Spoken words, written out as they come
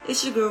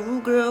It's your girl,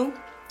 Rue Girl.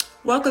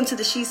 Welcome to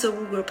the She So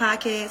Rue Girl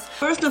podcast.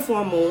 First and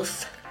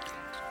foremost,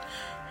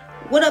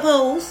 what up,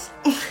 hoes?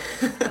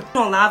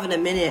 On live in a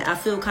minute. I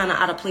feel kind of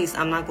out of place.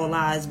 I'm not gonna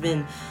lie. It's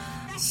been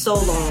so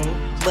long,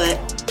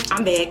 but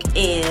I'm back.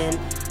 And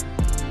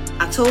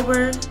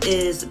October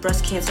is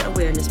Breast Cancer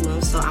Awareness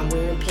Month, so I'm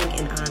wearing pink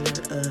in honor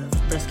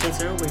of Breast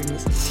Cancer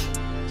Awareness.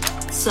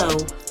 So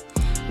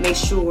make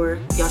sure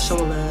y'all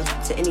showing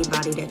love to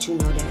anybody that you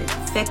know that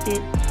is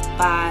affected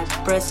by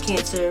breast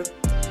cancer,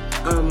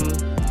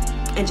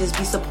 and just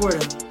be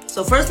supportive.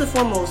 So first and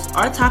foremost,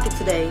 our topic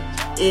today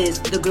is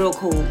the girl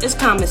code. It's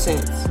common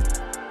sense.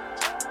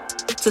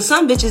 To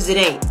some bitches it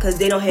ain't, because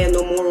they don't have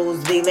no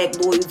morals, they lack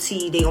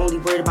loyalty, they only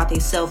worried about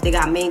themselves, they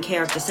got main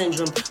character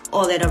syndrome,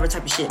 all that other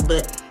type of shit.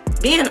 But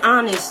being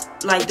honest,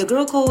 like, the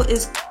girl code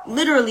is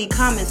literally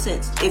common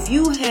sense. If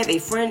you have a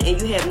friend and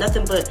you have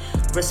nothing but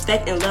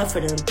respect and love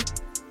for them,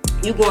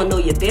 you're going to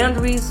know your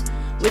boundaries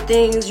with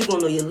things, you're going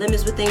to know your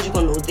limits with things, you're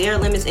going to know their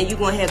limits, and you're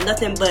going to have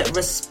nothing but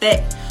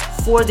respect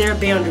for their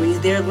boundaries,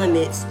 their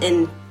limits,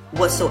 and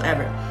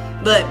whatsoever.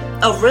 But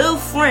a real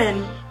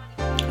friend,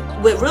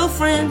 with real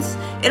friends,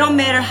 it don't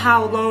matter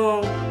how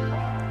long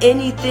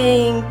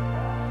anything,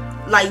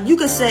 like, you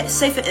could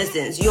say for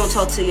instance, you don't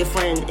talk to your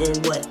friend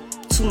in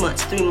 2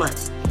 months, 3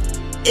 months.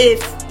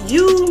 If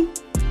you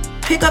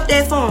pick up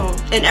that phone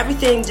and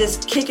everything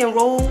just kick and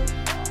roll,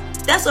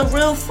 that's a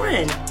real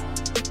friend.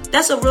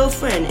 That's a real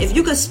friend. If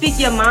you could speak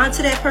your mind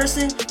to that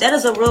person, that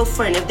is a real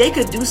friend. If they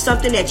could do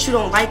something that you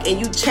don't like and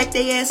you check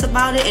their ass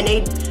about it and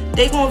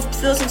they gonna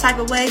feel some type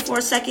of way for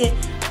a second,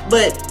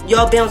 but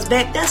y'all bounce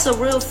back, that's a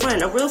real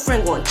friend. A real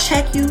friend gonna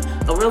check you,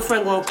 a real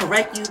friend gonna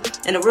correct you,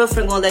 and a real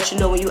friend gonna let you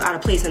know when you out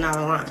of place and out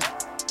of line.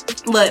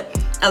 But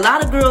a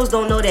lot of girls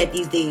don't know that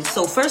these days.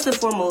 So first and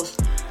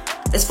foremost,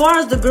 as far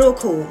as the girl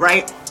code,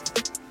 right?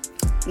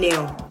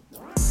 Now,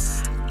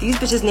 these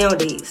bitches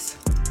nowadays,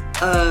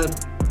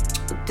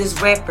 this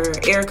rapper,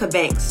 Erica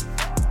Banks,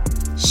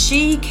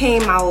 she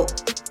came out,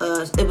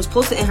 it was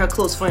posted in her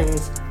close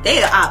friends.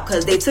 They are out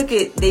because they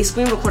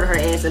screen recorded her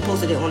ass and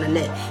posted it on the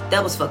net.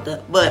 That was fucked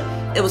up. But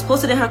it was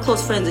posted in her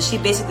close friends, and she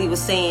basically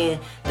was saying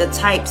the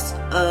types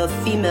of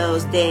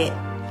females that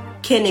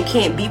can and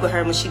can't be with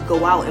her when she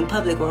go out in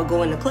public or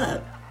go in the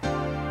club.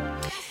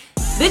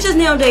 Bitches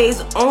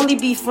nowadays only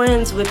be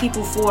friends with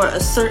people for a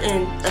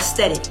certain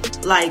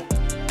aesthetic. Like,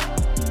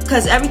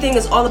 because everything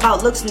is all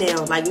about looks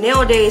now. Like,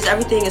 nowadays,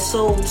 everything is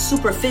so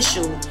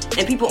superficial,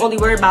 and people only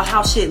worry about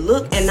how shit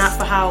look and not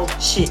for how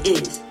shit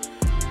is.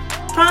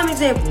 Prime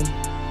example.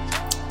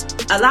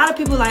 A lot of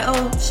people like,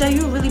 oh, Shay,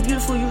 you're really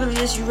beautiful, you really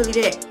this, you really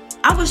that.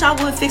 I wish I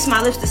would fix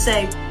my lips to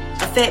say,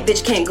 a fat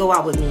bitch can't go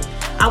out with me.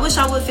 I wish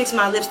I would fix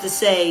my lips to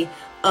say,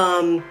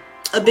 a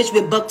bitch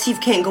with buck teeth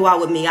can't go out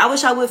with me. I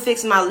wish I would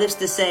fix my lips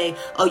to say,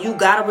 oh, you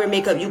gotta wear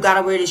makeup, you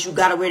gotta wear this, you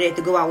gotta wear that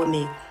to go out with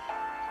me.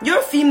 You're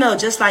a female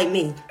just like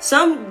me.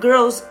 Some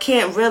girls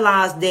can't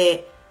realize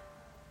that,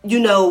 you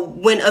know,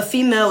 when a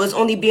female is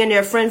only being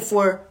their friend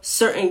for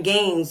certain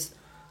gains,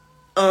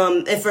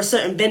 and for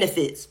certain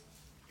benefits.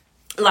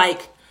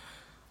 Like,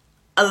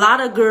 a lot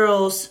of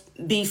girls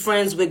be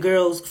friends with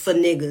girls for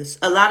niggas.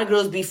 A lot of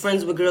girls be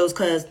friends with girls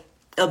because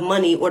of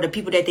money or the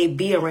people that they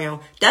be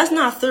around. That's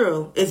not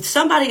thorough. If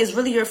somebody is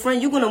really your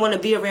friend, you're going to want to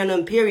be around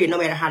them, period, no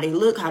matter how they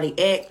look, how they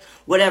act,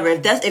 whatever.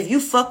 If you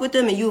fuck with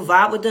them and you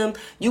vibe with them,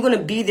 you're going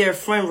to be their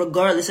friend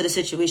regardless of the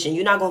situation.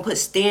 You're not going to put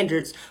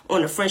standards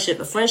on a friendship.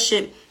 A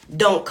friendship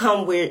don't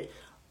come with,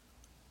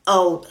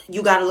 oh,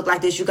 you got to look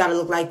like this, you got to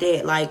look like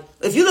that. Like,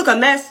 if you look a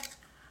mess,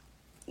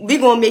 we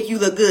gonna make you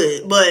look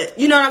good. But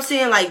you know what I'm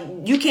saying? Like,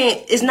 you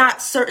can't, it's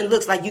not certain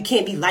looks. Like, you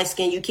can't be light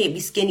skinned, you can't be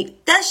skinny.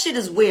 That shit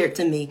is weird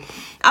to me.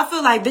 I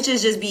feel like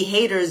bitches just be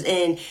haters,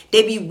 and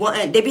they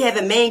be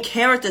having main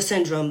character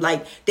syndrome.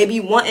 Like, they be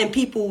wanting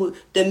people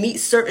to meet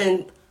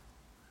certain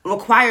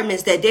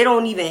requirements that they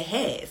don't even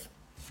have.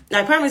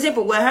 Like, prime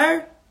example with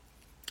her,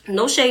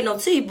 no shade, no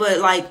tea, but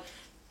like,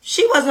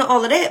 she wasn't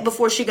all of that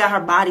before she got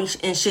her body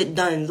and shit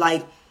done.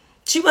 Like,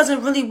 she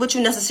wasn't really what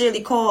you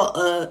necessarily call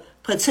a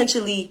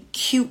potentially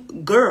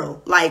cute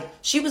girl. Like,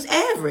 she was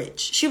average.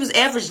 She was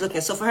average looking.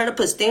 So for her to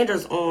put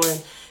standards on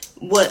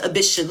what a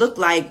bitch should look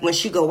like when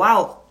she go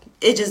out,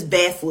 it just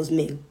baffles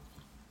me.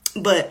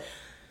 But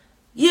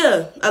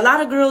yeah, a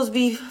lot of girls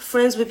be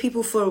friends with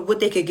people for what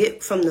they could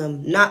get from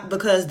them, not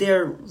because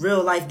they're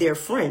real life their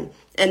friend.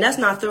 And that's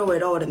not thorough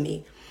at all to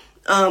me.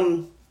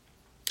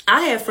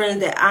 I have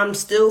friends that I'm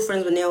still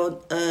friends with now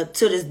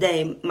to this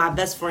day, my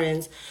best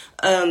friends.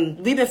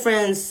 We've been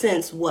friends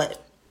since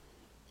what?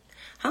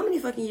 How many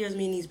fucking years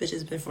me and these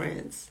bitches been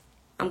friends?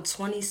 I'm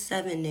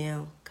 27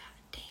 now. God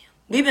damn.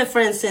 We've been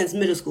friends since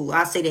middle school.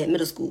 I say that,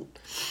 middle school.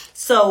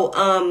 So,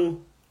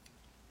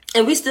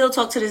 and we still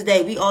talk to this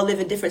day. We all live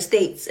in different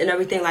states and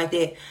everything like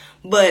that.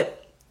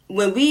 But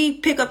when we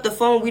pick up the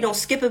phone, we don't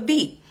skip a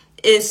beat.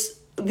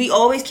 We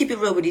always keep it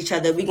real with each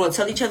other. We're going to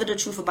tell each other the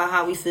truth about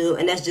how we feel,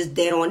 and that's just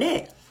dead on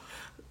that.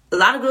 A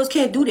lot of girls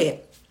can't do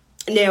that.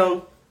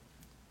 Now,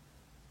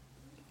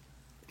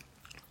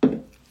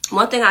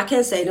 one thing I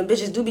can say, them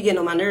bitches do be getting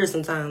on my nerves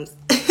sometimes.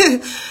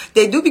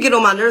 They do be get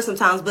on my nerves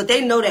sometimes, but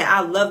they know that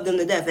I love them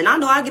to death. And I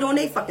know I get on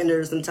their fucking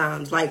nerves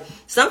sometimes. Like,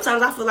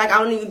 sometimes I feel like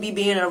I don't even be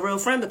being a real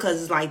friend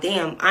because it's like,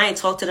 damn, I ain't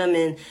talked to them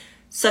in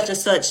such and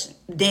such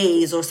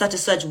days or such and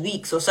such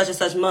weeks or such and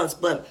such months.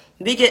 But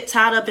we get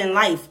tied up in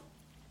life,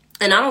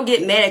 and I don't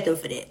get mad at them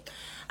for that.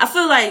 I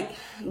feel like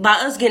by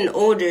us getting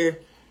older,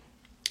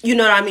 you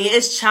know what I mean?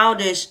 It's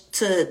childish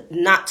to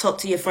not talk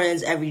to your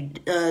friends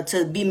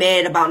to be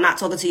mad about not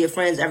talking to your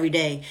friends every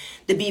day.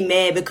 To be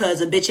mad because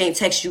a bitch ain't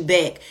text you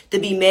back. To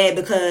be mad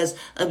because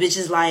a bitch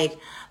is like,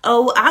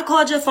 oh, I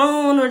called your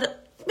phone.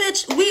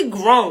 Bitch, we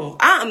grown.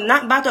 I'm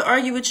not about to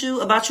argue with you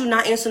about you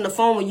not answering the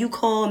phone when you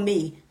call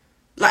me.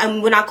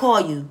 Like, when I call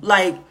you.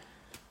 Like,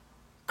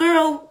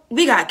 girl,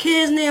 we got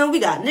kids now. We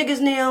got niggas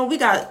now. We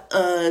got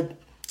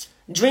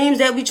dreams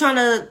that we trying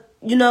to,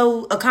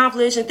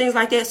 accomplish and things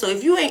like that. So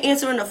if you ain't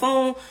answering the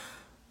phone,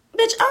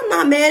 bitch, I'm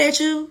not mad at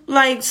you.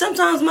 Like,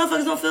 sometimes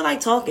motherfuckers don't feel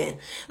like talking.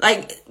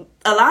 Like,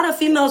 a lot of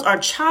females are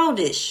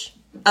childish.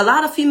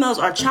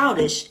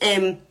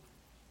 And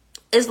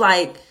it's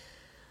like,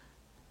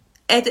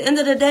 at the end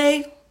of the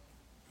day,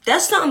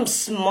 that's something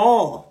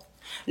small.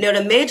 Now,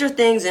 the major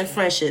things in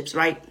friendships,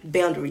 right?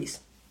 Boundaries.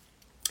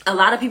 A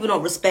lot of people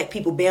don't respect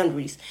people's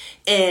boundaries.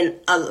 And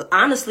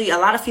honestly, a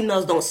lot of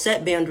females don't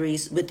set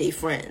boundaries with their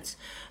friends.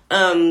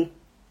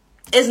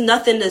 It's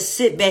nothing to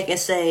sit back and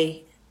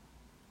say,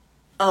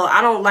 oh,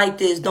 I don't like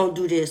this, don't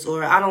do this.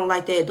 Or I don't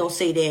like that, don't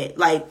say that.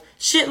 Like,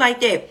 shit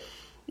like that.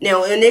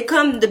 Now, when it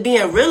comes to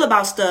being real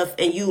about stuff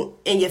and you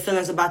and your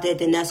feelings about that,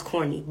 then that's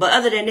corny. But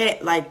other than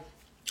that, like,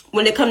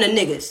 when it comes to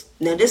niggas,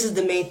 now this is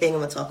the main thing I'm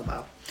going to talk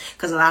about.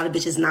 Because a lot of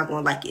bitches not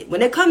going to like it.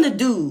 When it comes to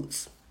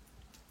dudes,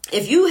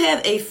 if you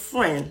have a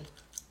friend,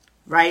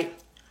 right,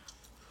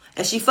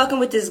 and she fucking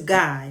with this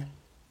guy,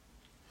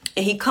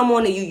 and he come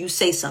on to you, you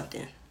say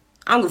something.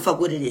 I don't give a fuck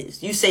what it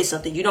is. You say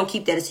something. You don't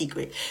keep that a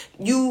secret.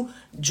 You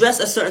dress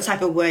a certain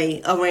type of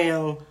way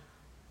around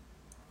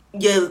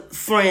your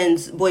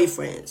friends'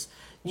 boyfriends.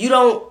 You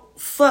don't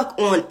fuck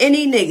on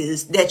any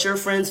niggas that your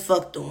friends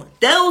fucked on.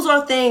 Those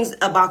are things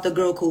about the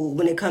girl code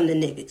when it comes to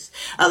niggas.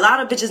 A lot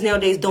of bitches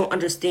nowadays don't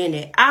understand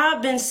that.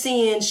 I've been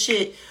seeing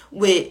shit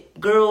with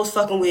girls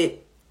fucking with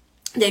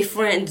they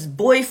friends'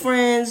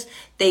 boyfriends,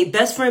 they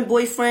best friend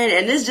boyfriend,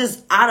 and it's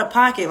just out of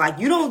pocket. Like,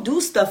 you don't do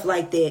stuff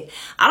like that.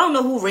 I don't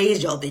know who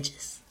raised y'all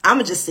bitches.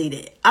 I'ma just say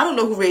that. I don't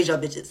know who raised y'all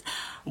bitches.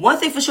 One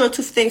thing for sure,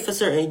 two things for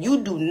certain. You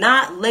do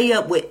not lay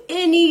up with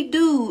any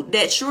dude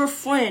that your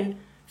friend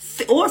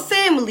or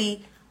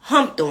family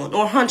humped on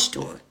or hunched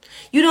on.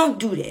 You don't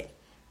do that.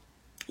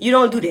 You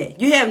don't do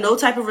that. You have no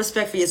type of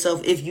respect for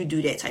yourself if you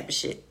do that type of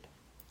shit.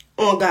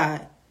 On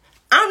God.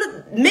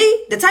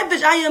 The type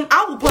bitch I am,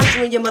 I will punch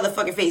you in your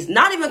motherfucking face.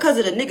 Not even because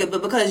of the nigga,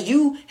 but because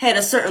you had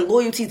a certain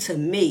loyalty to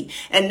me.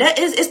 And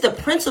it's the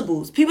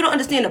principles. People don't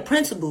understand the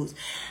principles.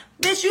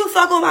 Bitch, you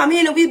fuck with my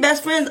man and we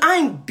best friends. I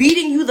ain't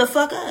beating you the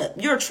fuck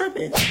up. You're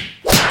tripping.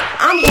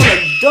 I'm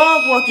gonna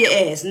dog walk your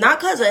ass. Not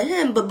because of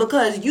him, but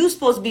because you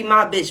supposed to be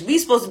my bitch. We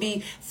supposed to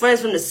be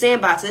friends from the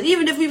sandbox. And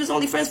even if we was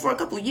only friends for a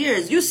couple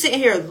years, you sitting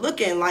here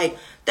looking like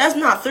that's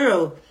not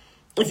thorough.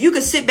 If you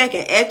could sit back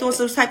and act on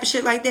some type of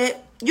shit like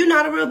that, you're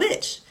not a real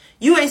bitch.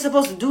 You ain't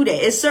supposed to do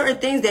that. It's certain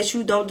things that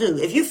you don't do.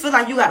 If you feel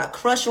like you got a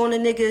crush on a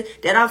nigga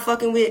that I'm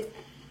fucking with,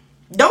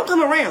 don't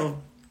come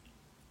around.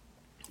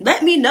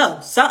 Let me know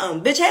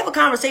something. Bitch, have a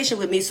conversation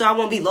with me so I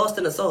won't be lost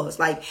in the sauce.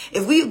 Like,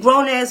 if we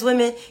grown ass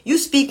women, you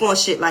speak on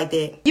shit like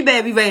that. You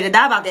better be ready to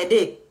die about that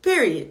dick.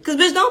 Period. Because,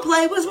 bitch, don't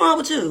play. What's wrong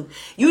with you?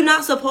 You're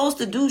not supposed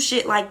to do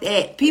shit like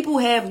that. People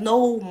have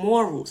no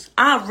morals.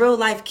 I, real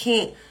life,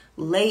 can't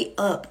lay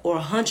up or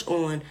hunch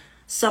on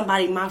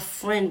somebody my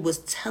friend was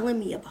telling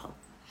me about.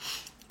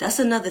 That's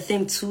another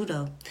thing too,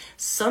 though.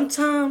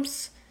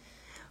 Sometimes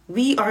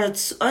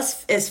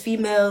us as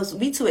females,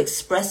 we too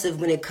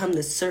expressive when it comes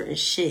to certain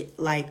shit.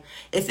 Like,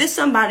 if it's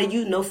somebody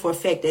you know for a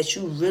fact that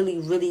you really,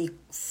 really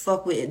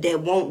fuck with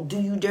that won't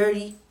do you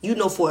dirty, you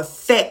know for a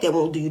fact that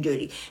won't do you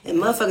dirty. And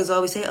motherfuckers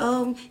always say,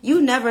 oh,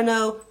 you never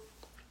know.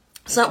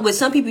 With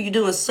some people you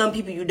do and some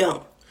people you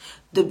don't.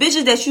 The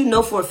bitches that you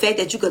know for a fact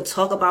that you could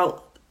talk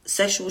about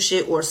sexual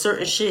shit or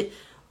certain shit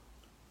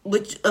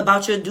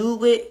about your dude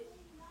with,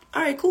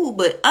 all right, cool.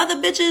 But other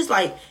bitches,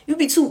 like, you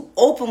be too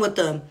open with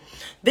them.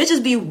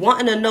 Bitches be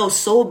wanting to know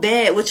so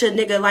bad what your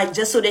nigga like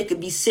just so they could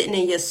be sitting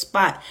in your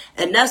spot.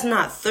 And that's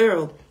not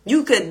thorough.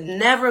 You could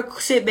never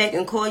sit back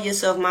and call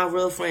yourself my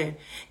real friend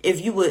if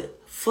you would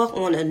fuck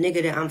on a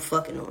nigga that I'm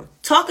fucking on.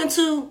 Talking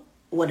to,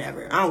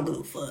 whatever. I don't give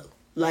a fuck.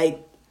 Like,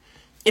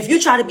 if you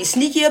try to be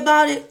sneaky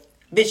about it,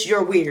 bitch,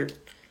 you're weird.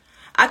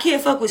 I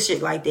can't fuck with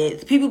shit like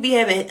that. People be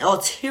having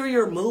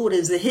ulterior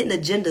motives and hitting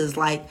agendas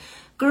like,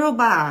 girl,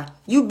 bye.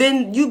 You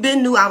been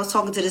knew I was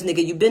talking to this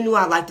nigga. You been knew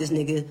I liked this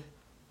nigga.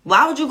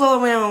 Why would you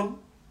go around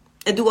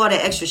and do all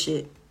that extra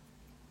shit?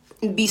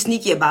 And be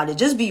sneaky about it.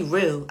 Just be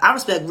real. I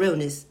respect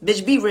realness.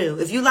 Bitch, be real.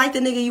 If you like the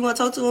nigga, you want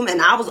to talk to him,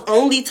 and I was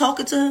only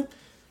talking to him,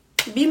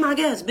 be my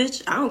guest,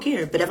 bitch. I don't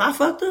care. But if I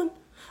fucked him,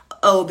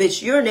 oh,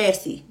 bitch, you're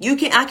nasty.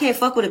 I can't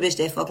fuck with a bitch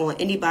that fuck on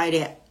anybody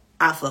that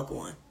I fuck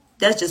on.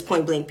 That's just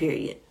point blank,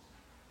 period.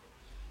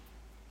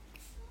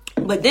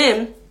 But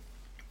then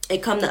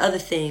it come to other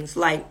things.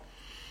 Like,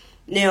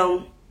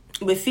 now,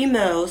 with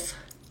females,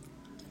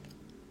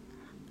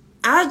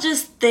 I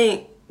just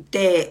think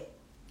that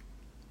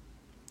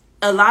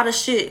a lot of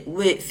shit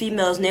with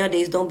females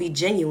nowadays don't be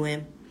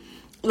genuine.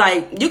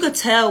 Like, you could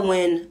tell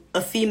when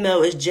a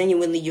female is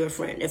genuinely your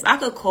friend. If I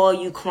could call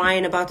you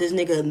crying about this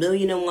nigga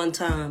 1,000,001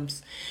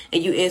 times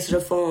and you answer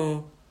the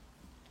phone,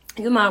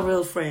 you're my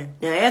real friend.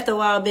 Now, after a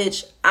while,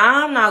 bitch,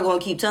 I'm not going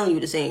to keep telling you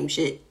the same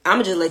shit. I'm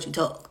going to just let you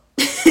talk.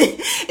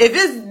 If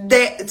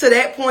it's to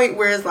that point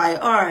where it's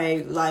like, all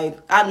right, like,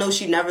 I know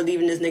she never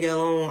leaving this nigga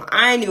alone,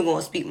 I ain't even going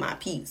to speak my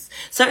piece.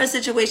 Certain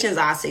situations,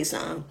 I say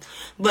something.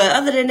 But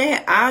other than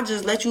that, I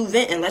just let you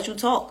vent and let you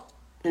talk.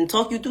 And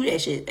talk you through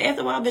that shit.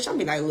 After a while, bitch, I'll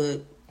be like,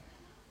 look,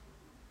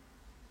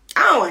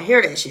 I don't want to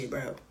hear that shit,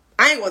 bro.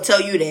 I ain't going to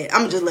tell you that.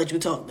 I'm going to just let you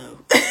talk, though.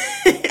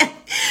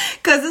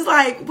 Because it's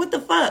like, what the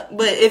fuck?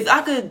 But if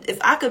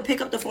I could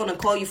pick up the phone and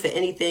call you for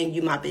anything,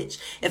 you my bitch.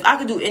 If I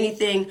could do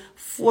anything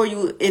for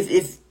you,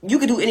 if you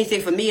could do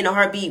anything for me in a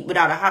heartbeat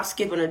without a hop,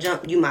 skip, and a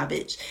jump, you my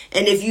bitch.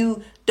 And if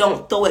you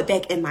don't throw it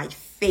back in my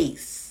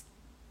face,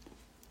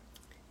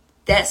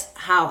 that's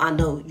how I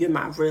know you're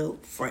my real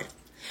friend.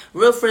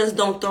 Real friends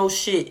don't throw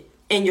shit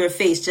in your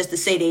face just to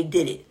say they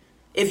did it.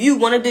 If you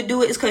wanted to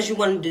do it, it's because you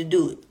wanted to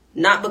do it.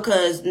 Not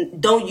because,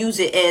 don't use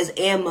it as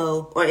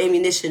ammo or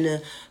ammunition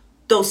to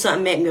throw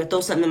something at me or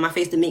throw something in my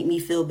face to make me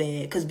feel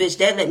bad. Because, bitch,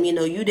 that let me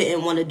know you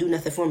didn't want to do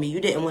nothing for me. You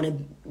didn't want to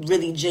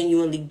really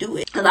genuinely do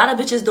it. A lot of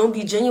bitches don't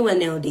be genuine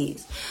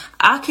nowadays.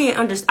 I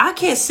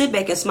can't sit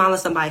back and smile at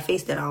somebody's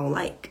face that I don't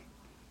like.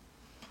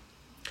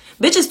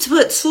 Bitches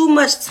put too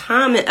much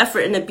time and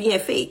effort into being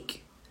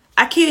fake.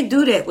 I can't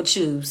do that with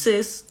you,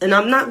 sis. And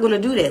I'm not going to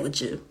do that with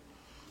you.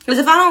 Because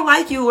if I don't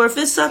like you, or if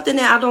it's something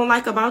that I don't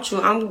like about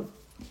you,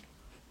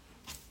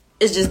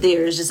 it's just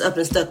there. It's just up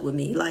and stuck with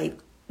me. Like,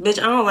 bitch,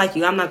 I don't like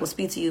you. I'm not going to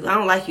speak to you. I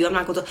don't like you. I'm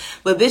not going to.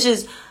 But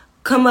bitches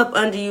come up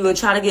under you and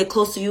try to get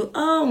close to you.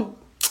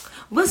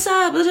 What's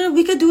up?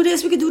 We could do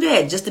this. We could do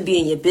that. Just to be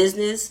in your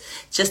business.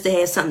 Just to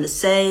have something to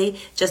say.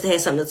 Just to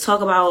have something to talk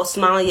about.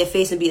 Smile in your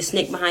face and be a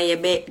snake behind your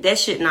back. That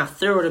shit not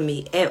thorough to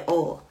me at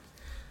all.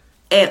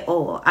 At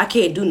all. I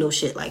can't do no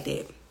shit like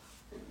that.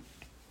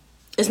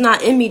 It's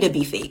not in me to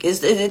be fake.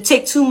 It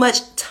take too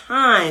much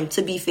time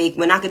to be fake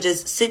when I could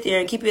just sit there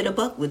and keep it a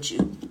buck with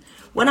you.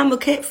 What I'm a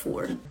cat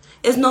for?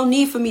 There's no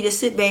need for me to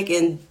sit back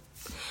and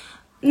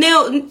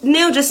now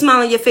just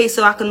smile in your face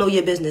so I can know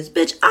your business.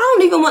 Bitch, I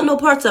don't even want no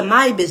parts of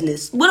my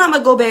business. What I'm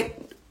gonna go back?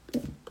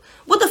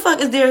 What the fuck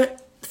is there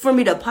for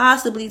me to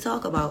possibly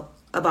talk about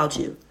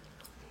you?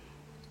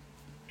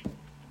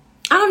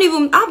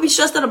 I'll be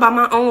stressed out about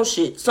my own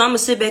shit. So I'm gonna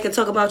sit back and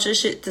talk about your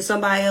shit to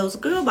somebody else.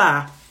 Girl,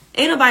 bye.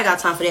 Ain't nobody got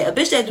time for that. A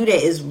bitch that do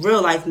that is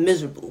real life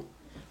miserable.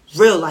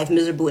 Real life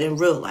miserable in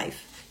real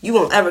life. You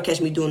won't ever catch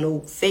me doing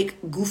no fake,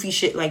 goofy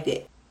shit like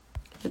that.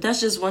 But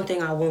that's just one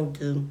thing I won't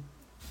do.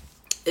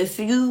 If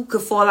you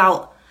could fall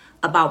out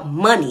about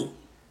money,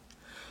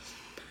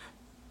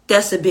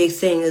 that's a big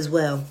thing as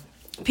well.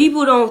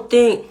 People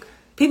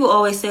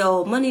always say,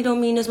 oh, money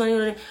don't mean this, money don't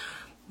mean that.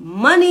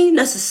 Money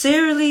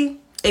necessarily,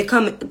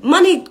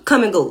 money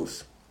come and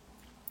goes.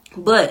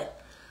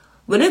 But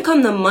when it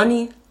comes to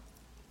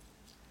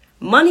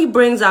money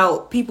brings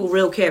out people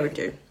real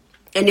character.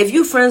 And if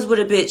you friends with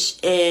a bitch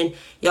and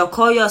y'all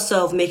call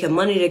yourself making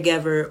money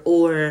together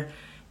or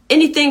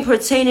anything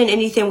pertaining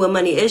anything with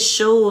money, it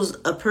shows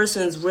a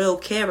person's real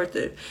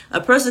character.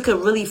 A person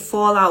could really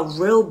fall out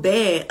real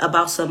bad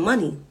about some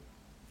money.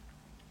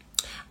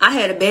 I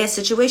had a bad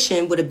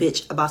situation with a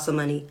bitch about some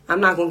money. I'm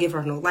not going to give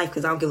her no life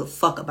because I don't give a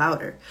fuck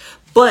about her.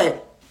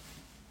 But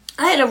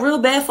I had a real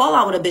bad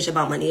fallout with a bitch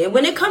about money. And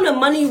when it comes to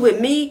money with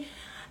me,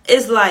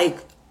 it's like,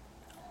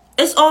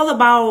 it's all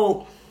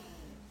about,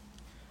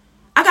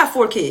 I got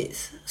 4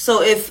 kids.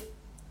 So if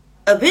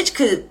a bitch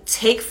could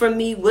take from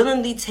me,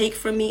 willingly take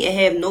from me and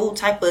have no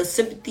type of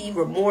sympathy,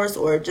 remorse,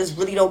 or just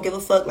really don't give a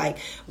fuck, like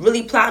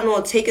really plotting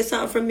on taking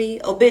something from me,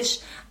 oh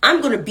bitch,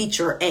 I'm going to beat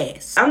your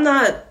ass. I'm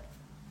not,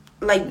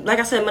 like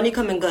I said, money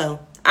come and go.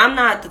 I'm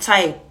not the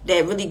type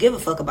that really give a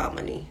fuck about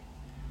money.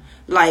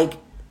 Like,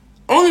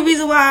 only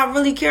reason why I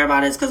really care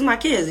about it is because of my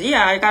kids.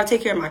 Yeah, I gotta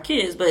take care of my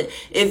kids. But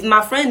if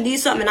my friend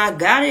needs something and I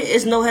got it,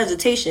 it's no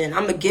hesitation.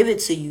 I'm gonna give it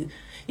to you.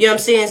 You know what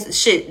I'm saying?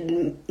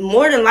 Shit,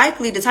 more than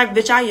likely, the type of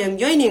bitch I am,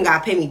 you ain't even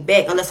gotta pay me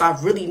back unless I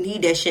really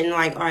need that shit. And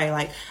like, all right,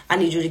 like, I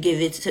need you to give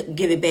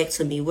it back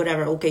to me.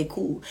 Whatever. Okay,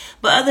 cool.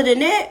 But other than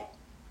that,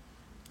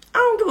 I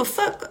don't give a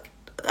fuck.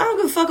 I don't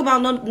give a fuck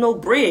about no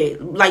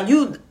bread. Like,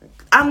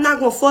 I'm not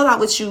gonna fall out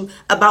with you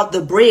about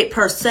the bread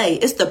per se.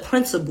 It's the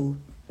principle.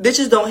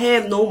 Bitches don't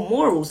have no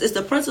morals. It's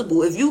the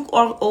principle. If you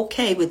are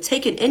okay with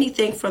taking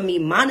anything from me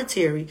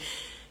monetary,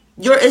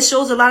 it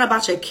shows a lot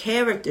about your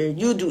character.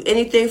 You do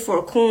anything for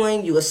a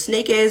coin. You a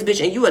snake ass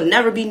bitch, and you will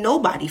never be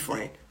nobody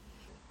friend.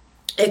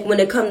 And when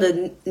it comes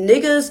to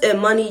niggas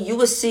and money, you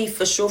will see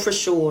for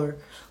sure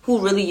who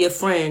really your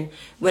friend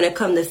when it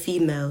comes to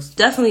females.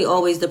 Definitely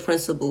always the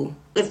principle.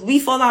 If we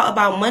fall out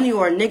about money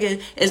or a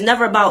nigga, it's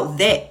never about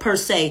that per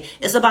se.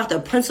 It's about the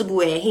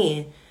principle at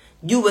hand.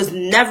 You was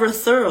never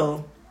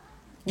thorough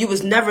You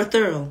was never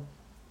thorough.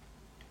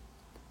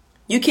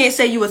 You can't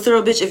say you a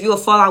thorough bitch if you'll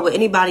fall out with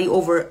anybody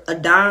over a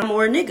dime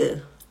or a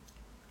nigga.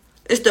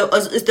 It's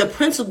the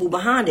principle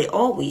behind it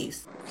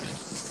always.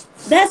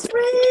 Best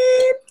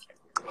friend.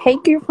 Hey,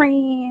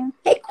 girlfriend.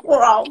 Hey,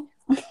 girl.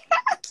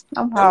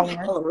 I'm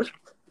hollering.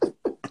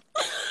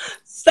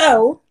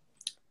 So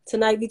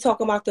tonight we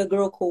talking about the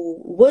girl code.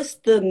 What's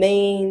the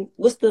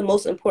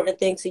most important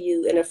thing to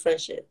you in a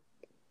friendship?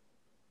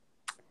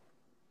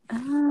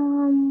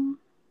 I'm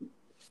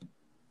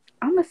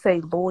gonna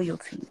say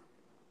loyalty.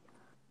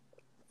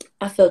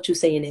 I felt you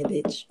saying that,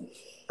 bitch.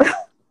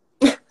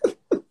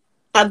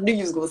 I knew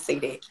you was gonna say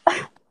that.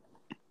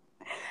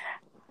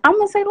 I'm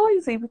gonna say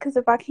loyalty because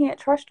if I can't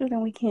trust you,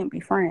 then we can't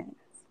be friends.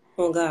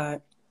 Oh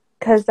God.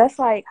 Cause that's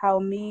like how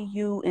me,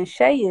 you, and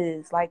Shay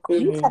is. Like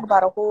we talk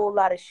about a whole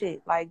lot of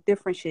shit, like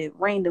different shit,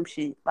 random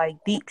shit, like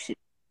deep shit.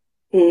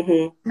 Mm-hmm.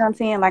 You know what I'm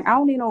saying? Like I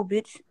don't need no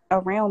bitch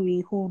around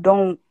me who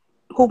gonna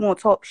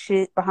talk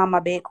shit behind my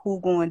back, who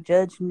gonna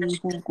judge me,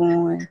 who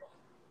going,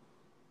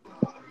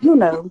 you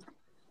know.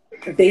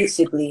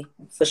 Basically,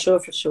 for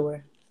sure.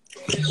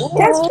 That's Ooh,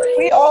 right.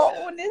 we all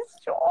on this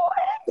joy.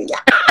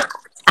 Yeah.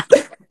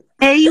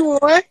 Hey, you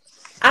on?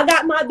 I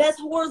got my best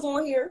whores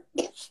on here.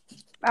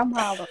 I'm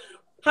hollering.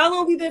 How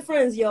long we been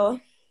friends, y'all?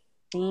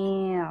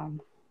 Damn.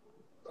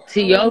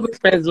 See, y'all been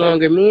friends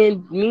longer. Me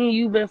and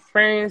you been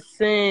friends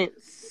since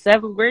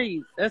 7th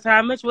grade. That's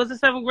how much was it?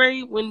 7th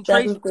grade when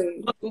Trace 7th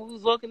grade.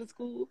 was walking to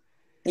school.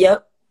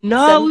 Yep.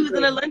 No, we was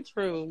in the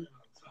lunchroom.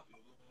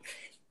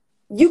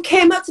 You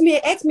came up to me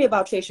and asked me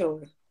about Trey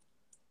Shore.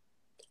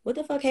 What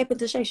the fuck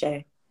happened to Shay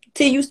Shay?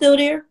 T, you still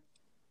there?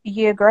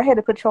 Yeah, girl, I had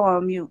to put y'all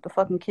on mute. The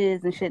fucking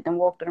kids and shit then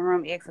walked in the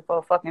room asking for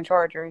a fucking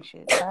charger and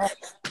shit.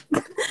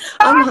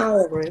 I'm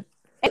hollering.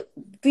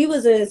 We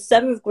was in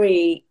 7th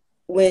grade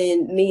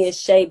when me and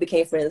Shay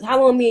became friends.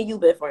 How long me and you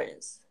been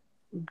friends?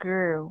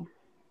 Girl.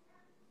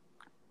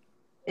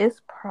 It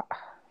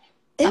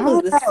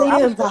was the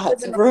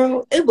sandbox,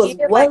 bro. It was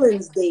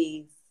Wellens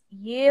days.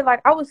 Yeah,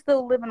 like I was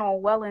still living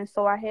on Wellens,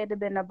 so I had to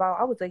been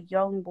about, I was a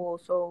young boy,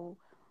 so.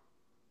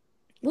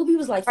 Well, we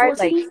was like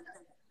 14? Like,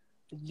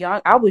 young.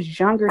 I was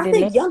younger than that.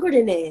 I think younger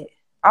than that.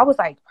 I was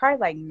like, probably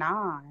like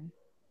 9.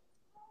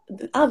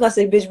 I was about to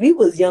say, bitch, we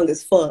was young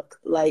as fuck.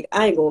 Like,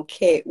 I ain't gonna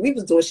care. We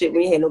was doing shit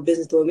we ain't had no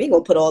business doing. We ain't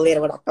gonna put all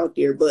that out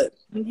there, but.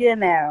 You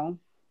know.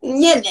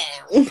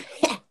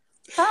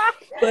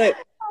 But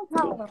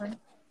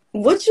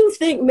what you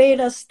think made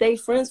us stay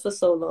friends for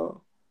so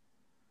long?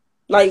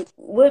 Like,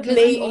 what made...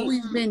 we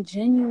always been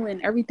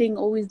genuine. Everything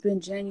always been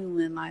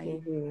genuine.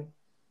 Like,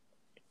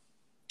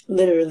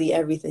 literally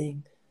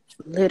everything.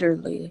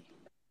 Literally.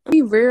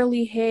 We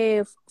rarely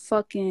have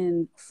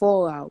fucking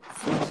fallout.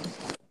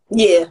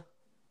 Yeah.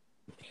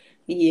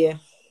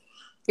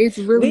 It's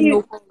really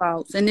no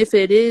fallouts. And if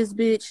it is,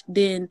 bitch,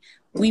 then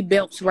we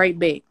bounce right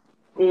back.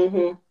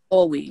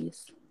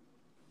 Always.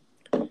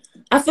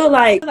 I feel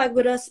like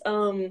with us,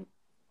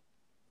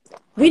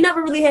 we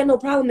never really had no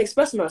problem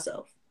expressing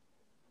ourselves.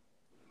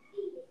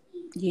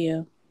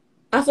 Yeah.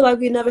 I feel like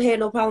we never had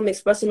no problem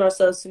expressing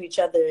ourselves to each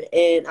other.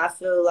 And I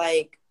feel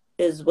like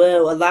as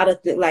well, a lot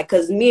of things, like,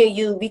 because me and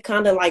you, we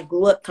kind of like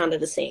grew up kind of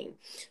the same.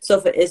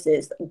 So for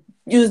instance,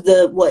 you was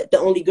the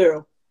only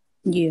girl.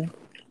 Yeah.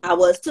 I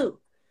was too.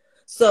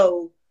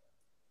 So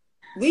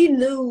we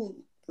knew,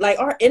 like,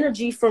 our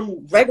energy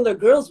from regular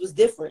girls was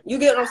different. You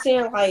get what I'm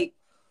saying? Like,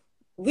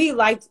 we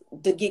liked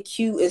to get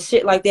cute and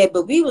shit like that,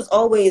 but we was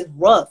always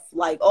rough,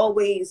 like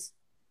always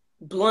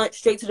blunt,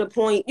 straight to the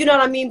point. You know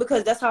what I mean?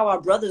 Because that's how our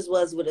brothers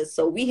was with us.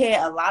 So we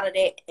had a lot of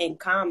that in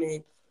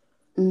common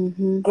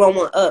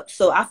growing up.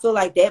 So I feel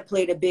like that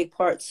played a big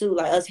part too,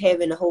 like us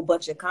having a whole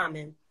bunch in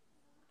common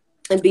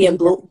and being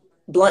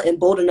blunt and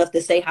bold enough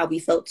to say how we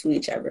felt to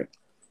each other.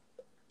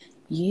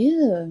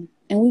 Yeah.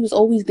 And we was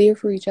always there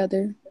for each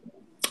other.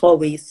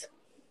 Always.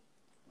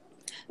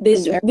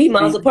 Bitch, we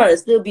miles apart and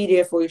still be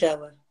there for each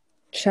other.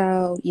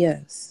 Child,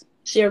 yes.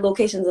 Share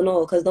locations and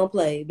all, because don't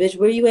play. Bitch,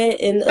 where you at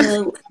in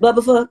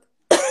Bubba Fuck?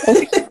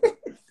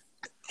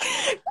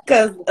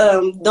 Because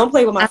don't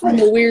play with my friend. I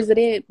don't know where's it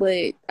at,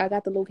 but I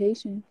got the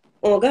location.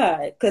 Oh,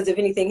 God. Because if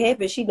anything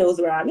happens, she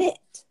knows where I'm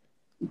at.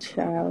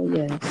 Child,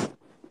 yes.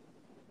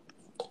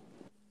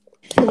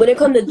 When it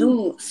comes to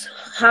dudes,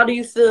 how do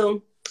you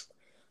feel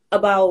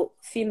about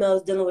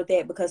females dealing with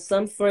that? Because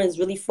some friends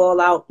really fall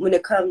out when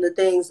it comes to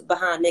things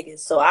behind niggas.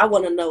 So I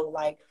want to know,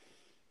 like,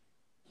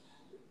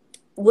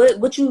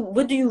 what do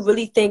you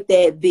really think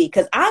that be?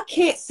 Because I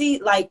can't see,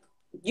 like,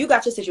 you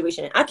got your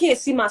situation. I can't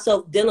see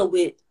myself dealing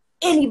with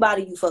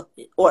anybody you fuck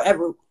with or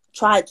ever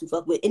tried to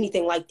fuck with,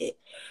 anything like that.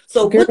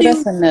 So girl,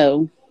 that's a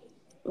no.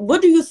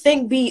 What do you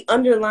think be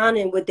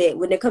underlining with that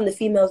when it comes to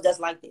females that's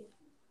like that?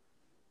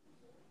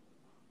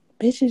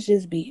 Bitches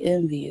just be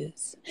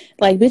envious.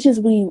 Like,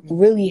 bitches be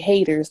really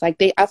haters.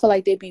 Like, I feel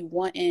like they be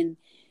wanting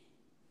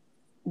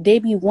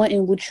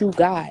what you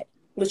got.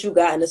 What you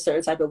got in a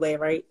certain type of way,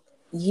 right?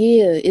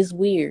 Yeah, it's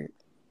weird.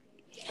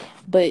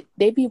 But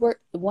they be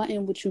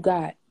wanting what you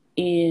got.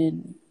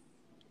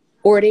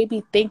 Or they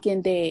be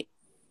thinking that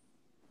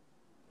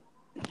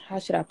how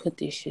should I put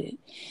this shit?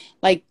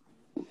 Like,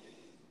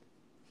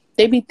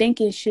 they be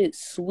thinking shit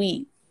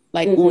sweet,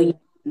 like on,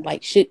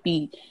 like shit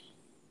be.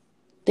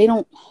 They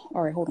don't.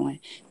 All right, hold on.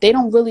 They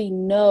don't really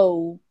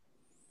know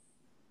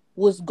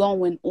what's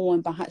going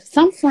on behind.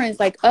 Some friends,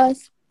 like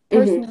us,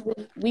 personally,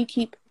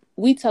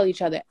 we tell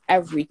each other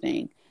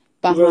everything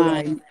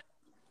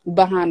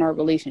behind our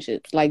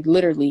relationships, like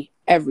literally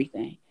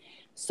everything.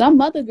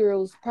 Some other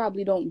girls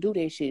probably don't do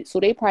that shit, so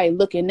they probably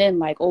looking in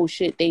like, oh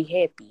shit, they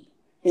happy.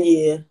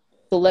 Yeah.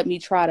 So let me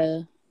try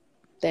to.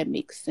 That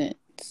makes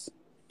sense.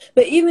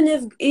 But even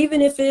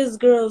if it's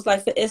girls,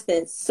 like for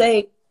instance,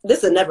 say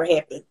this will never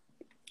happen,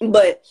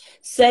 but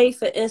say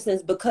for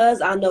instance,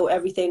 because I know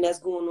everything that's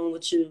going on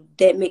with you,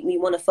 that make me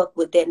want to fuck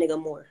with that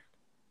nigga more.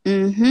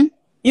 Mm-hmm.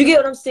 You get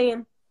what I'm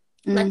saying?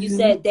 Like Mm-hmm. you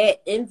said,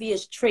 that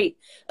envious trait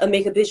of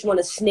make a bitch want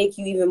to snake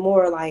you even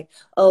more. Like,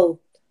 oh,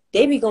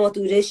 they be going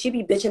through this, she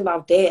be bitching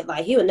about that.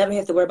 Like, he would never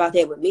have to worry about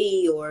that with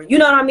me, or you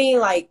know what I mean?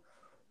 Like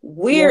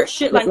weird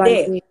shit like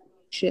that.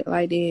 Shit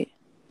like that.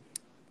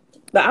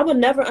 But I would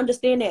never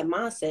understand that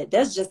mindset.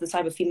 That's just the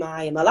type of female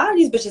I am. A lot of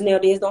these bitches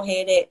nowadays don't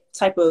have that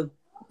type of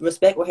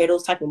respect or have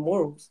those type of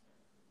morals.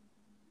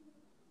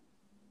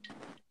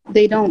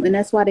 They don't, and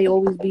that's why they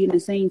always be in the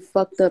same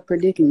fucked up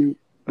predicament.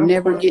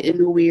 Never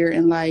getting nowhere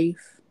in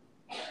life.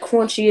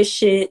 Crunchy as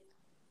shit.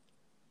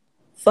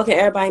 Fucking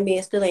everybody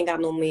man still ain't got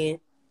no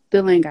man.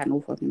 Still ain't got no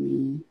fucking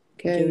man.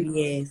 Okay.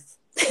 Dirty ass.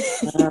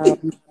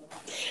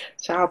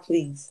 Child,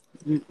 please.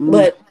 Mm-mm.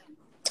 But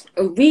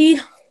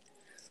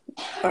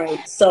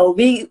alright, so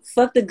we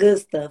fuck the good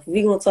stuff.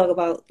 We gonna talk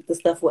about the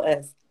stuff with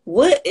us.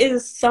 What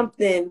is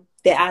something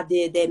that I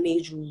did that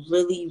made you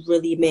really,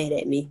 really mad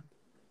at me?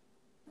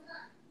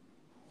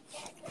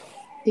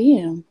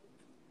 Damn,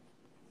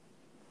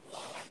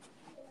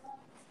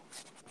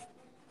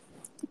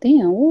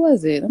 what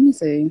was it? Let me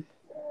see.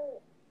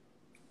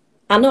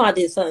 I know I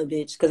did something,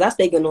 bitch, because I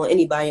stay getting on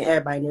anybody and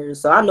everybody's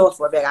nerves. So I know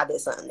for a fact I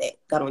did something that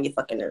got on your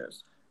fucking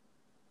nerves.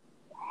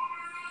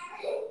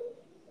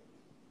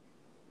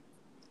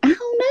 I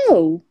don't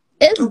know.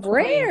 It's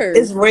rare.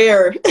 It's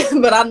rare,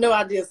 but I know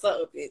I did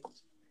something, bitch.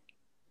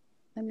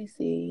 Let me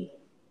see.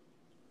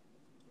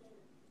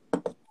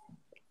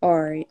 All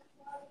right.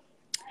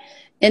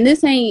 And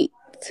this ain't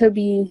to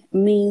be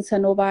mean to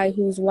nobody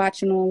who's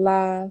watching on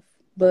live,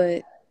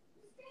 but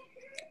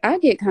I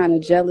get kind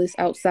of jealous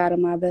outside of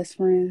my best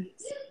friends.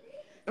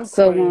 I'm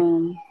so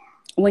crying.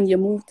 When you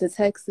move to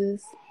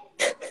Texas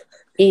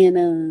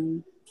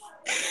and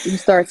you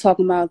start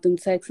talking about them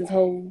Texas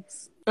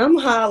hoes, I'm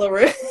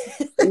hollering.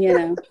 you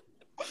know.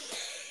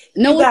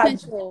 No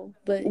offense,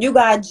 but you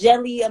got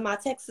jelly of my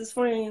Texas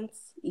friends.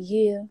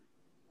 Yeah.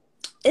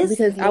 It's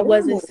because normal, I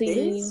wasn't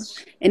seeing you.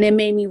 And it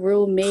made me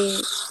real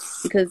mad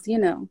because, you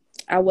know,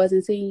 I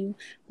wasn't seeing you.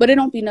 But it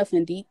don't be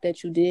nothing deep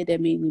that you did that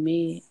made me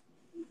mad.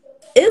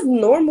 It's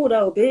normal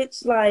though,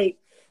 bitch. Like,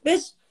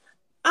 bitch,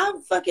 I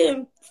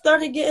fucking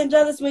started getting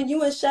jealous when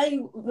you and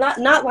Shay,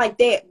 not like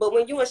that, but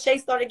when you and Shay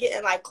started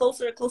getting like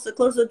closer and closer,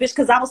 bitch,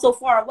 because I was so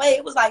far away.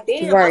 It was like,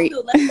 damn, right. I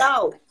feel left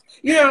out.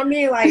 You know what I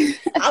mean? Like,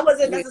 I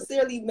wasn't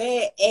necessarily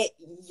mad at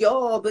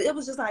y'all, but it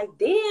was just like,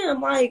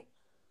 damn, like,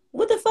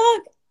 what the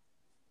fuck?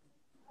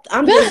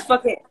 I'm just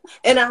fucking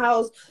in the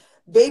house,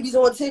 babies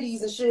on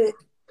titties and shit.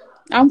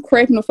 I'm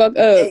cracking the fuck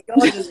up. And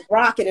y'all just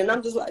rocking, and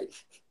I'm just like,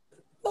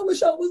 I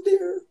wish I was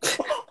there.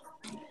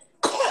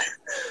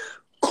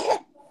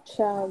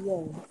 Child,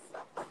 yes.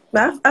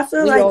 But I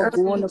feel we like all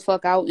going the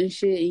fuck out and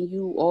shit, and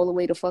you all the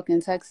way to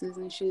fucking Texas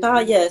and shit. Oh,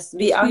 yes.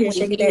 Be out here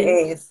shaking that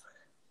ass.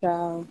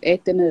 Child,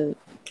 acting up.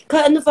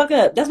 Cutting the fuck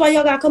up. That's why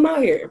y'all gotta come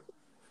out here.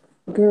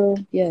 Girl,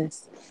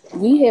 yes.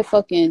 We had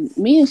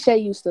me and Shay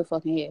used to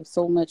fucking have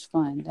so much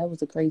fun. That was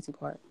the crazy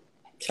part.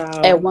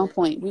 Child. At one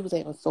point, we was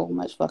having so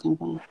much fucking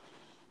fun.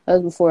 That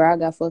was before I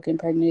got fucking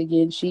pregnant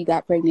again. She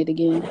got pregnant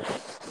again.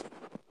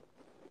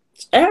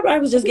 Everybody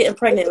was just getting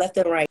pregnant left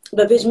and right.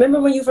 But bitch,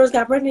 remember when you first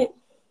got pregnant?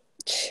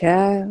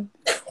 Child.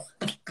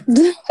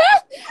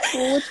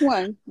 Well, which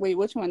one? Wait,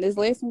 which one? This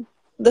last one?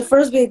 The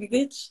first baby,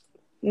 bitch.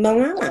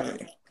 No.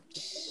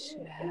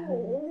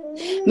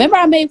 Remember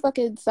I made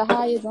fucking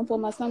Sahaya jump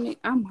on my stomach?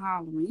 I'm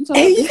hollering. You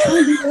talking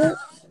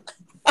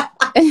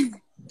about this?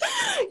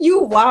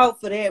 You wild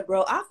for that,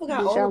 bro. I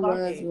forgot all about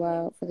that. I was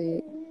wild for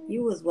that.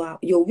 You was wild.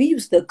 Yo, we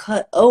used to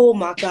cut. Oh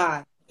my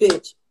God,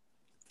 bitch.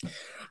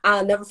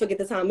 I'll never forget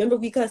the time. Remember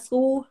we cut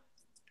school?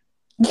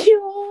 Yo,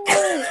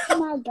 oh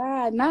my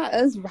God. Not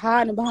us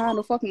hiding behind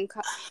the fucking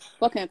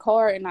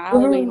car in the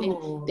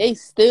alleyway. They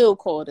still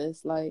called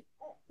us. Like,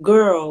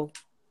 girl.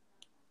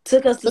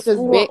 Took us to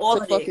school. Back all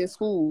to fucking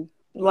school.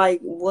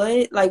 Like,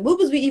 what? Like, what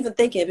was we even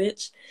thinking,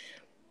 bitch?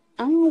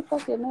 I don't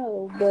fucking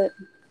know, but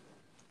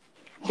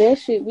that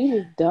shit, we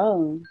was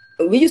dumb.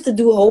 We used to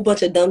do a whole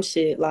bunch of dumb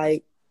shit.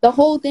 Like, the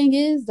whole thing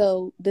is,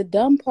 though, the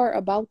dumb part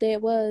about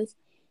that was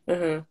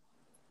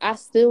I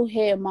still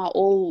had my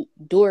old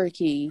door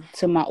key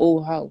to my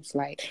old house.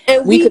 Like,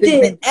 and we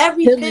did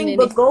everything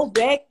but go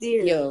back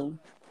there. Yo.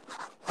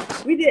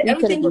 We did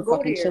everything but go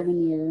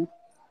there.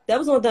 That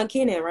was on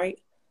Duncannon, right?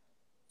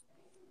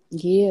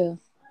 Yeah.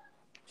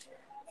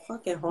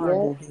 fucking Yeah,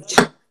 horrible,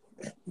 bitch.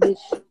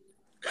 bitch,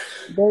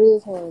 that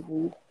is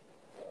horrible.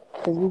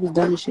 Cause we was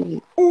dumb as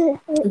shit.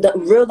 The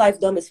real life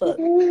dumb as fuck.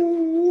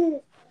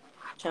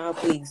 Child,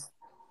 please.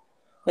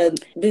 But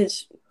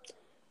bitch,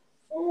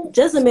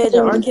 just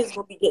imagine our kids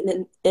gonna be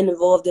getting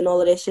involved in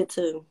all of that shit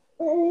too.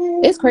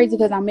 It's crazy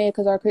because I'm mad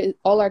because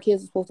all our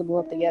kids are supposed to grow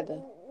up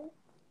together.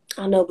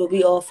 I know, but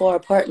we all far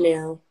apart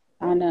now.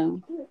 I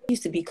know.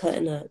 Used to be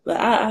cutting up, but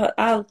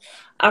I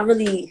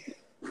really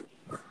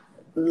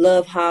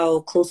love how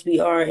close we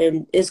are,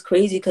 and it's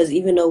crazy because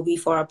even though we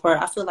far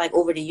apart, I feel like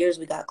over the years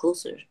we got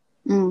closer.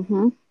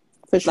 Mm-hmm.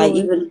 For sure.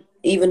 Like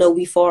even though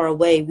we far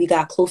away, we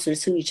got closer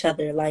to each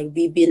other. Like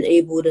we've been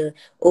able to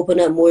open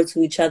up more to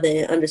each other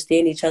and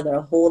understand each other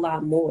a whole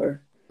lot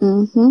more.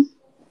 Mm-hmm.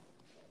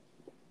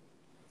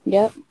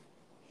 Yep.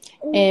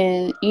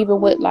 And even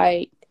with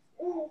like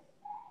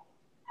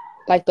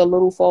the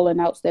little falling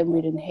outs that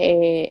we done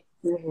had,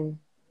 Mm-hmm.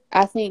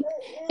 I think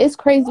it's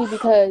crazy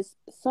because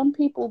some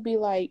people be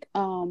like,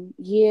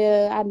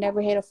 yeah, I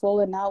never had a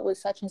falling out with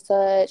such and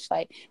such.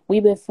 Like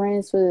we've been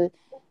friends for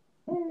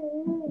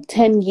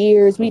 10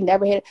 years. We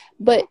never had,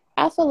 but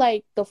I feel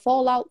like the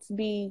fallouts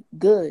be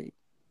good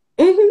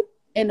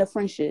in the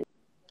friendship.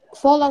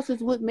 Fallouts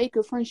is what make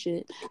a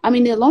friendship. I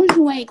mean, as long as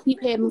you ain't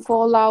keep having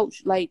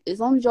fallouts, like as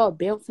long as y'all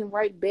bouncing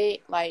right back,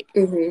 like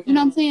you know what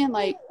I'm saying,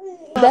 like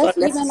that's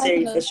even like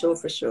necessary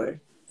for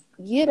sure.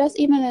 Yeah, that's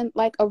even in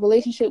like a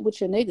relationship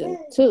with your nigga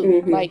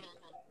too. Like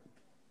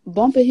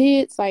bumping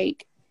heads,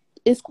 like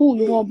it's cool.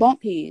 You gonna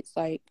bump heads,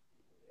 like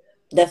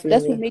definitely.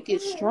 That's what make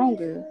it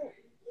stronger.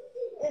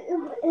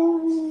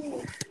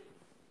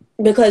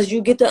 Because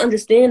you get to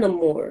understand them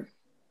more.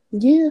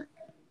 Yeah.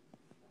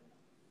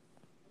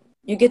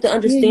 You get to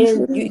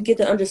understand. You get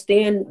to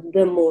understand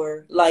them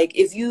more. Like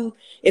if you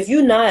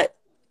not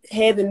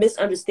having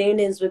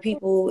misunderstandings with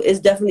people, it's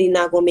definitely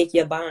not gonna make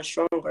your bond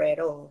stronger at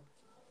all.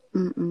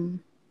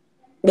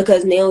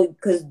 Because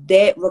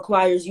that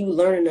requires you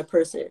learning a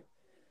person.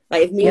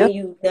 Like if me and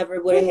you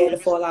never would have had a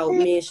fallout,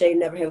 me and Shay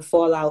never had a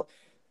fallout,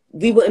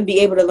 we wouldn't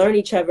be able to learn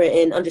each other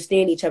and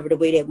understand each other the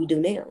way that we do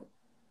now.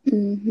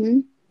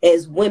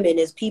 As women,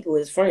 as people,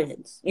 as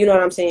friends. You know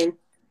what I'm saying?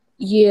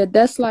 Yeah,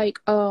 that's like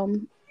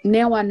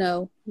now I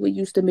know what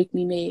used to make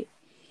me mad.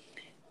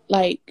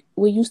 Like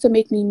what used to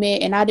make me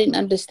mad, and I didn't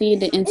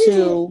understand it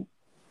until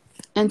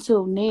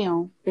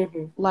now.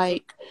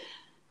 Like,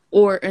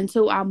 or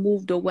until I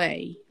moved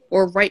away,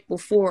 or right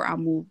before I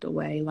moved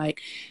away. Like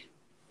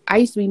I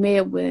used to be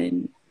mad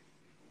when,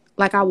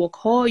 like, I would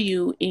call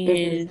you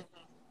and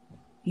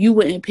you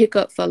wouldn't pick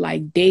up for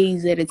like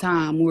days at a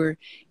time, or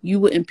you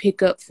wouldn't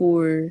pick up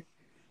for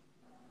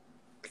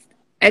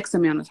X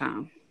amount of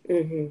time.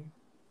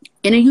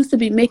 And it used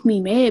to make me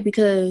mad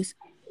because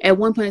at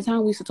one point in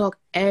time we used to talk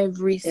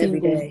every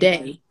single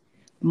day,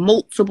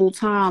 multiple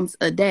times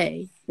a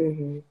day.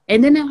 And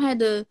then I had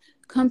to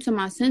come to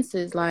my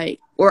senses, like,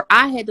 or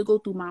I had to go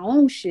through my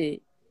own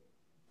shit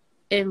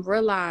and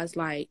realize,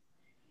 like,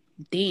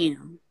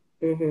 damn,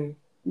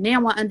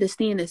 now I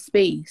understand the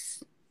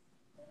space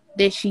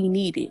that she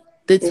needed,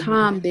 the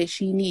time that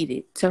she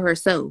needed to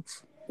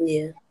herself.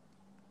 Yeah.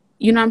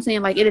 You know what I'm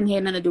saying? Like, it didn't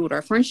have nothing to do with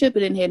our friendship.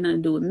 It didn't have nothing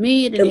to do with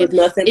me. It was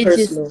nothing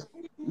personal.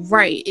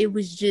 Right. It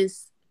was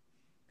just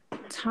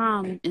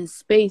time and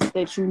space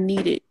that you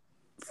needed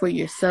for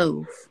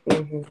yourself.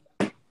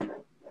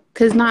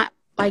 Because not,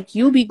 like,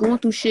 you'll be going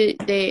through shit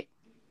that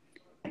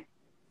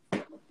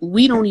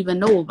we don't even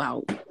know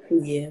about.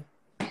 Yeah.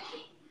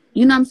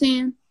 You know what I'm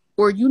saying?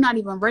 Or you're not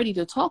even ready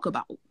to talk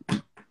about.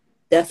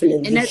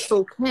 Definitely. And that's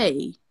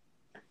okay.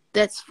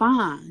 That's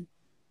fine.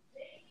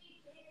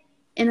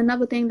 And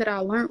another thing that I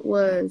learned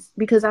was,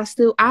 because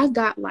I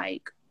got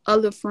like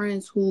other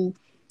friends who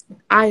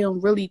I am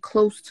really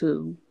close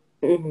to,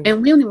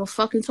 and we don't even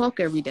fucking talk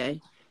every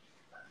day.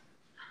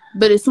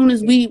 But as soon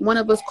as one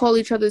of us call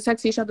each other,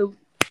 text each other,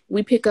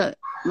 we pick up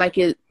like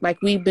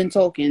we've been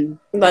talking.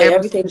 Like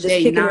everything's just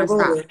kicking and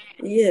rolling.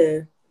 Yeah.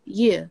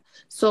 Yeah.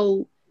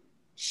 So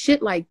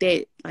shit like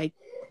that, like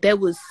that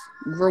was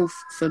growth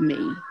for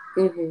me.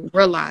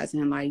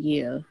 Realizing like,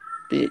 yeah,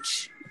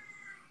 bitch.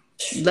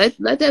 Let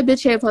that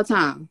bitch have her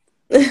time.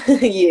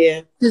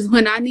 Yeah. Because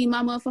when I need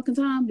my motherfucking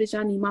time, bitch,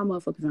 I need my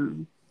motherfucking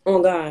time.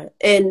 Oh, God.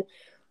 And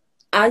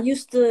I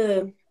used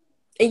to...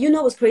 And you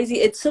know what's crazy?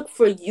 It took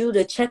for you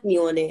to check me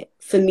on it,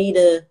 for me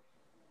to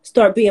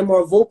start being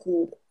more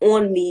vocal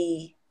on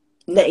me,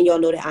 letting y'all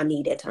know that I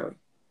need that time.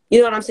 You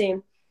know what I'm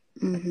saying?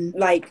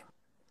 Like,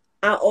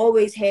 I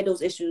always had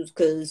those issues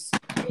because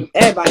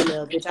everybody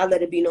knows, bitch, I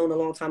let it be known a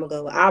long time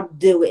ago. I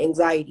deal with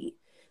anxiety.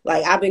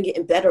 Like, I've been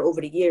getting better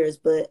over the years,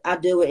 but I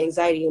deal with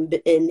anxiety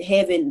and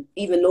haven't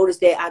even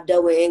noticed that I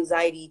dealt with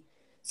anxiety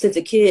since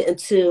a kid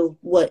until,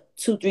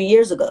 2-3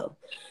 years ago.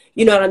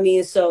 You know what I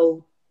mean?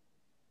 So,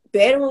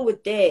 battling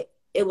with that,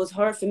 it was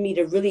hard for me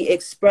to really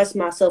express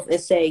myself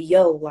and say,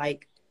 yo,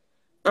 like,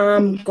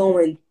 I'm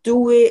going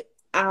through it.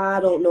 I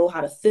don't know how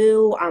to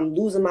feel. I'm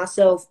losing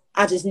myself.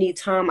 I just need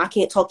time. I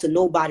can't talk to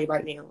nobody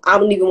right now. I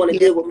don't even want to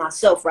deal with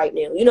myself right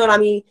now. You know what I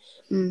mean?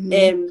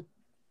 And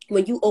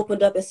when you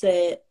opened up and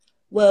said,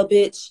 well,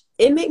 bitch,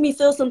 it made me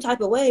feel some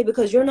type of way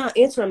because you're not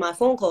answering my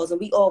phone calls and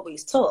we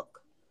always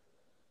talk.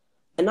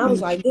 And I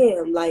was like,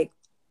 damn, like,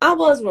 I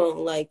was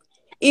wrong. Like,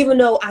 even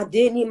though I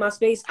did need my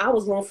space, I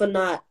was wrong for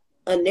not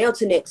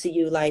announcing it to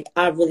you. Like,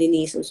 I really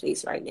need some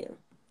space right now.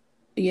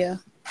 Yeah.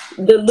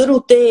 The little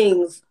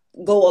things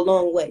go a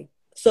long way.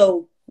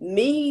 So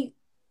me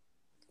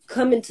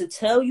coming to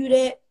tell you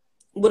that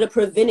would have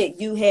prevented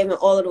you having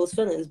all of those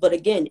feelings. But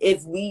again,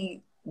 if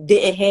we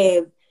didn't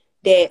have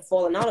that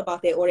falling out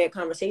about that or that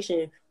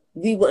conversation,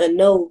 we wouldn't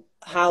know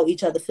how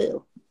each other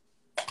feel.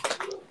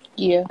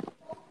 Yeah.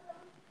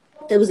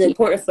 It was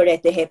important for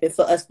that to happen,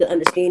 for us to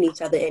understand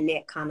each other in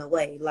that kind of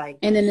way. Like,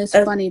 and then it's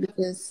funny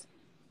because,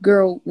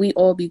 girl, we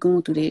all be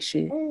going through that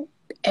shit.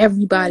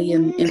 Everybody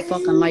in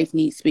fucking life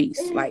needs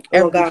space. Like,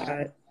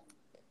 God.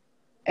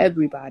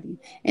 Everybody.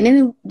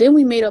 And then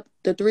we made up,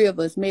 the three of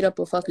us made up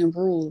a fucking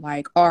rule.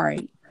 Like, all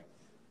right,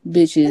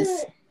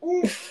 bitches,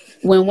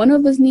 when one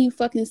of us need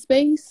fucking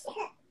space,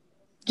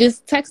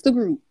 just text the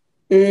group.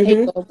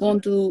 Hey, I'm going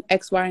through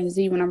X, Y, and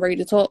Z. When I'm ready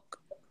to talk,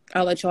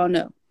 I'll let y'all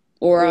know.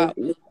 Or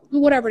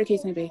whatever the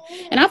case may be.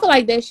 And I feel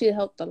like that shit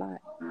helped a lot.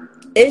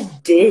 It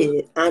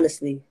did,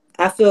 honestly.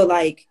 I feel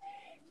like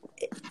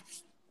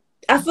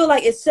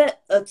it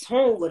set a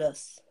tone with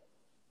us.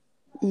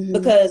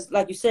 Because,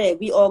 like you said,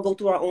 we all go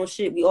through our own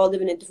shit. We all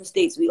living in different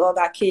states. We all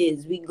got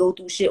kids. We go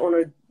through shit on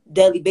a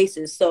daily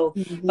basis. So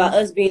by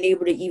us being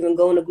able to even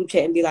go in a group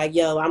chat and be like,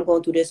 yo, I'm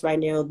going through this right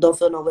now. Don't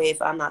feel no way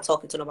if I'm not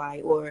talking to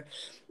nobody. Or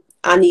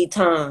I need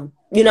time.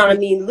 You know what I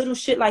mean? Little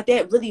shit like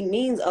that really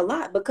means a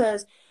lot.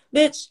 Because,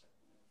 bitch,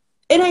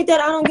 it ain't that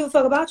I don't give a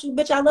fuck about you.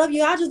 Bitch, I love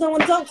you. I just don't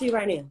want to talk to you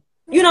right now.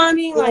 You know what I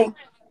mean? Like,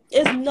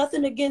 it's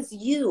nothing against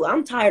you.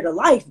 I'm tired of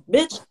life,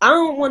 bitch. I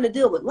don't want to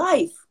deal with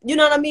life. You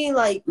know what I mean?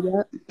 Like,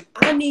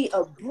 I need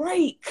a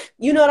break.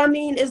 You know what I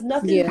mean? It's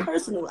nothing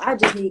personal. I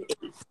just need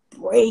a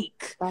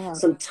break.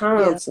 Some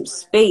time, some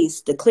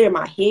space to clear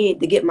my head,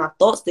 to get my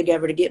thoughts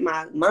together, to get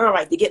my mind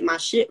right, to get my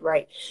shit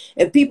right.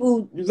 And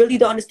people really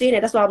don't understand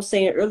that. That's what I was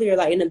saying earlier,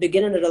 like in the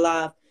beginning of the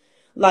live.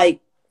 Like,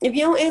 if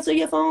you don't answer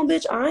your phone,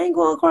 bitch, I ain't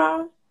gonna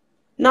cry.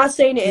 Not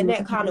saying it in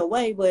that kind of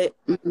way, but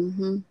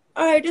all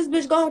right, this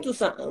bitch going through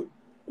something.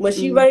 When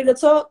she ready to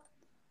talk,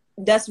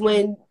 that's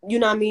when, you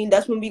know what I mean,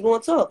 that's when we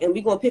gonna talk. And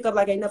we gonna pick up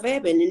like ain't nothing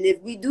happened. And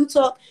if we do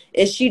talk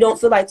and she don't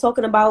feel like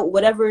talking about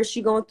whatever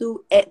she going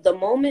through at the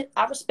moment,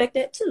 I respect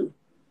that too.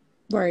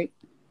 Right.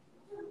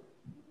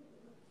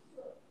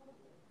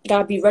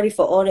 Gotta be ready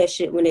for all that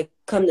shit when it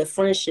come to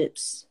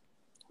friendships.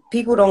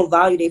 People don't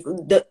value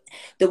the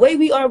way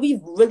we are,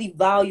 we really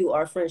value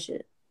our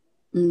friendship.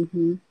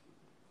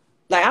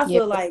 Like, I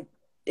feel like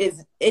if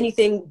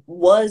anything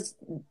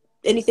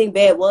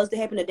bad was to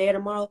happen today or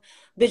tomorrow,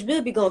 bitch,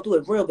 we'll be going through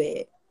it real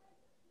bad.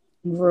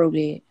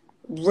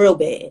 Real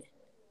bad.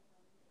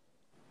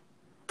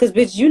 Because,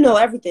 bitch, you know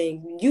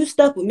everything. You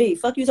stuck with me.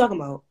 Fuck you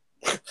talking about.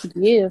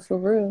 Yeah, for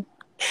real.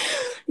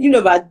 You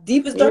know my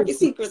deepest, darkest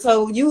secrets,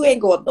 so you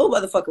ain't going no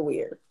motherfucking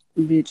where.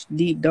 Bitch,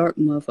 deep, dark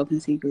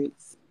motherfucking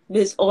secrets.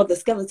 Bitch, all the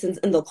skeletons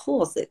in the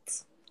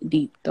closet.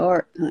 Deep,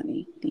 dark,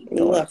 honey. Deep,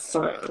 dark. That's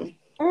fine.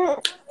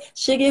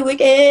 Shit get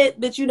wicked,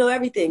 bitch. You know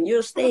everything.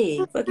 You'll stay.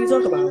 Fuck you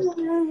talk about.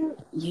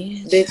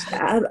 Yeah,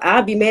 bitch.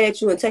 I'd be mad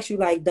at you and text you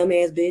like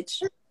dumbass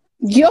bitch.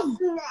 Yo,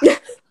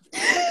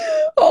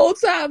 whole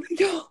time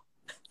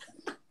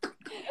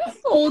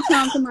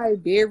somebody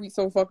buried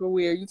so fucking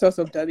weird. You talk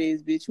some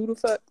dumbass bitch. Who the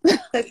fuck?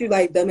 Text you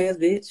like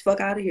dumbass bitch. Fuck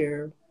out of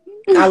here.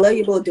 I love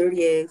you, little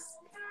dirty ass.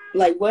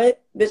 Like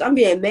what, bitch? I'm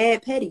being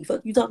mad petty.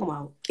 Fuck you talking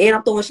about? And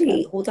I'm throwing shade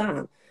the whole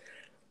time.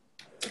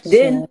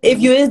 Then, if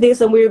you is there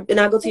somewhere and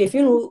I go to your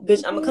funeral,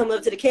 bitch, I'm gonna come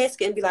up to the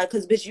casket and be like,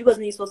 cause bitch, you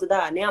wasn't even supposed to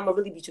die. Now I'm gonna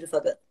really beat you the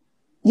fuck up.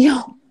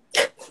 Yo.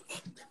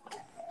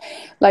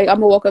 Like, I'm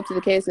gonna walk up to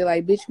the casket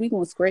like, bitch, we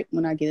gonna scrape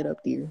when I get it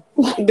up there.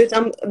 bitch,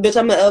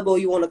 I'm gonna elbow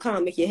you on the car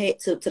and make your head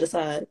tip to the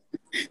side.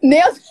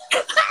 Now,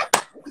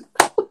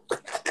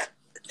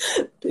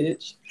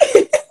 bitch.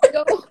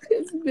 Yo,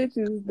 this bitch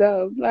is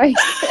dumb. Like,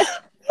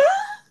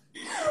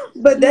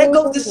 but that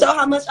goes to show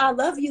how much I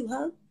love you,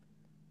 huh?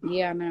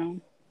 Yeah, I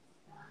know.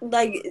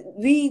 Like,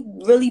 we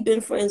really been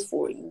friends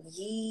for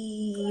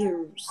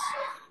years.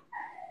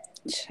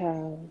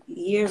 Child.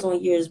 Years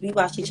on years. We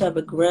watched each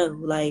other grow.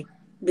 Like,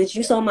 bitch,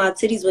 you saw my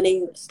titties when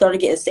they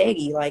started getting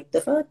saggy. Like, the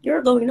fuck?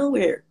 You're going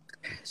nowhere.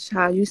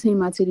 Child, you seen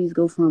my titties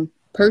go from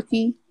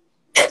perky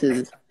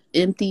to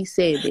empty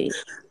saggy.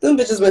 Them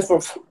bitches went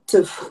from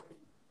to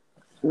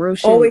real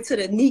shit. All the way to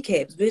the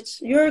kneecaps,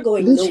 bitch. You're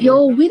going bitch, nowhere.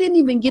 Yo, we didn't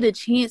even get a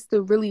chance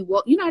to really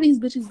walk. You know how these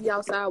bitches be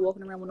outside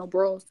walking around with no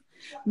bras?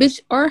 Bitch,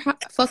 our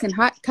fucking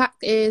hot cock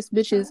ass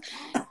bitches,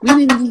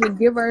 we didn't even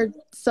give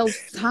ourselves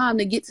time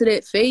to get to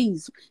that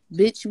phase.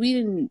 Bitch, we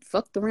didn't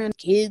fucked around.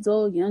 Kids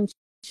all young.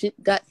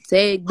 Shit got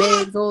sag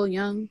bags all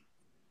young.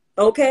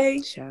 Okay.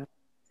 Child.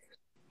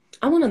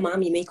 I want a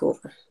mommy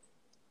makeover.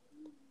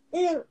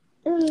 I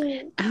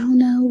don't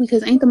know,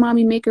 because ain't the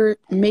mommy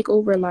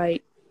makeover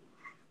like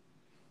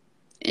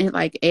and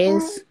like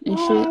ass and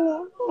shit?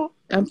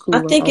 I'm cool.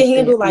 I think it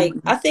handle like,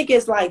 I think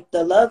it's like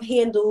the love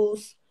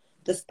handles,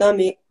 the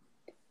stomach,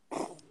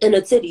 and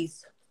the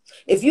titties.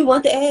 If you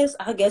want the ass,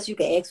 I guess you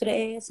can ask for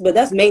the ass. But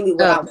that's mainly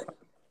what I want.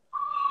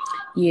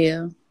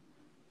 Yeah.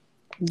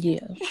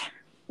 Yeah.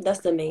 That's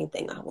the main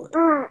thing I want.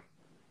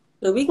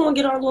 But we gonna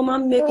get our little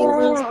mommy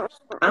makeovers.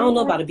 I don't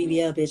know about a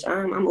BBL, bitch.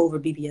 I'm over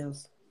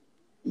BBLs.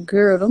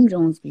 Girl, them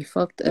Jones be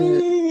fucked up.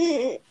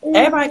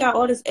 Everybody got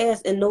all this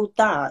ass and no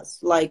thighs.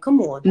 Like,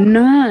 come on.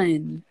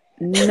 None,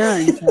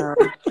 child.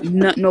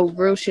 No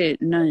real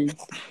shit. None.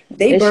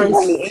 They That burn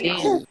shit's me.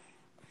 sad.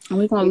 And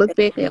we gonna look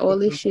back at all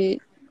this shit.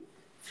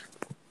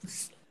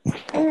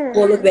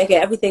 We'll look back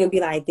at everything and be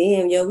like,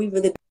 damn, yo, we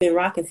really been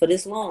rocking for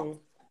this long.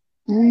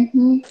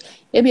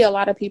 It'd be a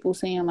lot of people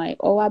saying like,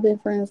 oh, I've been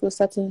friends with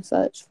such and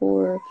such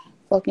for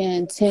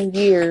fucking 10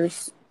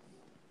 years,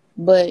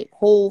 but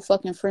whole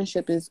fucking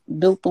friendship is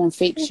built on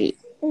fake shit.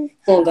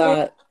 Oh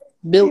God.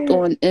 Built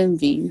on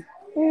envy,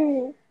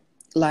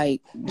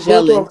 like built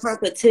jealous, on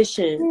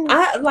competition.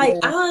 I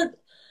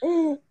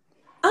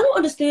don't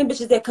understand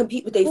bitches that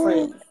compete with their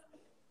friends.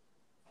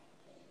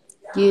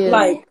 Yeah,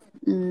 like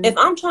if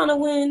I'm trying to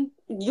win,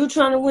 you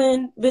trying to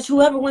win, bitch.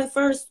 Whoever went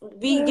first,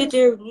 we get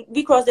there.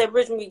 We cross that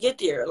bridge when we get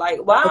there. Like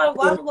why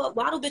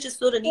do bitches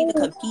feel the need to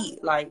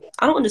compete? Like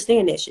I don't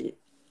understand that shit.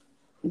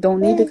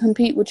 Don't need to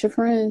compete with your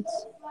friends.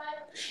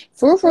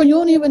 For real, you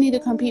don't even need to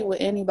compete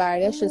with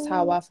anybody. That's just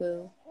how I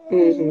feel.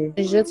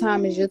 It's your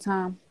time. It's your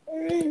time.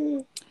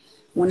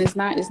 When it's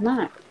not, it's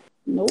not.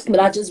 Nope.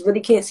 But I just really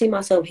can't see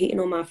myself hating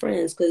on my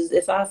friends because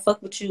if I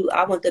fuck with you,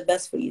 I want the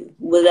best for you.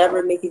 Whatever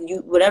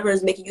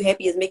is making you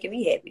happy is making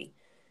me happy.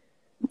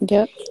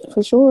 Yep,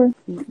 for sure.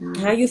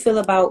 How you feel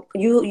about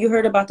you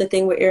heard about the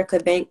thing with Erica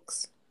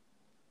Banks?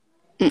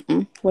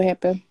 What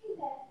happened?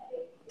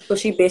 So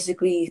she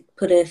basically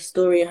put a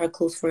story of her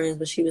close friends,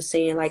 but she was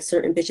saying like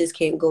certain bitches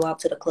can't go out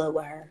to the club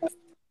with her.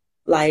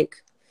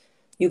 Like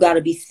you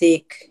gotta be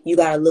thick, you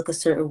gotta look a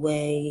certain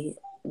way,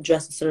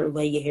 dress a certain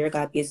way, your hair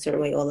gotta be a certain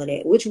way, all of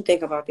that. What you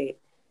think about that?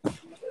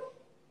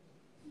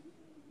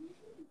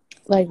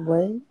 Like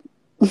what?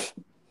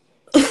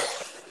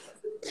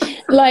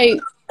 Like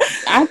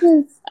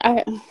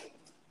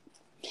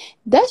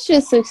that's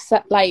just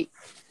like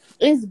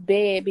it's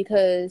bad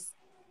because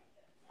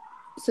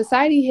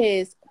society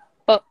has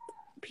fucked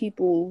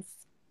people's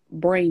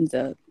brains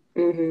up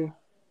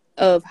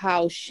of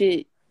how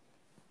shit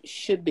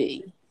should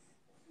be.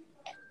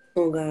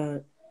 Oh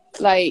God.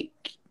 Like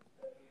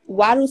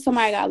why do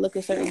somebody gotta look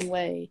a certain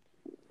way?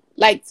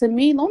 Like to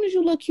me, long as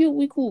you look cute,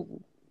 we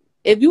cool.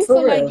 If you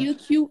feel like your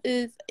cute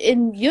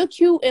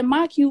and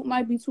my cute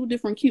might be two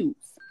different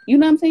cutes. You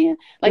know what I'm saying?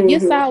 Like your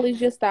style is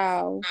your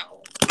style.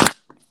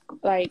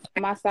 Like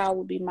my style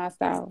would be my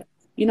style.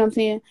 You know what I'm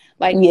saying?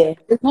 Like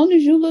as long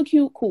as you look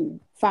cute,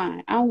 cool,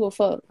 fine. I don't give a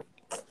fuck.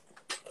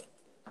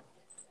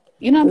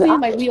 You know what I'm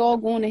saying? Like we all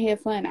going to have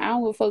fun. I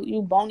don't give a fuck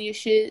you bony as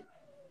shit.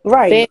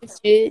 Right. Fat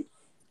shit.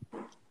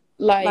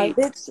 Like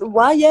bitch,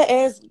 why your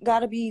ass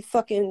gotta be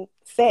fucking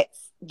fat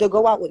to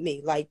go out with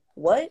me? Like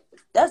what?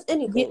 That's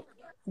anything. Yeah,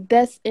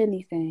 that's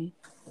anything.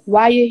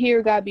 Why your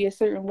hair gotta be a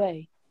certain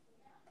way?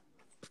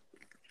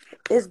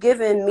 It's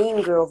giving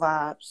Mean Girl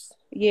vibes.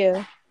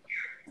 Yeah.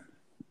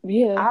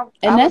 I would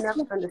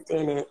never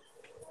understand it.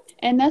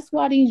 And that's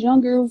why these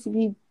young girls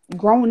be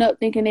growing up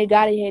thinking they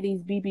gotta have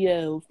these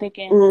BBLs,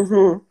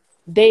 thinking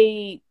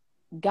they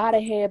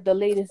gotta have the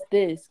latest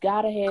this,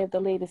 gotta have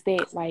the latest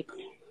that. Like,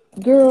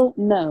 girl,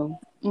 no.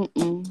 You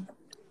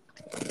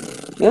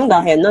don't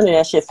gotta have none of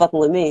that shit fucking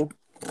with me.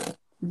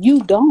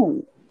 You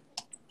don't.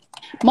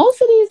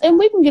 Most of these, and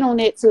we can get on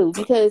that too,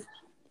 because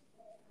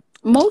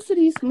most of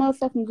these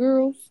motherfucking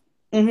girls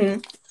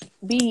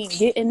be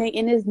getting they,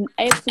 and there's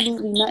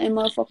absolutely nothing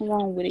motherfucking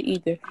wrong with it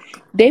either.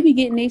 They be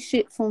getting their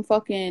shit from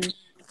fucking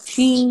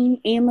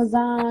Shein,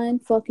 Amazon,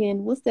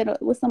 fucking what's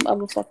some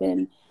other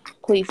fucking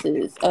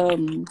places,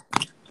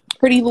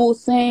 Pretty Little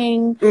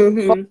Thing,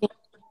 fucking,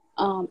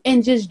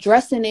 and just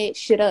dressing that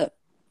shit up.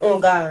 Oh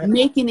God,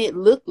 making it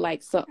look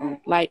like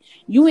something. Like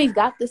you ain't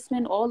got to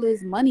spend all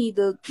this money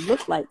to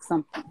look like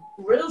something.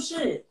 Real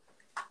shit.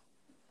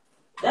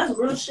 That's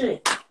real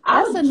shit.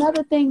 That's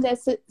another thing that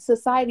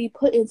society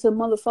put into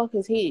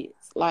motherfuckers' heads.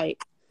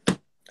 Like,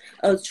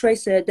 Trey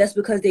said that's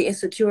because they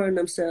insecure in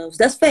themselves.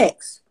 That's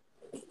facts.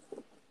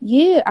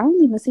 Yeah, I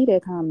don't even see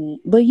that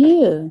comment, but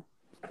yeah,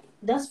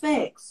 that's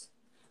facts.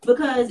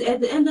 Because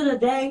at the end of the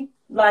day,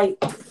 like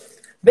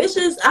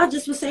bitches, I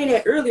just was saying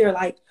that earlier.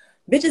 Like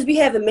bitches be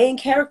having main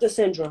character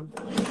syndrome.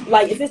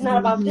 Like if it's not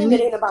about them,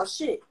 it ain't about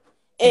shit.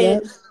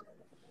 And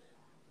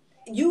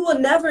you will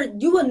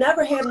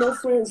never have no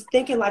friends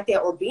thinking like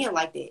that or being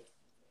like that.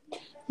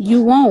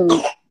 You won't.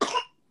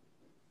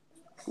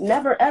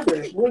 Never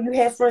ever will you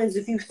have friends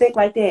if you think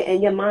like that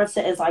and your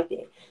mindset is like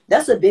that.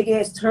 That's a big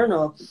ass turn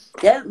off.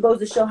 That goes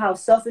to show how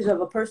selfish of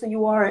a person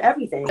you are and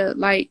everything.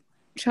 Like,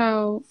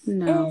 child,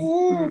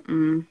 no.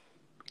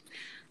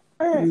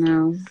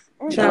 No.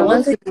 Child,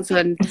 let's get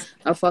to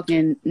a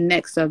fucking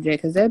next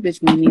subject because that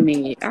bitch made me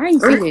mad. I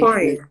ain't see that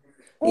shit.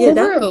 Yeah,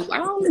 for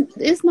real.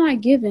 It's not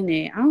giving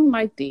it. I don't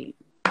like that.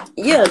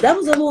 Yeah, that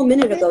was a little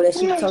minute ago that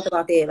she talked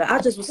about that. But I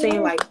just was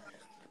saying, like,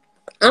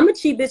 I'm a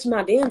cheap bitch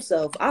my damn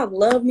self. I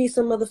love me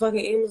some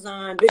motherfucking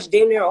Amazon. Bitch,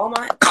 damn near all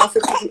my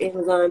outfits are from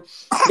Amazon.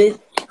 Bitch,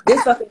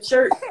 this fucking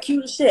shirt,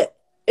 cute as shit.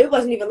 It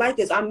wasn't even like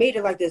this. I made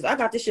it like this. I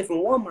got this shit from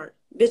Walmart.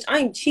 Bitch, I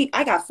ain't cheap.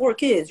 I got 4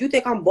 kids. You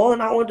think I'm balling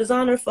out on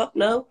designer? Fuck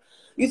no.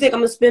 You think I'm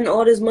gonna spend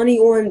all this money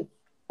on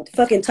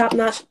fucking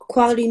top-notch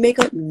quality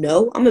makeup?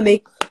 No. I'm gonna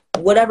make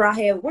whatever I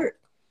have work.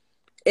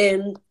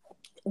 And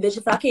bitch,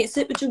 if I can't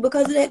sit with you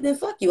because of that, then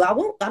fuck you. I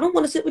won't. I don't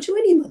want to sit with you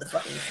any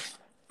motherfucking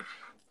way.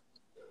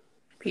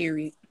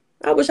 Period.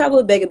 I wish I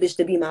would beg a bitch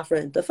to be my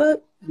friend. The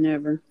fuck?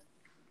 Never.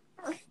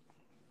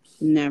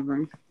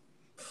 Never.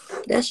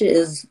 That shit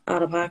is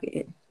out of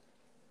pocket.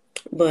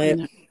 But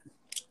No.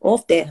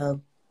 off that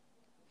hoe.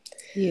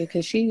 Yeah,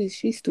 because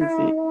she's stupid.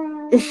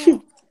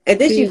 And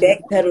then she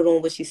backpedaled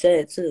on what she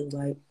said too.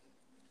 Like,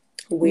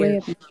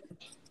 weird.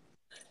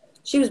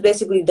 She was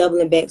basically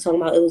doubling back,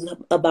 talking about it was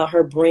about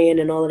her brand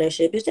and all of that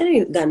shit. Bitch, that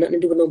ain't got nothing to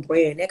do with no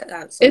brand. That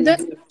got something to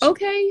do with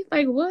okay,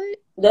 like what?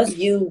 That's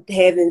you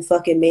having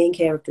fucking main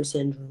character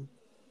syndrome.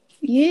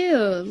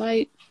 Yeah,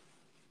 like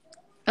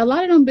a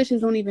lot of them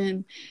bitches don't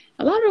even.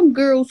 A lot of them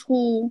girls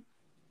who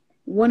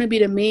want to be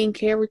the main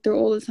character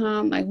all the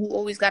time, like who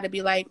always got to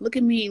be like, look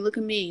at me,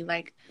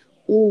 like,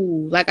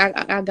 ooh, like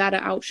I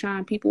gotta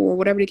outshine people or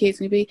whatever the case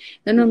may be.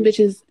 Then them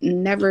bitches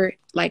never,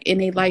 like in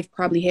their life,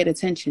 probably had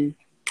attention.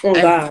 Oh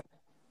God.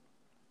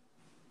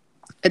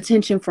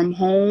 Attention from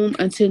home,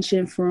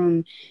 attention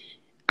from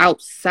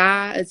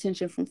outside,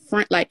 attention from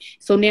front. Like,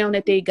 so now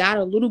that they got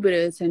a little bit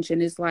of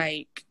attention, it's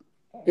like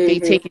they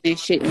taking that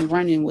shit and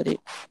running with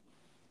it.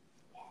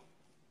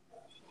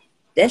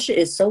 That shit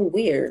is so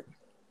weird.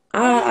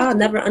 I'll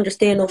never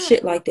understand no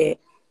shit like that.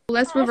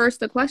 Let's reverse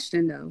the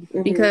question though,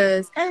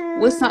 because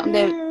what's something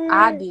that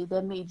I did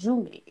that made you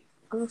mad?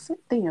 Girl, sit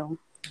down.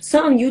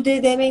 Something you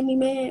did that made me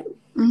mad?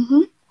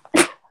 Mm-hmm.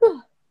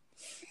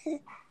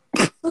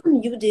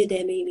 Something you did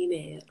that made me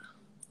mad.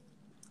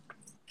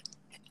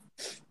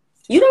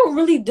 You don't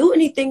really do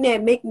anything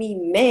that make me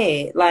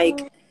mad.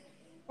 Like,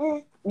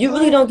 you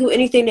really don't do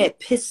anything that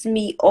piss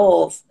me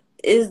off.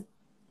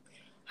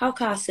 How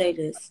can I say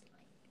this?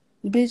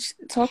 Bitch,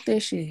 talk that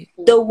shit.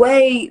 The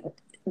way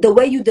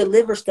you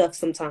deliver stuff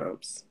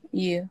sometimes.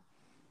 Yeah.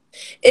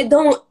 It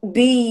don't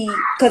be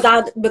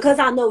because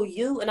I know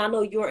you and I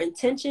know your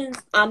intentions.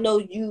 I know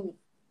you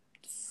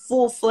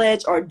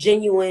full-fledged or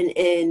genuine,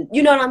 and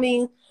you know what I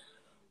mean?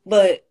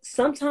 But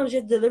sometimes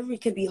your delivery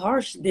can be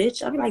harsh,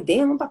 bitch. I'll be like,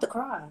 damn, I'm about to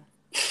cry.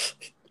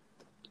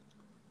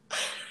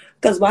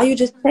 Because why you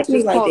just text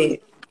me like that?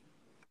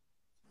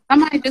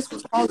 Somebody just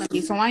was calling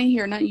me, so I ain't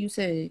hear nothing you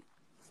said.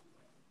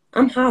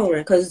 I'm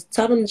hollering because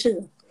tell them to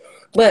chill.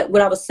 But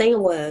what I was saying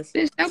was...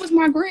 Bitch, that was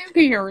my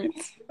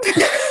grandparents.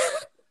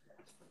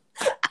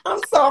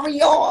 I'm sorry,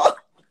 y'all.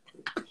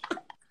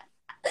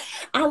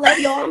 I love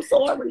y'all. I'm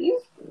sorry.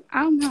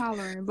 I'm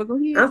hollering, but go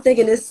ahead. I'm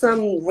thinking it's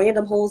some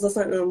random hoes or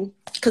something.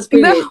 Because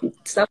period. No.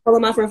 Stop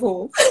calling my friend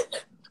phone.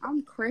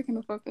 I'm cracking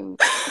the fuck up.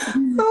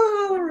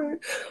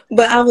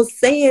 But I was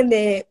saying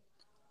that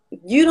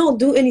you don't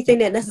do anything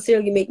that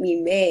necessarily make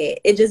me mad.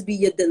 It just be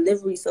your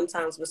delivery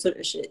sometimes with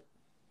certain shit.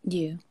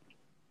 Yeah.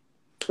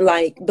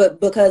 Like,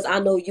 but because I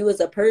know you as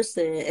a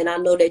person and I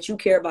know that you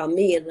care about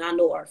me and I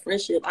know our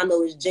friendship, I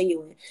know it's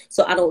genuine.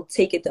 So I don't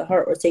take it to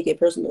heart or take it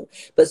personal.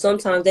 But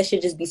sometimes that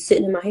should just be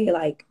sitting in my head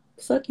like,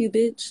 fuck you,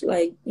 bitch.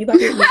 Like, you about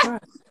to make me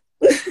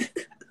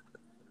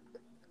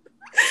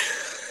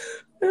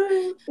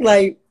cry.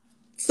 Like,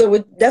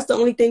 so that's the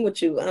only thing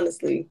with you,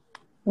 honestly.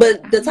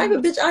 But the type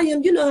of bitch I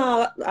am, you know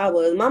how I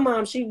was. My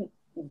mom, she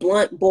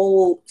blunt,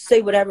 bold,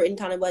 say whatever any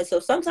kind of way.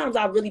 So sometimes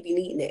I really be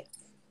needing it.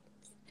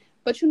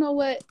 But you know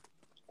what?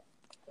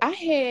 I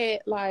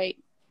had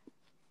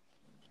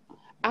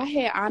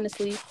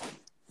honestly,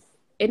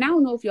 and I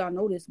don't know if y'all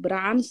know this, but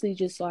I honestly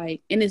just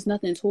like, and it's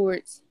nothing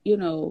towards, you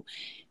know,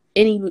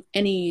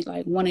 any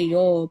like one of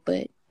y'all,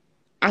 but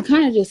I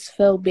kind of just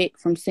fell back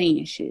from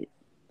saying shit.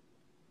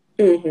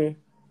 Mm-hmm.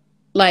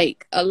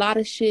 Like a lot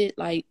of shit,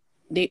 like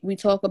that we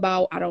talk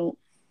about, I don't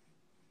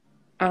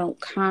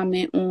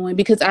comment on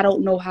because I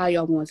don't know how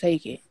y'all gonna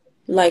take it.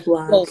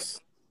 Likewise. So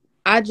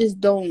I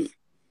just don't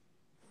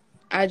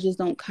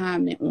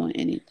comment on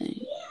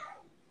anything.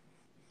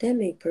 That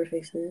make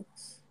perfect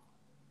sense.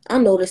 I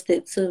noticed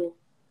it too.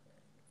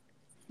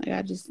 Like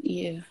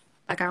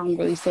I don't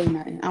really say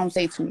nothing. I don't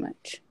say too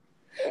much.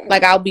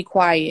 Like I'll be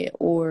quiet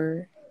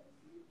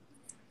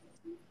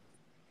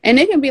and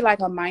it can be like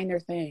a minor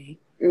thing.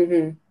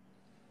 Mm-hmm.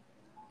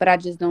 But I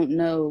just don't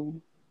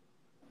know.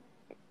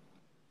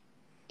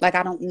 Like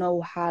I don't know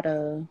how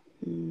to.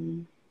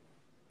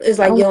 It's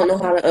like you don't know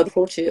how to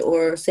approach it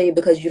or say it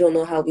because you don't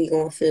know how we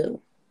gonna feel.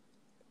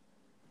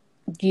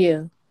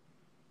 Yeah.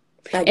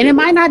 And it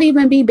might not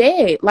even be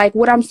bad. Like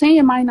what I'm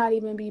saying might not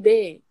even be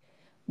bad.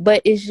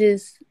 But it's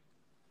just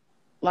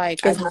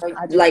like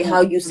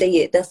how you say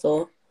it, that's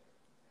all.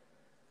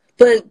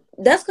 But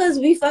that's because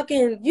we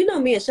fucking, you know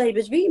me and Shay,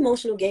 bitch, we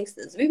emotional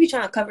gangsters. We be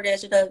trying to cover that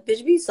shit up.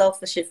 Bitch, we soft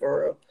for shit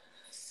for real.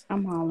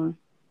 I'm hollering.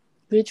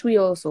 Bitch, we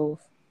all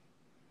soft.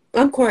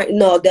 I'm crying.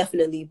 No,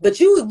 definitely. But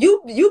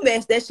you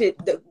match that shit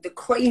the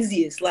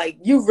craziest. Like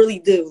you really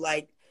do.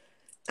 Like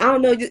I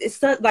don't know.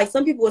 It's not, like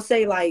some people would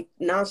say like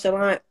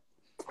nonchalant.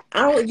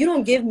 You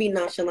don't give me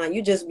nonchalant.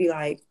 You just be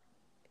like,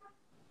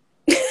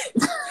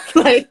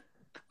 like,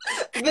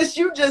 bitch.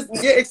 Your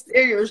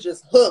exterior is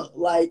just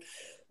like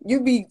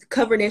you be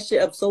covering that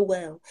shit up so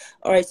well.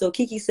 All right. So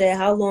Kiki said,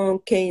 how long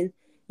can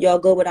y'all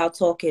go without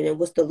talking, and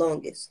what's the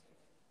longest?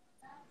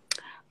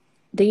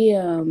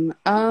 Damn.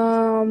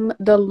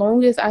 The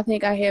longest I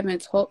think I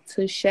haven't talked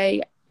to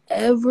Shay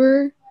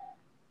ever.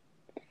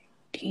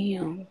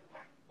 Damn.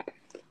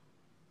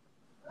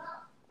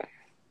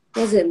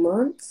 Was it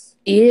months?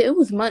 Yeah, it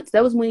was months.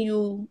 That was when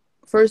you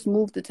first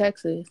moved to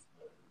Texas,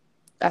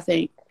 I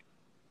think.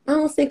 I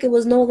don't think it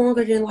was no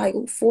longer than like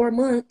 4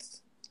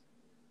 months.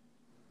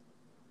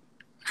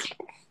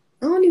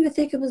 I don't even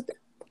think it was.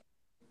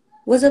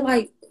 Was it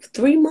like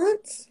 3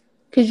 months?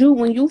 Cause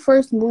when you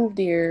first moved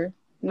there,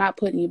 not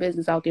putting your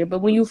business out there, but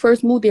when you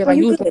first moved there, Oh, like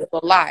you you was good.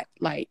 a lot,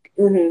 like.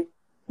 Bitch,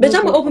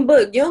 I'm an open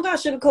book. You don't got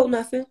to sugarcoat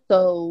nothing.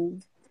 So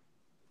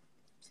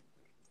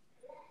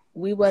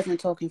we wasn't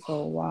talking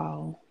for a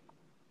while.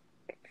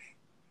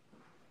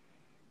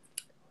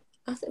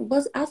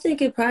 I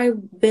think it probably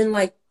been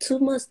like 2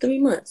 months, 3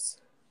 months.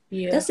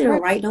 Yeah, That's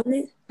not right, don't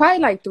it? Probably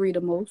like 3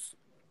 the most.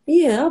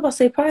 Yeah, I was about to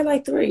say probably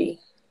like 3.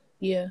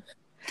 Yeah,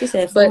 She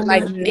said 4 but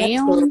like months.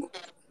 now,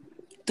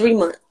 3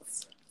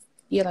 months.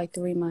 yeah, like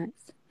 3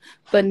 months.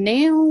 But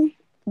now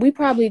we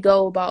probably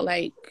go about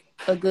like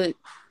a good.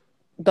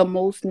 The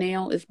most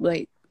now is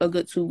like a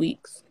good 2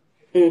 weeks.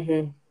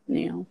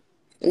 Now.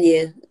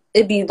 Yeah,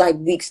 it'd be like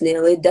weeks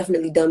now. It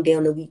definitely dumbed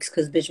down to weeks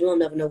because bitch, we don't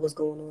never know what's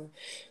going on.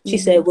 She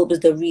said, "What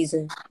was the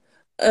reason?"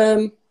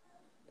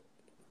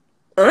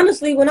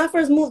 Honestly, when I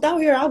first moved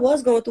out here, I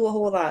was going through a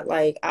whole lot.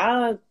 Like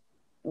I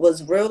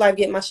was real life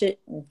getting my shit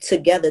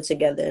together,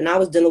 and I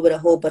was dealing with a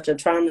whole bunch of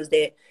traumas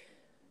that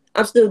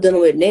I'm still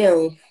dealing with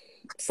now.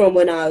 From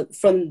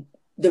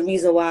the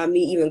reason why me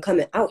even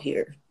coming out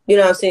here, you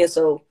know what I'm saying?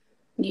 So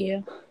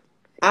yeah,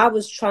 I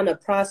was trying to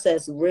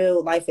process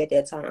real life at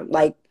that time.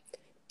 Like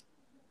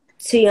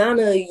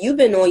Tiana, you've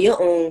been on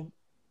your own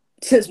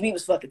since we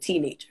was fucking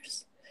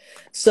teenagers.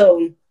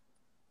 So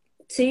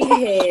T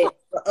had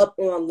up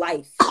on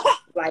life.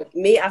 Like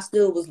me, I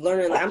still was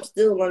learning. Like I'm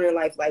still learning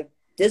life. Like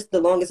this,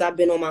 the longest I've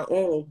been on my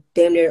own.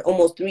 Damn near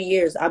almost 3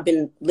 years. I've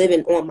been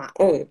living on my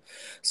own.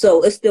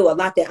 So it's still a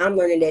lot that I'm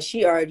learning that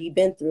she already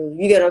been through.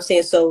 You get what I'm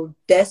saying? So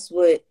that's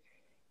what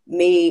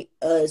made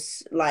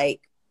us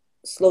like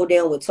slow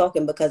down with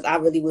talking because I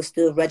really was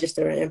still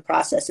registering and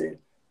processing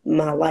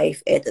my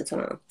life at the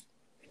time.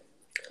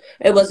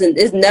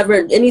 It's never,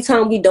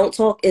 anytime we don't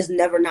talk, it's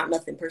never not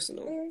nothing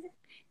personal.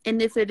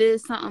 And if it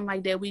is something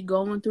like that we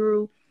going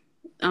through,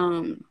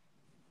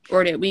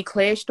 or that we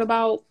clashed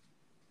about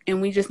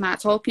and we just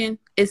not talking,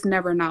 it's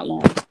never not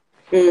long.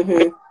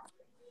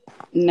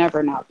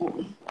 Never not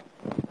long.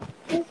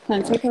 Can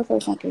I take her for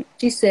a second?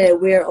 She said,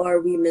 where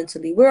are we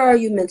mentally? Where are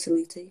you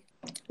mentally, T?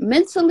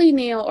 Mentally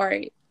now, all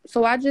right.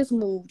 So I just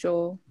moved,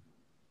 y'all.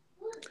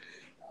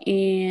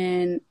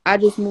 And I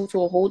just moved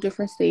to a whole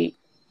different state.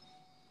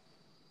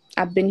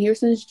 I've been here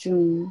since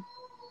June.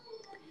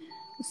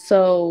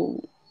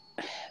 So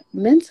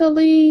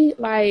mentally,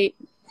 like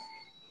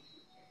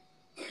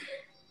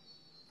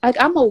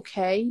I'm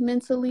okay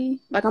mentally.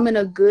 Like I'm in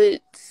a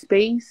good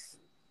space.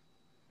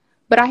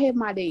 But I have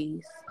my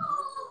days.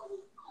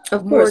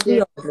 Of course,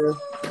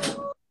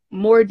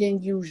 more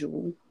than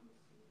usual.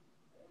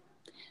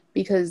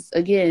 Because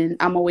again,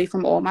 I'm away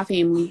from all my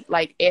family.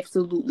 Like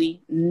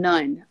absolutely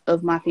none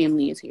of my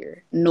family is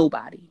here.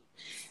 Nobody.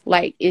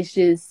 Like it's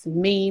just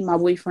me, my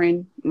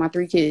boyfriend, my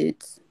 3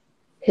 kids.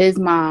 His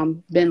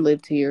mom been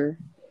lived here.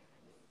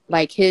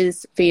 Like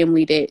his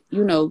family that,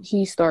 you know,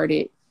 he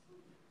started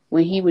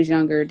when he was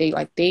younger. They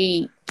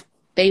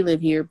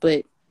live here,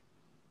 but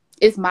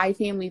it's my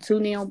family too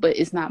now, but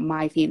it's not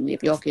my family,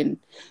 if y'all can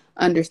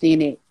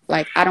understand it.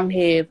 Like I don't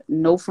have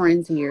no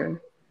friends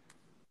here.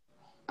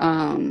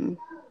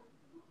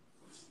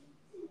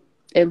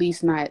 At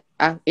least not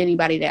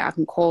anybody that I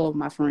can call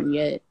my friend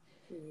yet.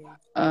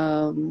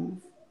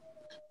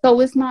 So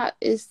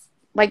it's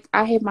like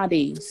I have my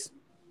days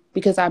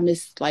because I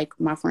miss like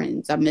my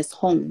friends. I miss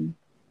home.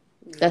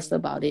 That's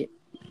about it.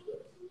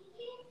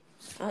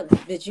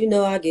 But you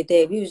know I get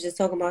that. We was just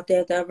talking about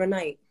that the other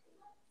night.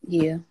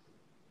 Yeah.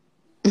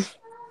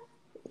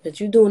 But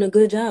you doing a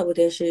good job with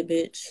that shit,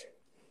 bitch.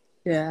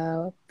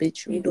 Yeah,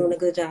 bitch. You doing a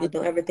good job.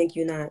 Don't ever think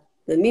you're not.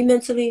 But me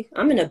mentally,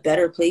 I'm in a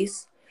better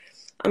place.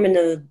 I'm in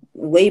a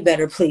way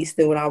better place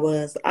than what I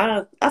was.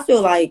 I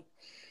feel like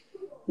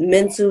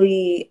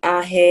mentally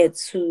I had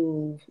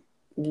to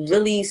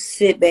really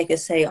sit back and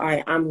say, all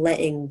right, I'm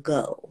letting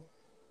go.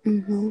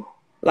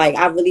 Like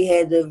I really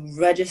had to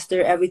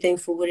register everything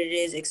for what it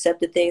is, accept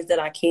the things that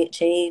I can't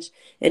change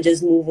and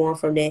just move on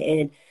from that.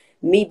 And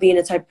me being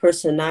the type of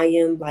person I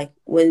am, like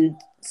when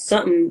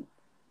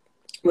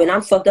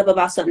I'm fucked up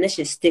about something, that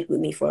should stick with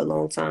me for a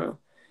long time.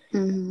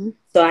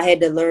 So I had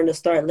to learn to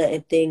start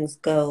letting things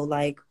go.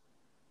 Like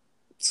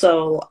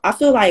So I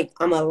feel like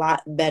I'm a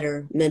lot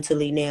better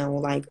mentally now.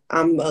 Like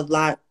I'm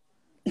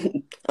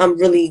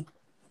really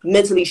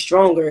mentally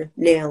stronger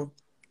now.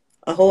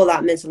 A whole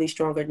lot mentally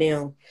stronger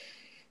now.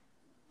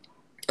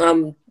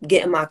 I'm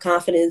getting my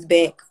confidence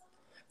back.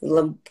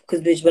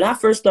 Because, bitch, when I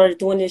first started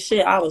doing this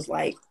shit, I was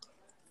like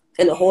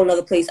in a whole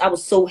nother place. I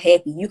was so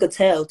happy. You could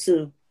tell,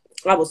 too.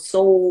 I was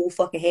so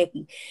fucking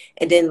happy.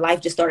 And then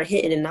life just started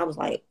hitting, and I was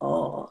like,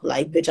 oh,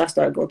 like, bitch, I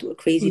started going through a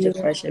crazy Yeah.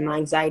 depression. My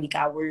anxiety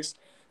got worse.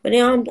 But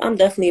now I'm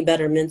definitely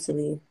better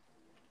mentally.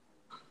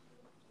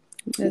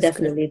 That's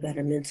Definitely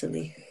better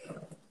mentally.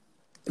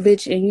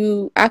 bitch,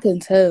 and I can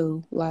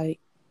tell, like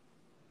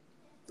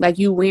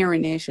you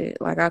wearing that shit.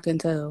 Like, I can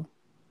tell.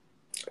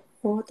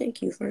 Oh,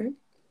 thank you, friend.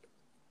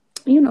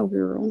 You know,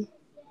 girl.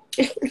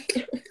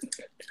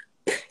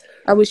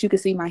 I wish you could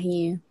see my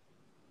hand.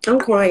 I'm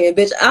crying,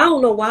 bitch. I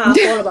don't know why I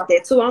thought about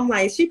that too. I'm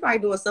like, she probably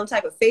doing some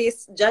type of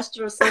face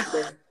gesture or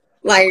something.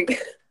 Like,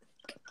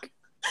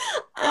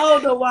 I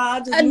don't know why. I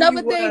just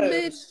Another knew you thing, was.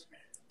 bitch.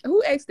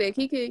 Who asked that?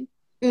 Kiki?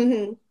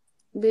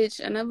 Mm-hmm. Bitch,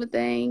 another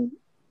thing.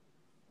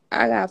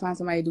 I gotta find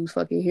somebody to do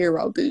fucking hair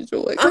out this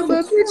joint. Cause I'm the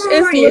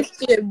bitch crying. is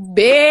looking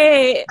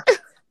bad.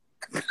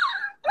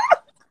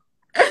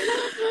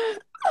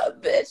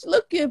 Bitch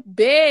looking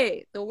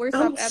bad. The worst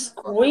I'm I've ever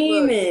fucking looked.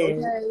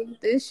 screaming. Okay?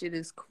 This shit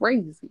is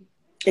crazy.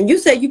 And you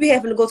said you be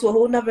having to go to a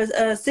whole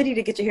nother city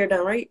to get your hair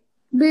done, right?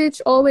 Bitch,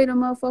 all the way to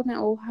motherfucking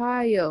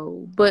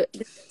Ohio. But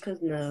Cause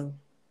no.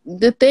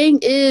 the thing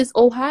is,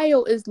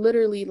 Ohio is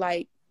literally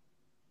like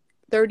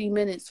 30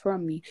 minutes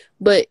from me.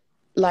 But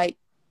like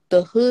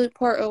the hood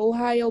part of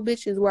Ohio,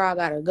 bitch, is where I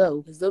gotta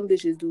go. Because them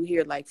bitches do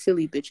hair like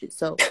Philly bitches.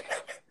 So,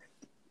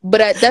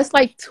 but that's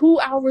like 2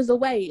 hours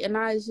away. And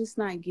I was just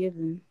not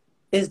giving.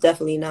 It's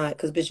definitely not.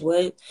 Cause bitch,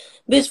 what?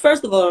 Bitch,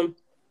 first of all,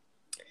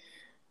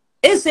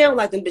 it sounds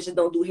like them bitches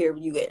don't do hair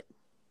where you at.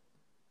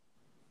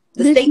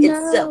 The Bitch, state no.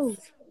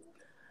 itself.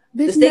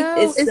 The Bitch, state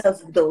no.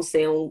 itself don't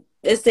sound.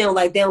 It sound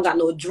like they don't got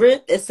no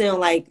drip. It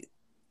sound like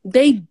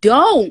They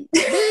don't.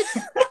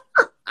 Bitch,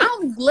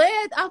 I'm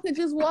glad I could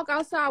just walk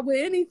outside with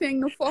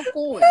anything to fuck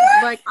on.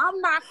 Like, I'm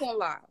not gonna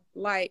lie.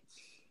 Like,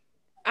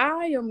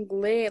 I am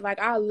glad. Like,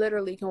 I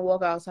literally can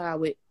walk outside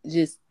with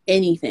just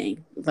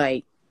anything.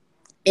 Like,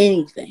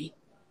 anything.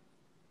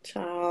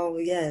 child.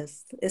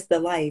 Yes, it's the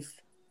life.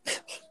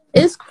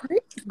 It's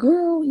crazy,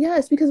 girl.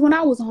 Yes, because when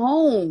I was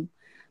home,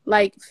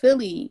 like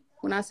Philly,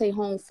 when I say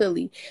home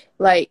Philly,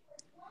 like,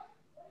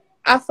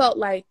 I felt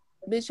like,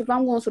 bitch, if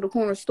I'm going to the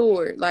corner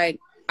store, like,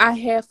 I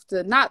have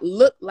to not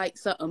look like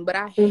something, but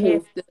I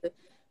have to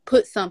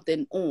put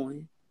something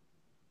on.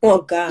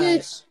 Oh God.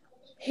 Bitch,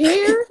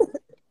 here,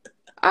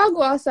 I'll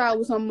go outside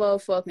with some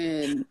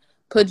motherfucking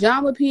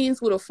pajama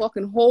pants with a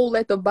fucking hole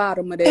at the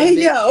bottom of that Hey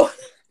bitch. yo.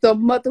 The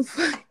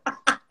motherfucker.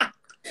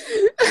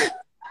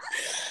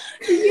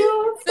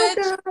 Yo,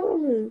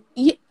 Bitch.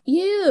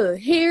 Yeah.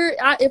 Here,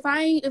 if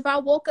I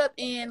woke up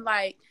and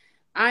like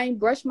I ain't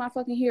brushed my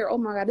fucking hair, oh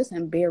my God, this is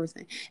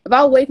embarrassing. If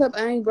I wake up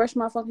and I ain't brushed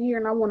my fucking hair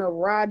and I want to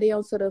ride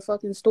down to the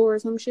fucking store or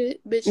some shit,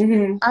 bitch,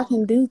 I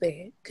can do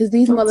that. Because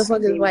these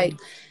motherfuckers, like,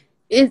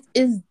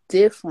 it's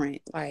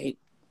different. Like,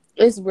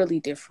 it's really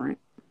different.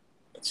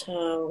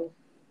 Child,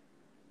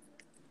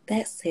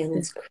 that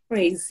sounds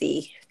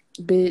crazy.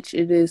 Bitch,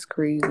 it is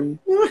crazy.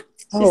 I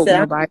She hope said,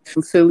 nobody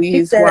from Philly she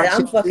is said,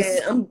 watching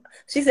this.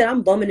 she said,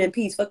 I'm bumming in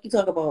peace. Fuck you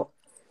talk about.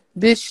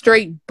 Bitch,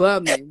 straight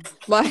bumming.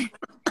 Like,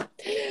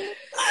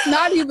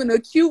 not even a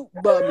cute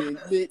bumming,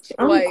 bitch.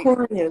 I'm Like,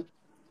 crying.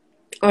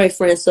 All right,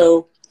 friends.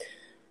 So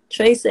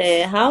Trey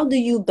said, how do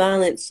you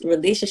balance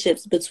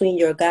relationships between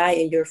your guy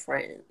and your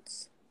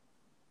friends?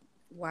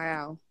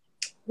 wow.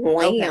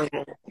 Wow. Okay.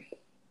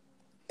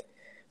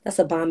 That's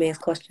a bomb ass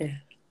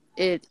question.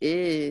 It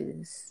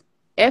is.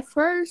 At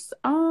first,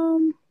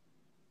 all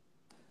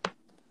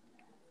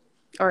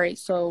right,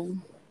 so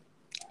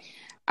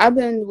I've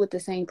been with the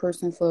same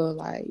person for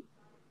like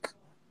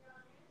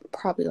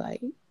probably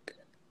like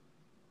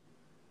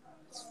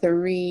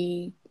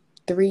three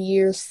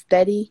years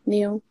steady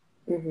now.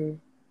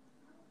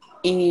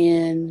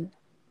 And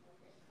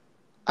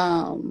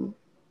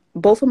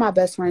both of my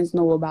best friends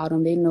know about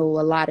him. They know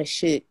a lot of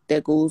shit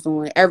that goes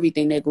on,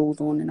 everything that goes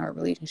on in our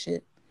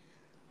relationship.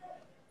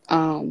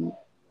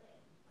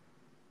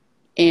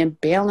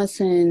 And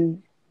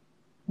balancing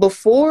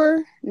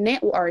before now,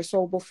 all right,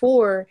 so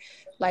before,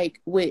 like,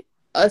 with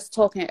us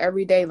talking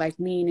every day, like,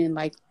 meaning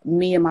like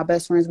me and my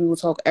best friends, we would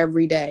talk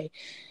every day.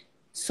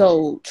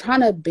 So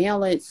trying to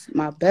balance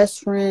my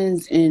best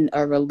friends in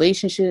a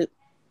relationship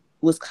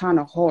was kind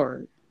of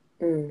hard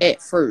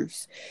at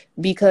first,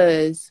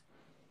 because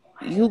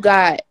you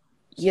got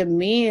your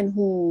man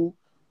who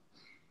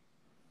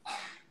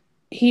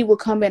he would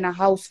come in a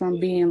house from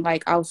being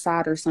like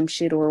outside or some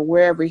shit or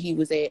wherever he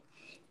was at,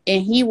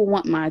 and he would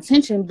want my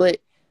attention, but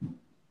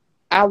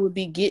I would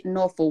be getting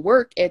off of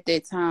work at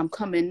that time,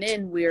 coming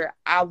in where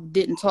I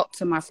didn't talk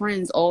to my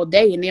friends all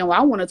day. And now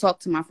I want to talk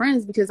to my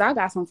friends because I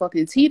got some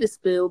fucking tea to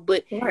spill.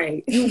 But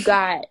you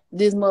got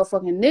this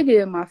motherfucking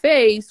nigga in my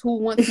face who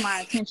wants my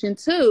attention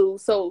too.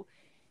 So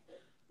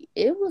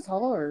it was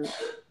hard.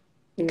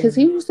 Because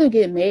he used to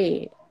get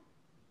mad.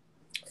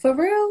 For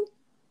real?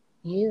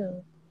 Yeah.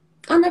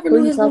 I never Who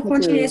knew you his little talking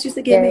crunchy to? ass used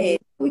to get Shay. mad.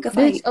 We could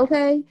Bitch, fight.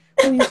 okay.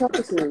 Who you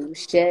talking to?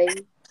 Shay.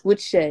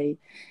 Which Shay?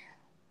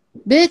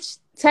 Bitch,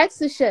 text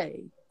the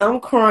Shay. I'm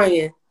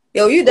crying.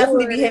 Yo, you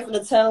definitely Or be having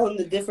to tell him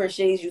the different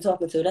shades you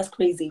talking to. That's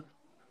crazy.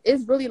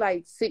 it's really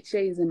like 6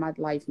 Shays in my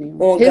life now.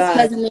 Oh His God.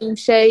 cousin named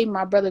Shay,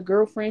 my brother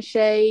girlfriend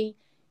Shay,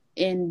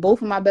 and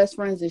both of my best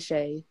friends is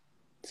Shay.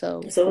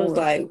 So So it's 4.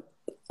 like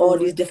all 4.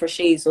 these different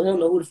shades. So he don't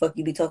know who the fuck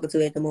you be talking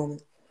to at the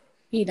moment.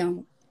 He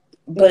don't.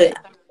 But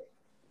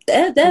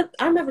that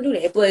I never knew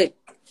that. But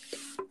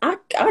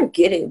I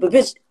get it. But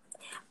bitch,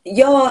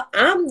 y'all,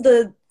 I'm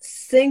the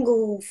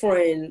single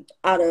friend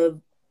out of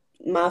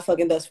my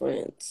fucking best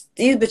friends.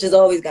 These bitches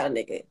always got a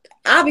nigga.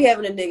 I be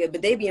having a nigga,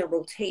 but they be in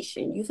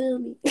rotation. You feel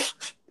me?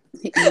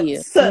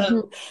 Yeah.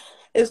 So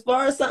as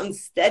far as something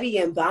steady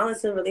and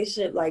balanced in a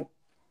relationship, like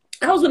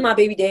I was with my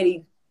baby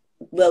daddy,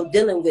 well,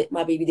 dealing with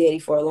my baby daddy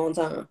for a long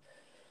time.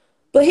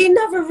 But he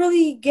never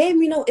really gave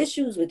me no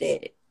issues with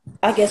that.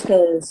 I guess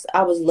because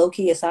I was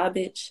low-key a side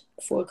bitch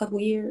for a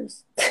couple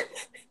years.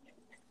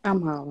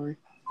 I'm hollering.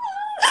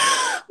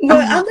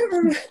 But I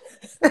never...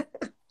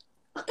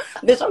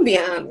 Bitch, I'm being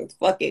honest.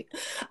 Fuck it.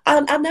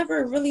 I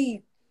never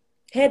really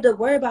had to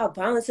worry about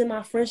balancing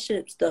my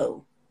friendships,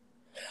 though.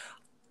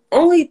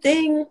 Only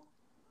thing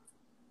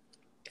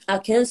I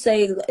can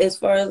say as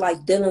far as,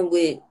 like, dealing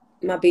with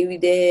my baby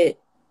dad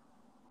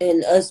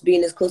and us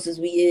being as close as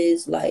we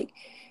is, like,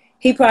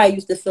 he probably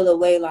used to feel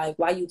away like,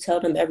 why you tell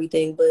them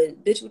everything?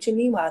 But, bitch, what you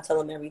mean why I tell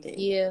them everything?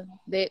 Yeah,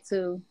 that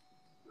too.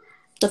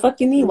 The fuck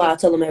you mean why I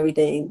tell them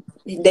everything?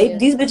 Yeah.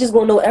 These bitches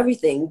gonna know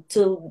everything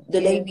till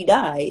the day Yeah. we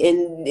die.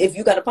 And if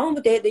you got a problem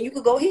with that, then you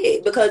could go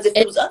ahead. Because if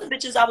it was other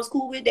bitches I was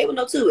cool with, they would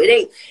know too. It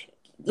ain't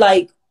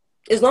like,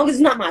 as long as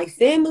it's not my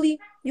family,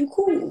 you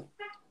cool.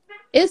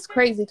 It's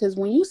crazy because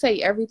when you say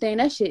everything,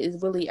 that shit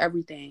is really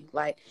everything.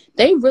 Like,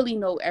 they really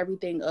know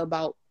everything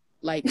about,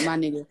 like, my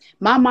nigga.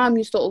 My mom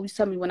used to always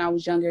tell me when I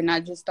was younger and I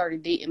just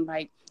started dating,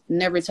 like,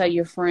 never tell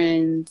your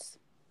friends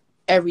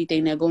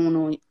everything that go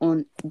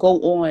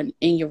on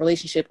in your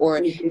relationship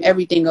or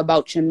everything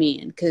about your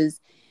man. Because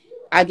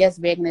I guess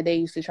back in the day,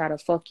 you used to try to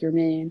fuck your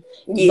man.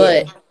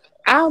 Yeah. But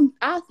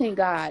I thank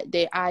God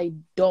that I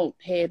don't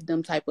have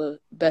them type of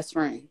best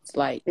friends.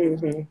 Like,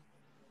 when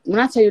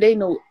I tell you they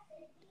know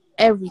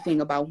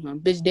everything about him,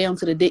 bitch, down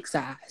to the dick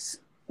size.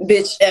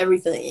 Bitch,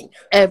 everything.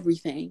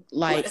 Everything.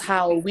 Like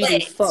how we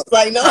didn't fuck.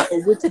 Like, no.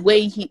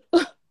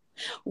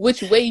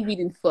 Which way we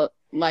didn't fuck.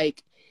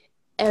 Like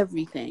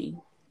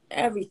everything.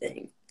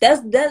 Everything.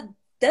 That's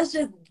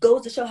just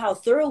goes to show how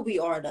thorough we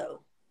are though.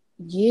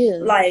 Yeah.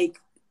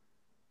 Like,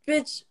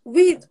 bitch,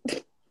 we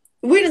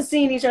done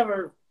seen each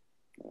other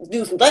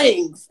do some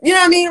things. You know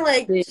what I mean?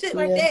 Like, shit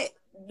like that.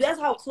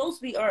 That's how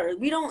close we are.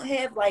 We don't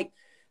have, like,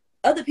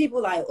 other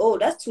people like, oh,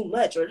 that's too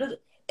much. Or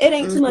it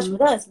ain't too much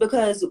with us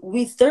because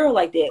we thorough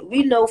like that.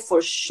 We know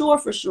for sure.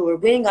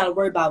 We ain't got to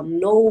worry about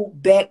no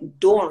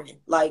backdooring.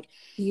 Like,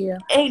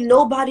 ain't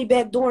nobody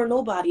backdooring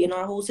nobody in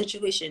our whole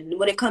situation.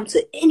 When it comes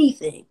to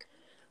anything,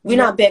 we're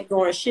not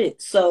backdooring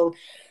shit. So,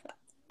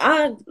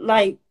 I,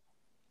 like,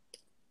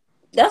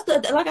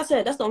 like I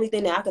said, that's the only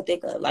thing that I could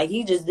think of. Like,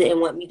 he just didn't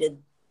want me to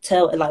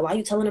tell, like, why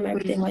you telling him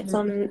everything? Like,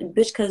 telling him,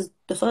 bitch, because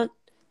the fuck,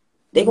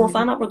 they gonna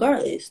find out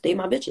regardless. They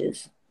my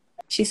bitches.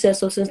 She said,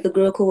 so since the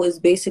girl code is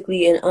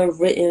basically an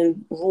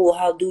unwritten rule,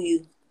 how do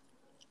you?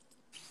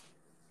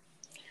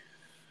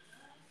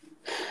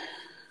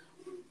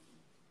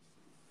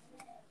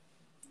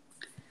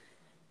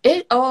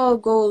 It all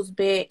goes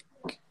back,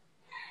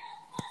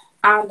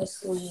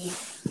 honestly,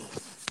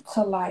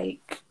 to,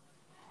 like,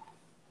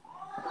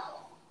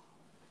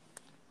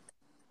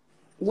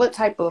 what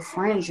type of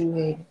friends you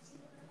have.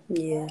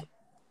 Yeah.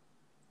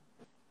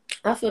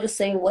 I feel the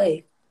same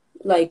way.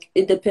 Like,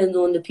 it depends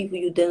on the people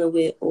you're dealing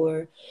with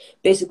or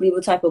basically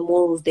what type of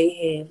morals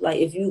they have. Like,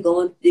 if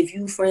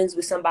you friends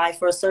with somebody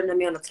for a certain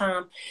amount of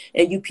time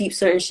and you peep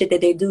certain shit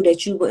that they do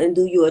that you wouldn't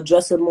do, you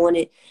address them on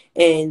it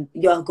and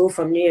y'all go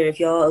from there.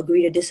 If y'all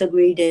agree to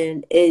disagree,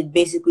 then it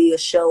basically will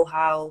show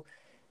how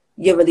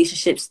your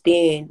relationship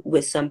stand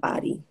with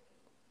somebody.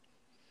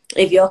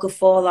 If y'all could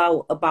fall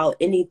out about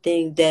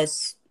anything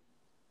that's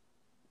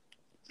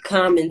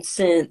common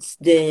sense,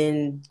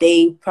 then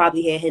they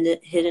probably had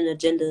hidden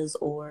agendas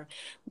or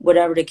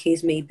whatever the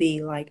case may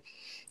be. Like,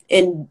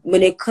 and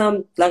when it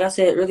come, like I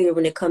said earlier,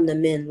 when it come to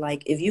men,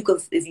 like if you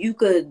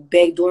could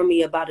backdoor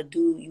me about a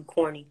dude, you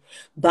corny.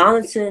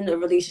 Balancing a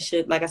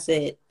relationship, like I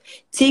said,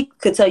 T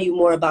could tell you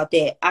more about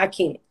that. I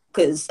can't,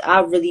 because I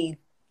really,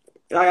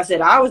 like I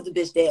said, I was the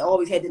bitch that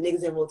always had the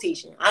niggas in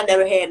rotation. I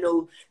never had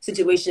no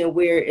situation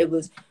where it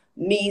was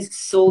me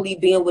solely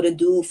being with a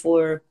dude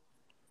for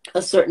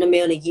a certain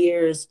amount of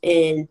years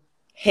and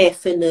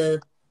having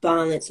to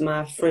balance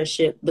my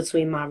friendship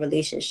between my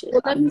relationship.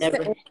 Well, I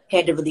never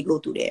had to really go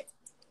through that.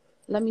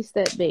 Let me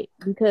step back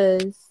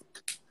because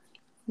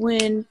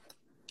when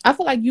I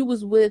feel like you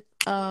was with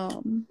I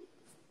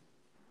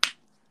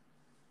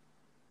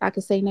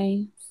could say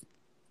names.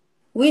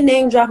 We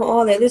name dropping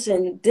all that.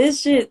 Listen,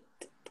 this shit,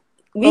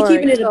 We All right.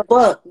 keeping it a So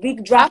buck. We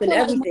I dropping feel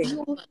like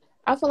everything.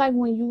 I feel like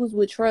when you was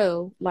with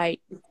Trell, like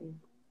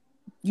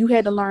you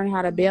had to learn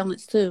how to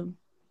balance too,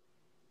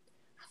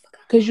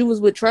 because you was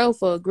with Trell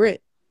for a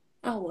grip,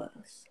 I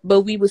was.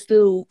 but we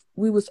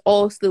was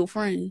all still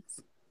friends.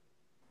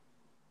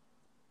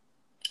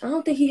 I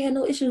don't think he had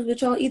no issues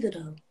with y'all either,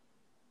 though.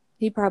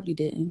 He probably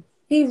didn't.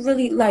 He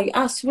really, like,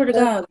 I swear to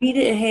God, we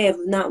didn't have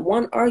not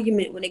one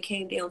argument when it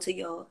came down to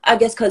y'all. I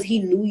guess because he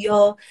knew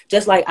y'all,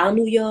 just like I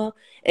knew y'all.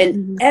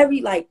 And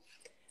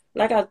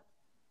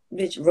Mm-hmm.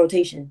 bitch,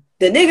 rotation.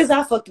 The niggas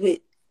I fucked with,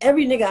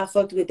 every nigga I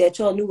fucked with that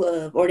y'all knew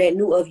of or that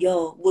knew of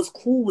y'all was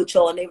cool with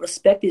y'all and they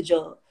respected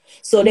y'all.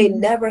 So they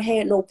never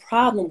had no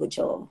problem with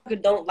y'all. If you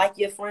don't like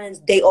your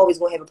friends, they always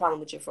gonna have a problem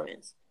with your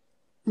friends.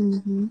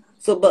 Mm-hmm.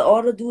 So, but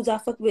all the dudes I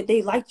fucked with,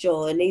 they liked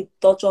y'all and they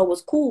thought y'all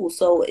was cool.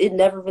 So it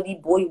never really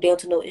boiled down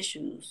to no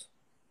issues.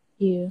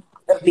 Yeah.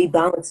 Be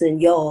balancing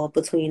y'all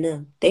between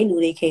them. They knew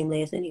they came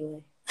last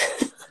anyway.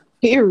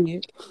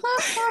 Period.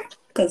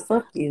 Cause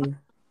fuck you.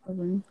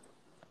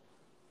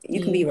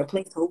 You can be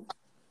replaced, hope.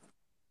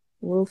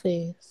 Real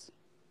fast.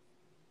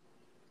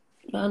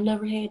 I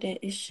never had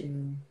that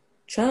issue.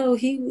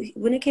 Trell,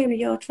 when it came to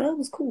y'all, Trell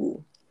was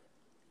cool.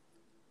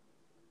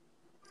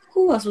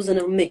 Who else was in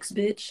the mix,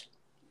 bitch?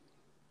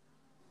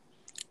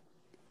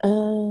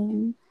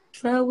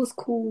 Trell was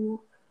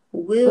cool.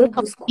 Will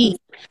was cool. Keith.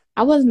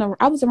 I was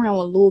around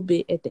a little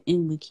bit at the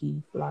end with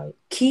Keith. Like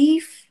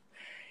Keith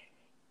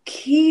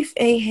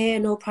ain't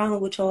had no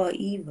problem with y'all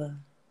either.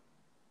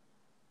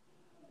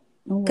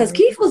 Cause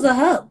Keith was a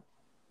hub.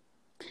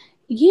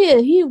 Yeah,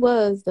 he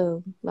was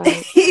though.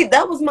 Like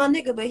that was my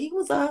nigga, but he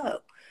was a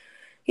hub.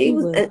 He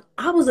was. And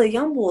I was a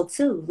young boy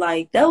too.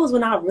 Like that was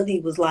when I really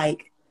was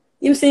like,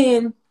 you know what I'm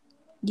saying?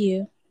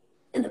 Yeah.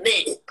 In the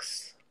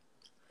mix.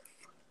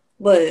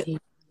 But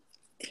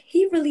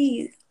he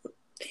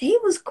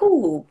was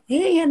cool.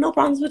 He ain't had no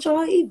problems with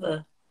y'all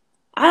either.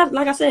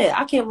 Like I said,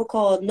 I can't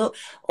recall no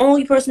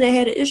only person that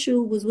had an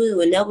issue was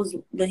Will, and that was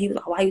when he was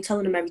like, why you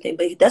telling him everything?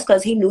 But that's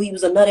because he knew he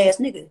was a nut ass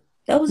nigga.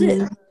 That was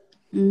it.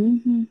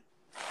 Mm-hmm.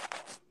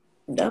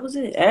 That was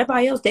it.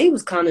 Everybody else, they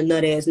was kind of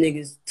nut ass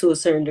niggas to a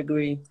certain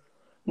degree.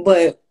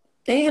 But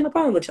they ain't had no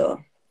problem with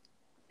y'all.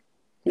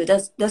 But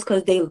that's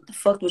because they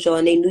fucked with y'all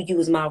and they knew you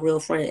was my real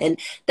friend. And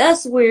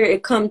that's where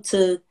it come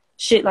to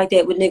shit like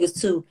that with niggas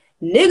too.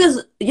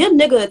 Niggas, your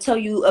nigga will tell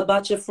you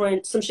about your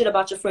friend, some shit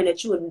about your friend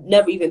that you would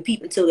never even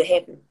peep until it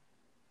happened.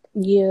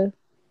 Yeah.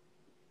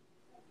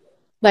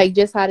 Like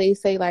just how they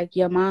say like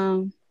your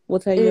mom will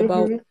tell you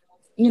about, you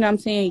know what I'm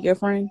saying, your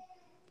friend.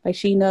 Like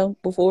she know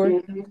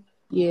before.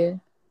 Yeah.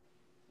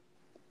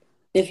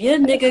 If your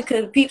nigga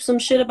could peep some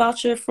shit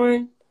about your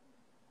friend,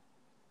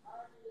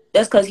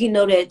 that's because he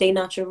know that they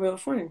not your real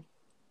friend.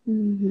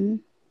 Mm-hmm.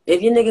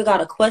 If your nigga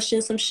gotta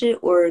question some shit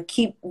or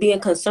keep being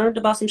concerned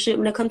about some shit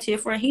when it comes to your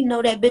friend, he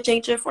know that bitch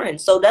ain't your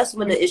friend. So that's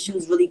when the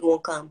issues really gonna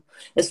come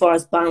as far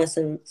as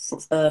balancing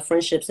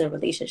friendships and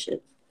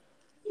relationships.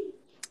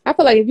 I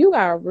feel like if you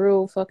got a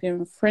real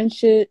fucking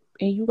friendship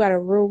and you got a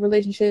real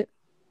relationship,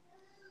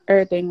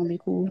 everything gonna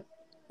be cool.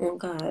 Oh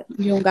God.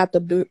 You don't got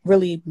to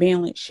really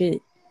balance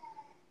shit.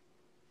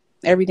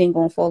 Everything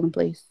gonna fall in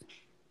place.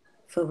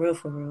 For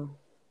real.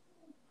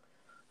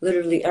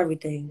 Literally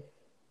everything.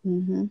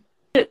 Mm-hmm.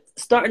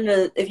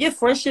 If your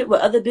friendship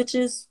with other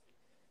bitches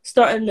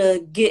starting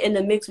to get in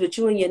the mix with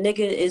you and your nigga,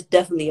 is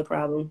definitely a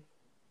problem.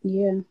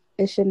 Yeah,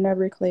 it should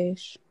never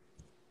clash.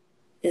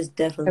 It's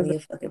definitely a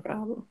fucking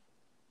problem.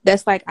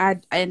 That's like I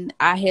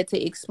had to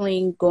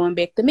explain going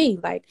back to me.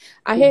 Like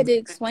I had to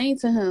explain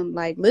to him,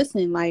 like,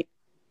 listen, like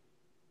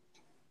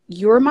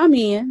you're my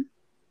man.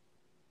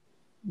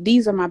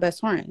 These are my best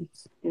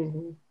friends.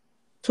 Mm-hmm.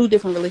 2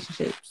 different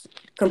relationships.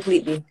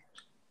 Completely.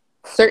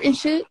 Certain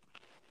shit,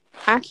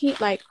 I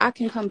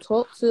can come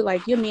talk to,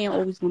 like, your man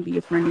always gonna be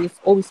your friend. It's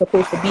always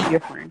supposed to be your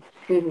friend.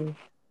 Mm-hmm.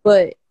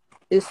 But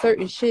it's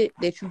certain shit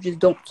that you just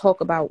don't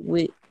talk about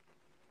with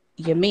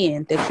your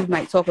man that you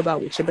might talk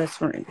about with your best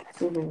friend.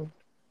 Mm-hmm.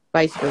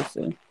 Vice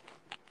versa.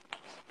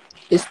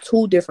 It's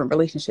 2 different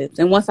relationships.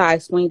 And once I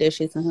explained that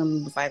shit to him,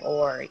 he was like,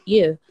 all right,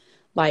 yeah.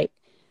 Like,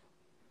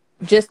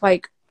 just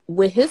like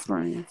with his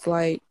friends,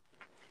 like,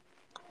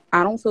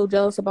 I don't feel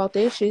jealous about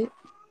that shit.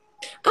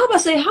 I was about to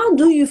say, how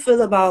do you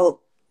feel about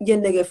your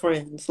nigga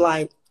friends?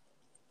 Like,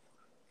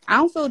 I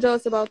don't feel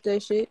jealous about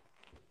that shit.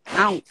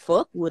 I don't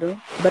fuck with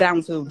him, but I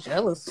don't feel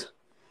jealous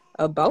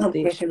about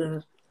that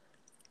shit.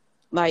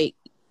 Like,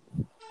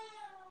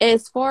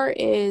 as far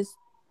as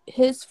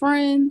his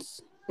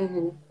friends,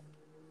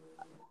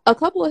 a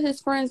couple of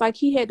his friends, like,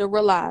 he had to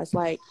realize,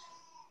 like,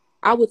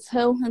 I would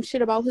tell him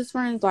shit about his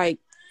friends, like,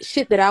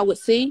 shit that I would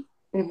see,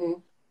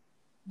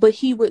 but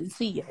he wouldn't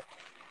see it.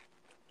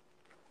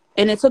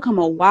 And it took him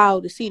a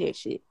while to see that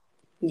shit.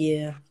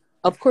 Yeah.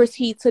 Of course,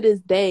 to this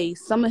day,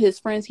 some of his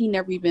friends, he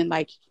never even,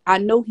 like, I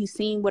know he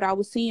seen what I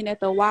was seeing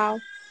after a while.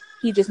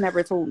 He just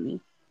never told me.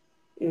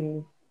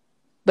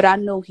 But I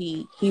know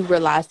he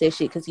realized that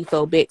shit because he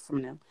fell back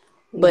from them.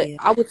 But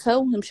I would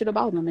tell him shit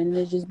about them, and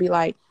it'd just be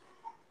like,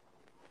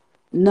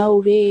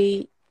 no,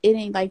 babe, it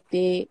ain't like that.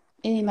 It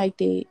ain't like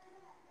that.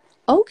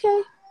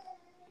 Okay,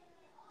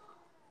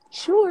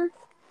 sure.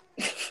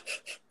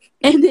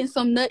 And then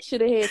some nut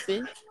should have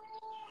happened,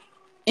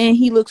 and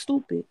he looked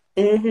stupid.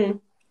 Mm-hmm.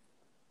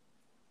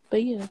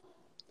 But yeah,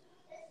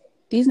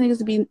 these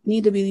niggas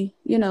need to be,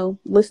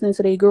 listening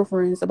to their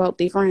girlfriends about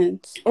their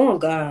friends. Oh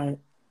God.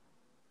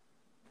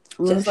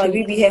 Real Just like shit.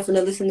 we be having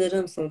to listen to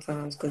them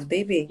sometimes, cause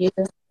baby,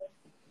 Yeah.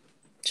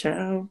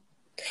 child,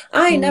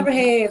 I ain't never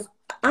have.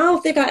 I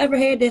don't think I ever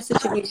had that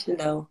situation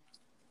though.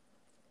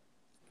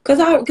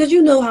 Cause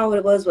you know how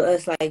it was with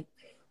us. Like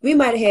we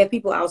might have had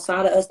people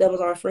outside of us that was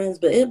our friends,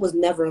 but it was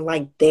never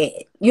like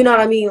that. You know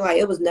what I mean? Like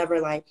it was never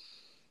like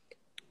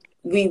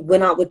we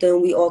went out with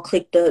them, we all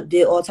clicked up,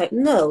 did all type.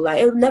 No,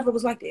 like it never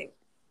was like that.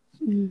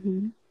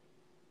 Mm-hmm.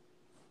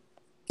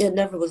 It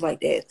never was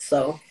like that.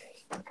 So,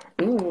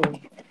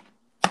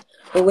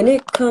 but when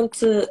it comes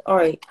to all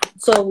right,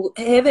 so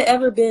have you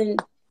ever been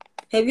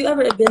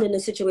in a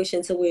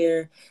situation to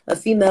where a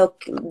female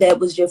that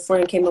was your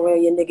friend came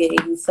around your nigga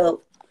and you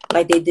felt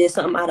like they did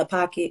something out of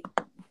pocket?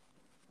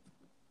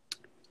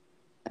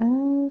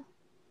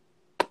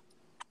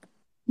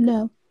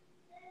 No.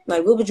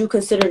 Like, what would you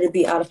consider to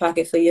be out of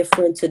pocket for your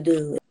friend to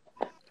do?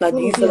 Like,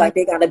 do you feel like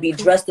they gotta be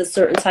dressed a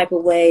certain type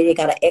of way? They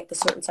gotta act a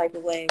certain type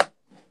of way?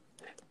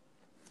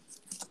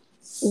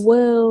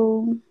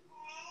 Well,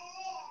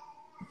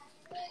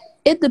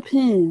 it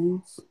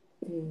depends.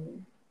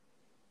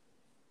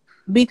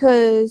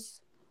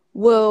 Because,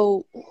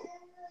 well,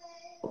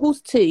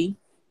 who's T?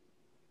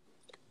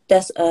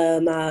 That's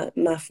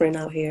my friend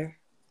out here.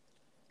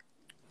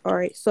 All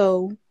right,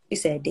 so You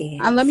said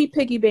Dan. let me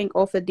piggyback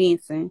off of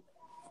dancing.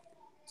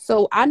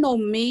 So I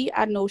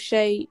know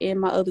Shay, and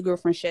my other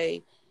girlfriend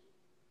Shay.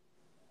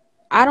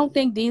 I don't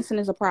think dancing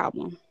is a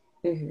problem.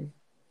 Mm-hmm.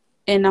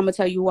 And I'm gonna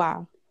tell you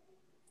why.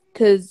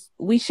 Cause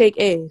we shake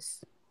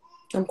ass.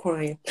 I'm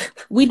crying.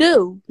 We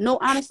do. No,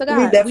 honest to God,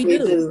 We definitely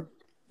do.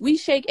 We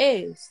shake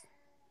ass.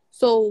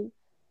 So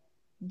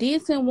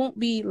dancing won't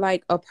be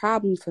like a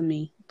problem for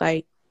me.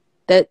 Like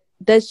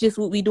that's just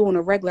what we do on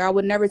a regular. I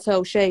would never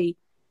tell Shay,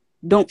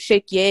 don't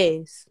shake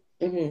your ass.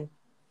 Mm-hmm.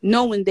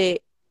 Knowing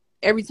that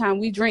every time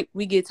we drink,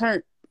 we get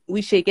turned,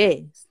 we shake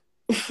ass.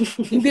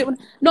 You get what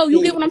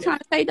I'm trying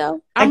to say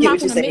though? I'm not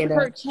gonna make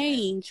her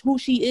change who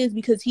she is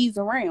because he's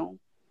around.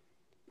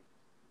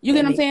 You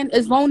get what I'm saying?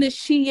 As long as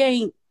she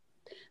ain't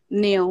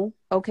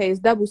okay, it's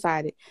double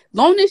sided.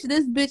 Long as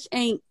this bitch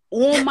ain't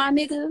on my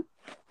nigga,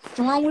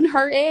 throwing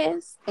her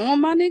ass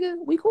on my nigga,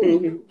 we cool.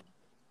 Mm-hmm.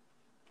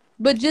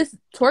 But just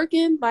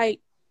twerking,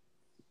 like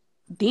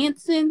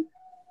dancing,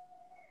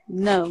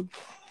 no.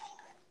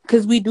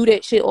 Cause we do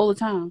that shit all the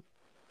time.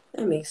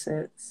 That makes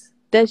sense.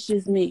 That's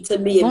just me. To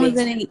me, as long as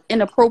it ain't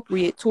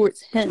inappropriate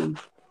towards him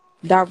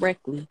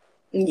directly.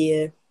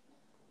 Yeah.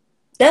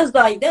 That's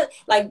like that.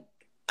 Like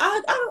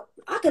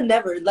I could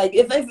never like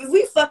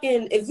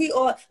if we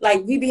all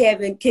like we be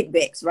having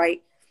kickbacks,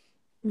 right?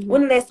 Mm-hmm.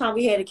 When the last time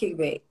we had a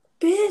kickback?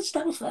 Bitch,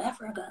 that was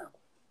forever ago.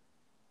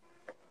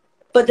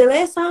 But the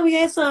last time we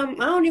had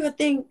something, I don't even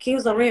think he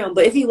was around.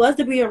 But if he was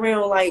to be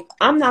around, like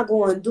I'm not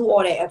going to do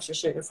all that extra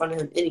shit in front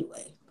of him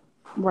anyway.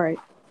 Right.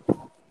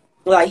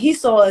 Like he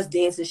saw us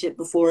dancing shit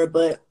before,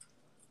 but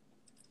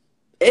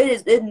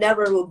it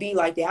never will be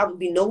like that. I would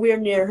be nowhere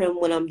near him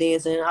when I'm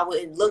dancing. I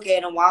wouldn't look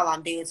at him while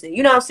I'm dancing.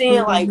 You know what I'm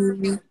saying?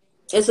 Mm-hmm. Like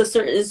it's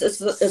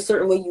a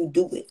certain way you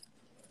do it.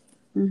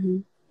 Mm-hmm.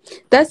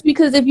 That's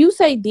because if you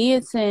say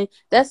dancing,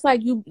 that's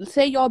like you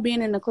say y'all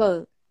being in the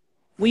club.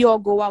 We all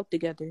go out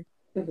together.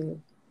 Mm-hmm.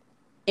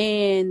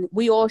 And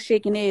we all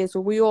shaking ass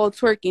or we all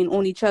twerking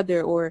on each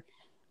other or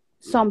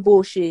some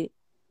bullshit.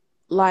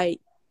 Like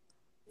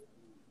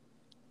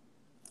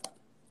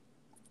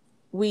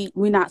we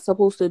not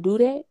supposed to do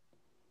that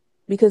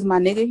because my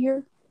nigga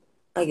here.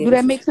 Do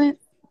that make sense?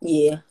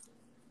 Yeah.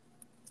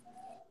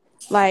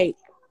 Like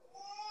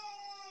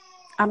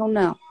I don't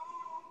know.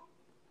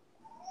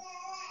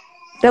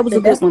 That was a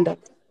good one though.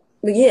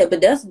 Yeah,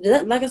 but that's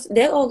like I said,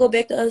 that all go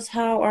back to us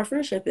how our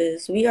friendship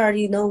is. We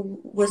already know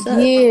what's up.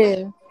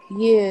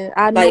 Yeah.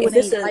 I know.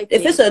 Like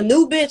if it's a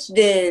new bitch,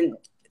 then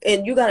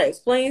and you gotta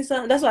explain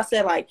something. That's why I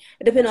said like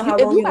it depends on how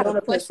long you know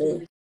the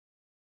person.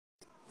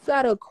 You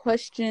got a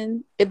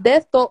question. If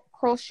that thought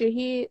crossed your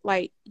head,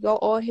 like y'all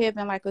all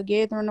having like a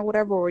gathering or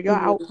whatever, or y'all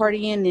out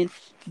partying, and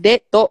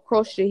that thought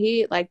crossed your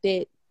head, like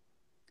that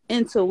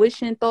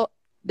intuition thought,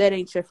 that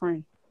ain't your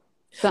friend.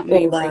 Something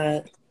ain't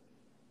right.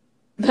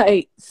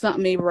 Like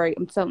something ain't right.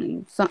 I'm telling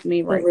you, something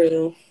ain't right.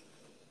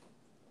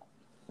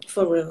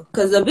 For real.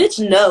 Cause a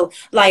bitch know.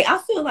 Like I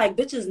feel like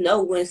bitches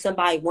know when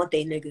somebody want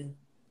their nigga.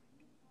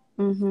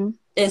 Mm-hmm.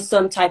 In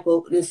some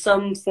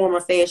form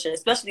or fashion,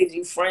 especially if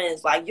you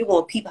friends, like you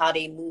gonna peep how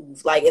they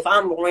move. Like if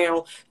I'm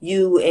around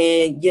you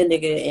and your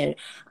nigga and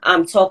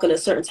I'm talking a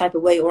certain type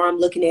of way, or I'm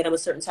looking at him a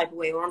certain type of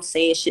way, or I'm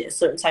saying shit a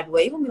certain type of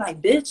way, you gonna be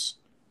like, bitch.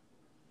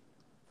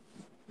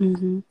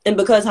 Mm-hmm. And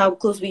because how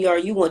close we are,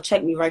 you want to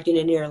check me right then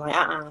and there. Like,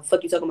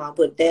 fuck you talking about.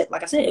 But that,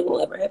 like I said, it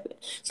won't ever happen.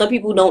 Some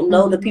people don't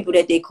know the people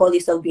that they call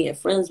themselves being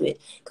friends with.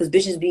 Because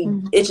bitches be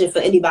itching for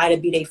anybody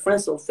to be their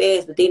friend so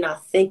fast, but they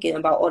not thinking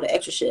about all the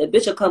extra shit. A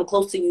bitch will come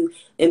close to you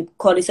and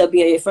call themselves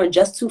being your friend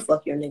just to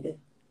fuck your nigga.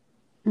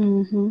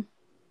 Mm-hmm.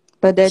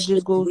 But that just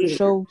Shit's goes to weird.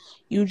 show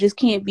you just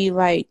can't be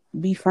like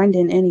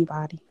befriending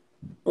anybody.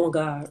 Oh,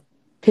 God.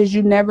 Because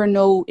you never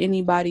know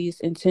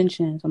anybody's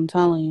intentions. I'm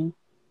telling you.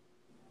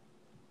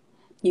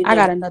 I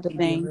got another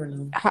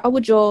thing. How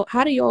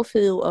do y'all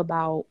feel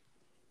about,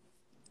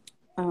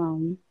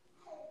 and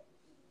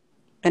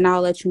I'll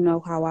let you know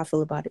how I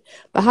feel about it.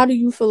 But how do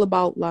you feel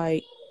about,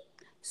 like,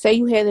 say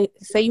you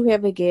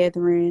have a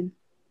gathering.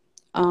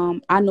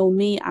 I know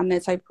me, I'm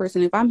that type of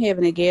person. If I'm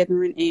having a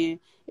gathering and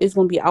it's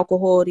gonna be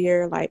alcohol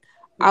there, like,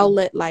 I'll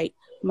let, like,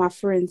 my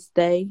friends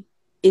stay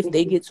if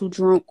they get too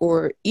drunk,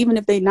 or even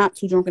if they not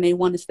too drunk and they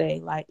want to stay,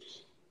 like,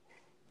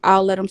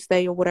 I'll let them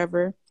stay or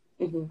whatever.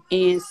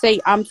 And say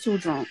I'm too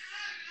drunk,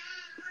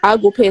 I'll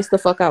go pass the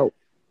fuck out.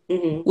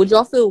 Would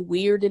y'all feel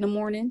weird in the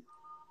morning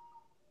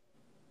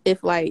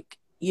if, like,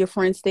 your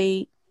friend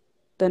stayed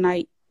the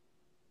night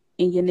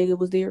and your nigga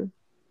was there?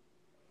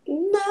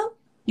 No.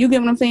 You get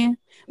what I'm saying?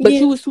 But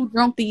you was too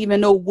drunk to even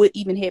know what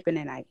even happened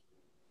that night.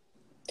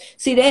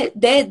 See,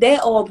 that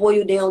all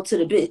boiled down to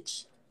the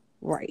bitch.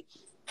 Right.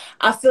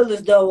 I feel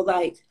as though,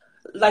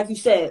 like you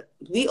said,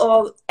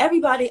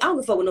 everybody, I don't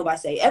give a fuck what nobody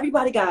say.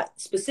 Everybody got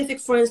specific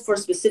friends for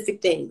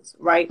specific things,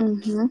 right?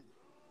 Mm-hmm.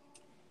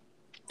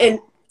 And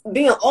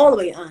being all the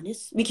way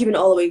honest, we keeping it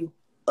all the way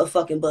a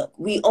fucking buck.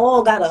 We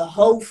all got a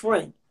hoe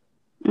friend.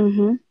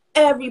 Mm-hmm.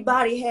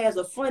 Everybody has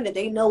a friend that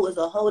they know is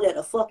a hoe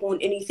that'll fuck on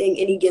anything,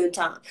 any given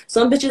time.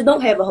 Some bitches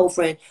don't have a hoe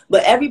friend,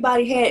 but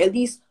everybody had at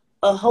least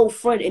a hoe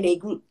friend in a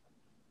group.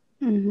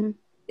 Mm-hmm.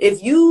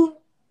 If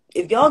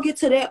y'all get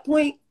to that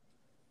point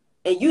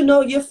and you know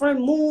your friend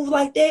move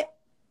like that,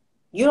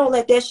 you don't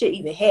let that shit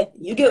even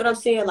happen. You get what I'm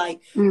saying? Like,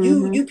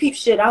 you peep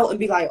shit out and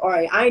be like, all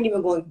right, I ain't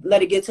even going to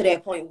let it get to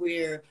that point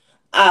where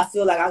I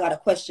feel like I got to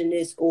question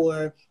this,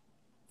 or,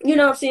 you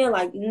know what I'm saying?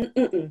 Like, no.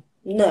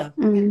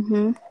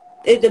 Mm-hmm.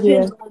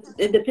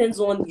 It depends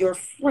on your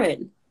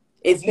friend.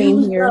 If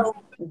you know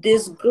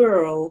this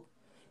girl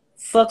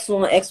fucks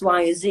on X,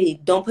 Y, and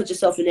Z, don't put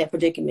yourself in that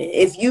predicament.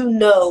 If you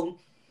know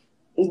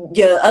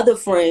your other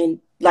friend,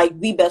 like,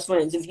 we best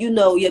friends, if you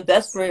know your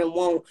best friend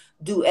won't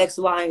do X,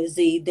 Y, and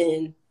Z,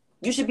 then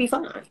you should be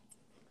fine.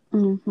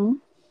 Mm-hmm.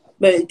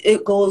 But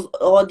it goes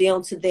all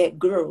down to that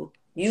girl.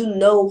 You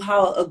know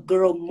how a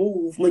girl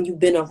move when you've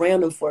been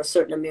around them for a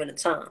certain amount of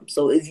time.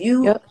 So if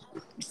you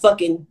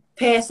fucking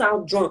pass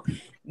out drunk,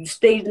 you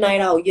stay the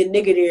night out, your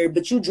nigga there,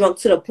 but you drunk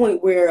to the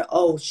point where,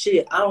 oh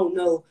shit, I don't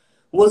know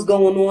what's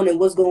going on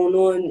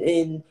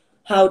and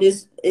how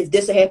if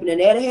this happened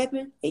and that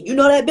happened, and you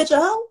know that bitch a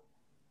hoe,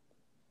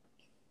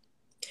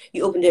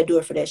 you open that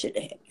door for that shit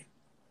to happen.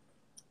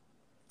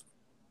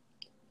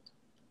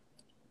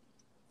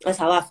 That's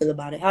how I feel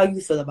about it. How you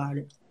feel about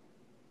it?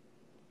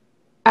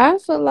 I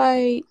feel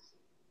like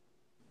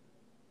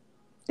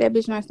that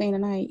bitch not staying the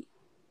night.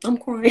 I'm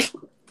crying.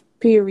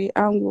 Period.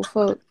 I don't give a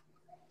fuck.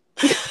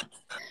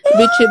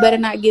 Bitch, you better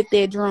not get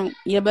that drunk.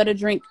 You better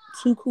drink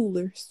 2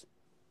 coolers.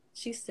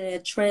 She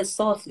said, tread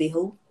softly,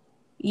 who?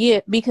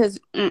 Yeah, because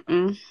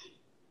And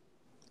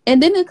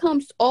then it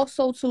comes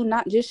also to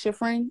not just your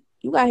friend.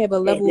 You gotta have a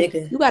level.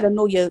 You gotta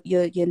know your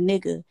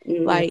nigga.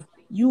 Like,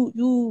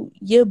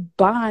 you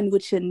bond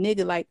with your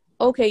nigga. Like,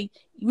 okay,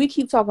 we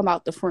keep talking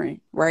about the friend,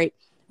 right?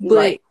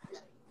 But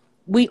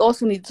we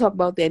also need to talk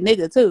about that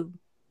nigga too.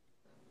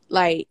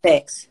 Like,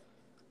 facts.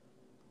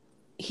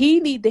 He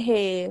need to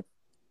have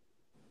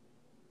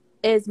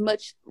as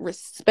much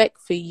respect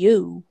for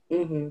you.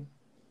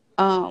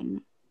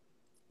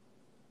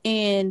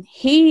 And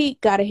he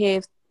gotta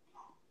have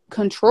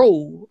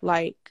control.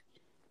 Like,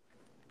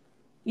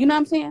 you know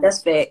what I'm saying?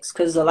 That's facts,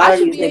 because a lot of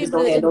these niggas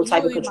don't have no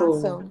type of control.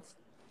 Myself.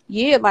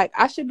 Yeah, like,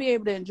 I should be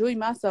able to enjoy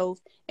myself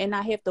and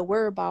not have to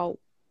worry about,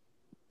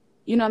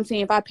 you know what I'm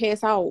saying, if I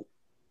pass out,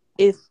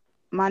 if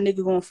my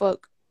nigga gonna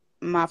fuck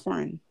my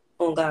friend.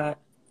 Oh, God.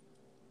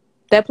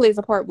 That plays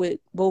a part with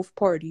both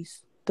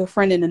parties, the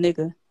friend and the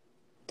nigga.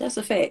 That's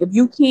a fact. If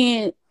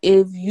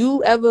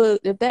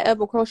that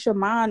ever cross your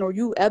mind, or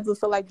you ever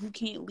feel like you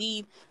can't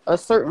leave a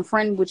certain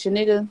friend with your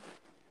nigga,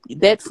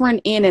 that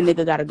friend and that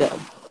nigga gotta go.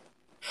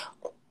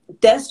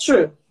 That's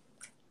true.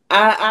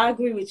 I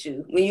agree with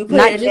you. When you put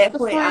it at that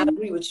point, I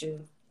agree with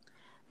you.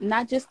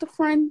 Not just the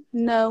friend,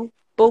 no.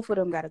 Both of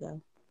them gotta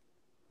go.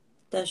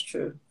 That's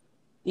true.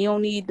 You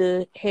don't need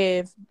to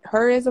have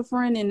her as a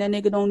friend, and that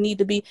nigga don't need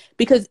to be,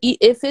 because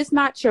if it's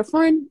not your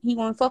friend, he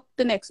gonna fuck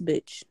the next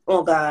bitch.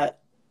 Oh, God.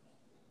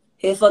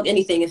 He'll fuck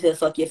anything if he'll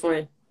fuck your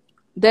friend.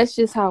 That's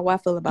just how I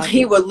feel about it.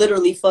 He would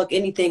literally fuck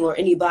anything or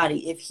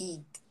anybody if he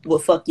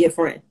would fuck your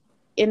friend.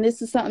 And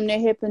this is something that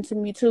happened to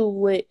me too,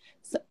 with,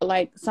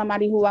 like,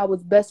 somebody who I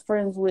was best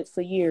friends with for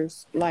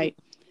years. Like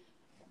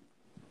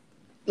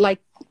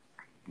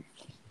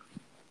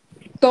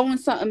throwing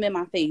something in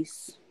my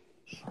face.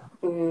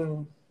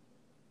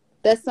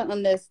 That's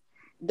something that's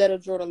that'll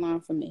draw the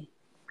line for me.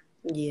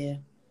 Yeah.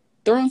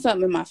 Throwing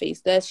something in my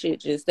face, that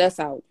shit that's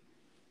out.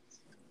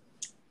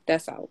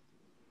 That's out.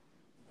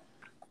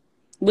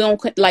 We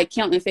don't like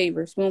counting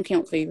favors. We don't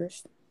count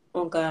favors.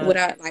 Oh God.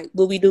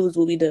 What we do is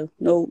what we do.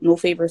 No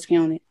favors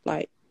counted.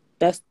 Like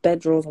that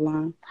draws a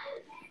line.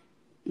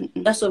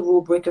 Mm-mm. That's a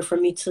rule breaker for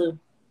me too.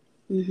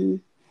 Mm-hmm.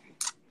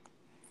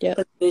 Yeah.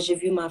 Bitch,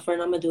 if you my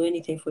friend, I'm gonna do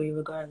anything for you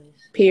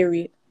regardless.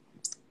 Period.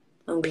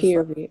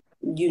 Period.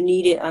 You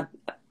need it,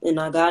 and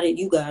I got it.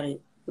 You got it.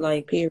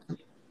 Like, period.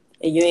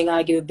 And you ain't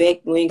gotta give it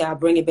back. You ain't gotta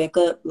bring it back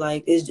up.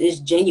 Like, it's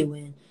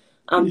genuine.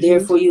 I'm there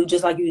for you,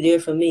 just like you there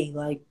for me.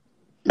 Like,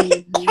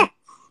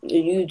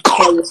 you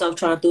call yourself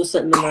trying to throw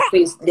something in my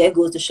face. That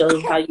goes to show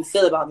how you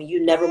feel about me.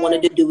 You never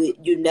wanted to do it.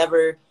 You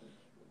never,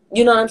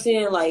 you know what I'm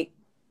saying? Like,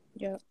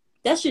 yeah,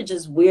 that shit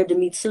just weird to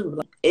me too.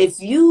 Like, if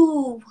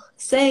you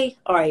say,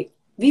 all right,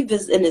 we've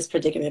been in this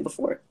predicament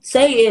before.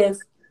 Say if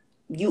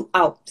you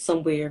out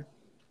somewhere,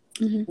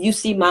 you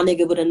see my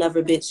nigga with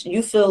another bitch,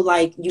 you feel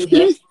like you have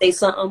to say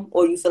something,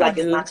 or you feel like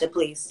it's not your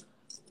place?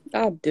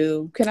 I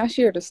do. Can I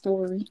share the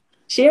story?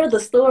 Share the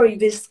story,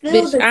 bitch.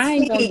 Spill the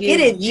tea. Get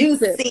it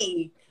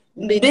juicy.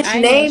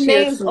 Bitch, name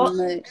names.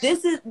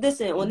 This is,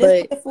 listen, on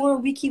this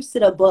platform, we keep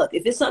it a buck.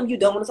 If it's something you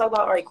don't want to talk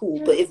about, all right, cool.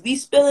 But if we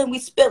spilling, we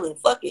spilling.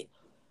 Fuck it.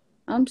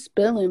 I'm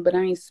spilling, but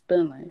I ain't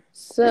spilling.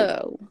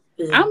 So,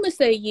 I'm going to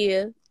say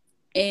yeah.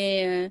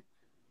 And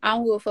I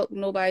don't give a fuck what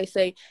nobody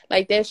say.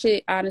 Like, that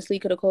shit honestly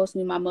could have cost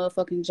me my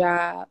motherfucking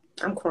job.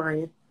 I'm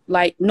crying.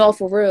 Like, no,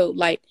 for real.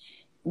 Like,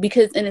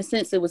 because in a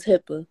sense, it was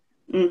HIPAA.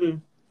 Mm-hmm.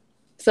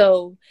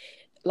 So,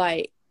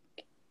 like,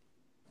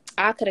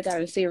 I could have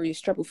gotten in serious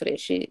trouble for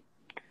that shit.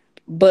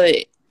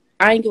 But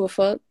I ain't give a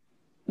fuck.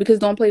 Because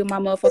don't play with my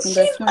motherfucking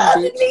best friend,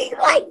 bitch. Me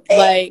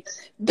like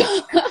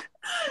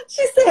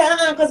she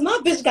said, because my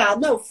bitch got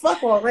no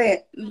fuck all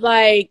that.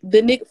 Like,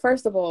 the nigga,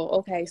 first of all,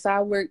 okay, so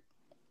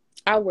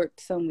I worked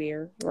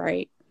somewhere,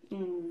 right?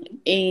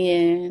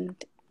 And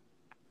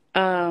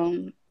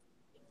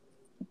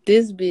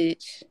this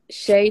bitch,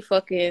 Shay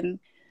fucking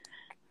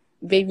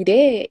baby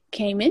dad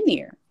came in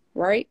there,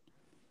 right?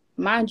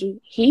 Mind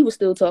you, he was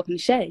still talking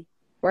to Shay,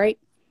 right?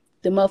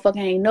 The motherfucker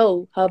ain't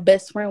know her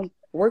best friend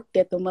worked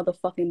at the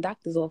motherfucking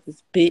doctor's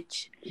office,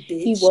 bitch.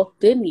 He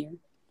walked in there.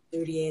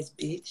 Dirty ass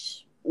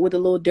bitch. With a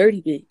little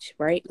dirty bitch,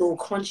 right? Little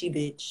crunchy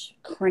bitch.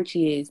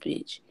 Crunchy ass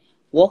bitch.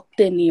 Walked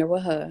in there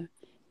with her.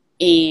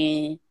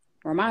 And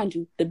remind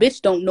you, the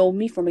bitch don't know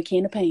me from a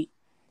can of paint.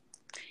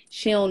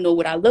 She don't know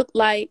what I look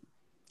like.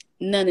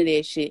 None of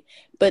that shit.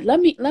 But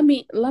let me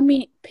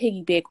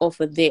piggyback off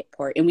of that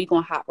part, and we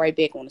gonna hop right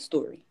back on the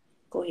story.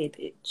 Go ahead,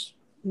 bitch.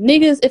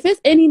 Niggas, if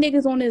it's any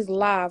niggas on this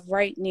live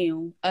right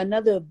now,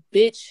 another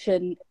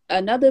bitch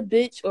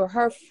or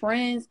her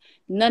friends,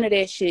 none of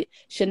that shit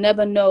should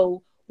never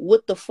know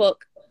what the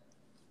fuck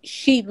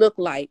she look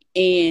like,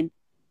 and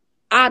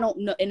I don't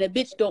know, and the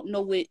bitch don't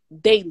know what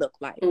they look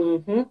like.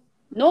 Mm-hmm.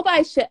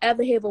 Nobody should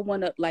ever have a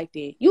one up like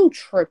that. You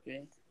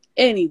tripping.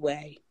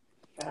 Anyway,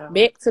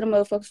 back to the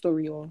motherfucking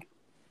story, y'all.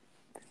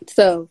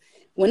 So,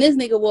 when this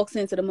nigga walks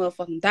into the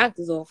motherfucking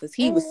doctor's office,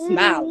 he was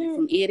smiling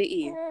from ear to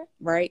ear,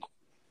 right?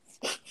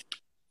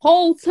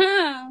 Whole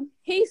time,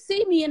 he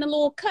see me in a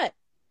little cut.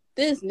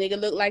 This nigga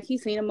look like he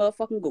seen a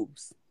motherfucking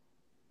goose.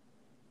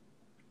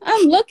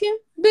 I'm looking,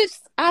 bitch,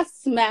 I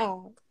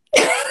smiled.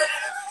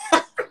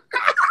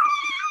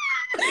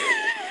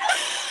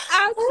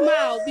 I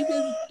smiled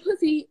because,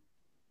 pussy,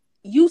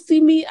 you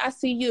see me, I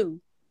see you.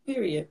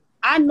 Period.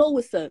 I know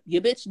what's up.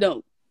 Your bitch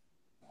don't.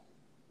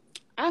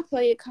 I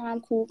play it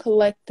calm, cool,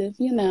 collective,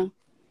 you know.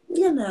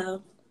 You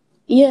know.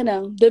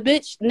 The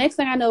bitch, next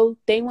thing I know,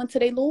 they went to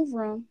their little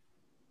room.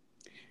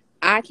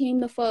 He came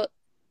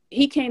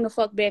the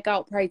fuck back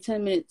out probably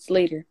 10 minutes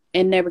later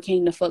and never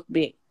came the fuck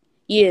back.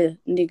 Yeah,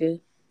 nigga.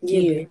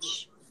 Yeah,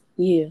 bitch.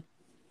 Yeah.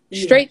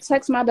 Straight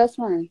text my best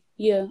friend.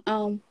 Yeah,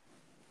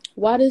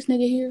 why this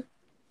nigga here?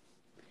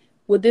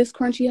 With this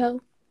crunchy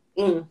hoe?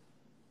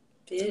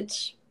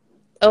 Bitch.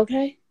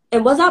 Okay.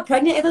 And was I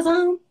pregnant at the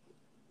time?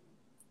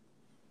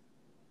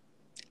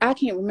 I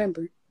can't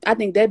remember. I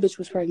think that bitch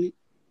was pregnant.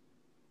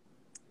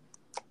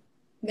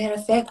 Matter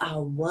of fact, I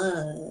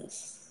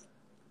was.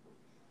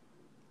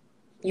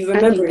 You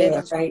remember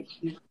that, right?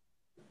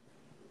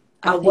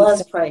 I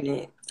was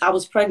pregnant. I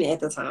was pregnant at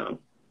the time.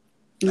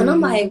 And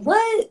I'm like,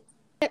 what?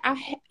 I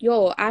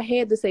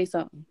had to say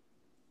something.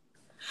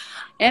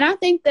 And I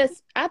think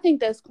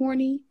that's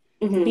corny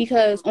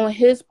because on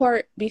his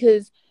part,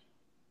 because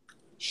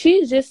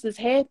she's just as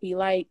happy,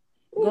 like,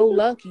 go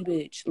lucky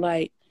bitch.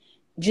 Like,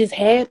 just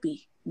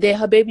happy that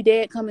her baby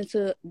dad coming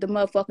to the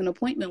motherfucking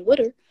appointment with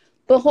her.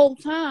 But whole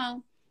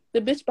time,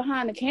 the bitch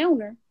behind the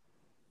counter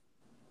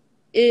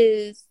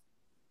is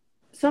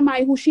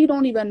somebody who she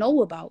don't even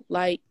know about.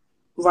 Like,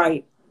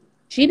 right.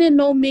 She didn't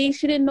know me.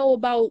 She didn't know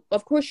about,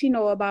 of course she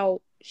know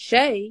about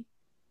Shay.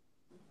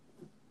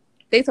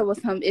 They told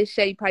us something, is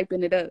Shay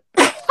piping it up?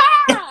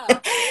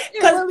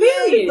 Because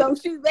really so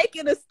she's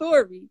making a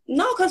story.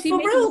 No, because for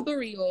real.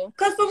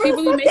 Because for real,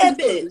 really fuck that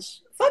bitch.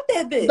 Fuck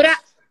that bitch. But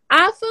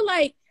I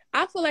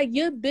feel like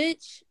your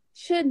bitch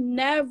should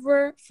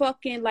never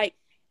fucking like.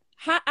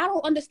 How I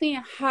don't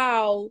understand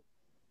how,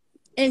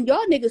 and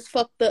y'all niggas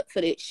fucked up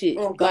for that shit.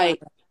 Oh, God.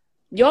 Like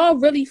y'all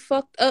really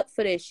fucked up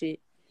for that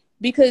shit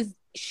because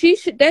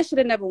that should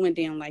have never went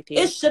down like that.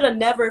 It should have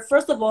never.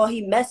 First of all,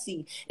 he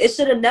messy. It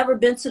should have never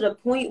been to the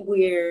point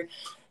where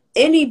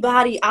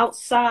anybody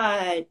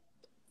outside,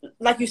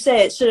 like you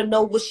said, should have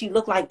known what she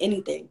looked like.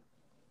 Anything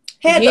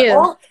had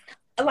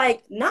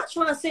like, not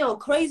trying to sound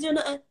crazy or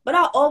nothing, but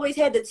I always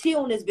had the tea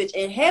on this bitch,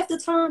 and half the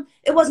time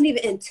it wasn't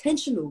even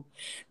intentional.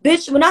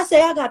 Bitch, when I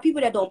say I got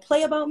people that don't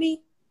play about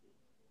me,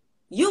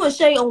 you and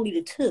Shay only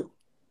the two.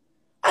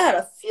 I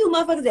got a few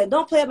motherfuckers that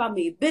don't play about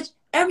me. Bitch,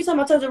 every time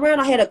I turned around,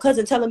 I had a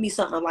cousin telling me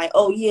something. I'm like,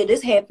 oh yeah,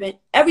 this happened.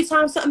 Every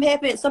time something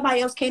happened, somebody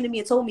else came to me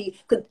and told me,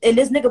 and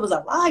this nigga was a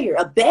liar,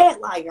 a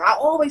bad liar. I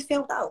always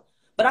found out.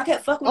 But I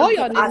kept fucking with all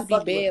him. Y'all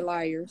niggas be bad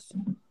liars.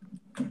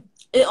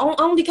 I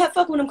only kept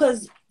fucking with him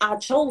because I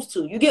chose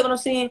to. You get what I'm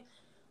saying?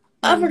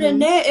 Other than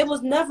that, it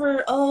was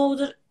never,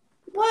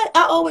 what?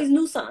 I always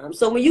knew something.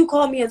 So when you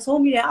called me and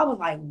told me that, I was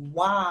like,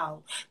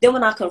 wow. Then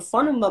when I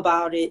confronted him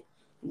about it,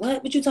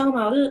 what you talking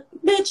about?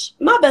 Bitch,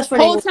 my best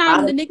friend. Whole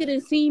time the nigga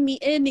didn't see me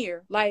in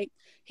there. Like,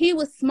 he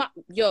was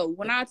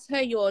when I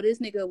tell y'all, this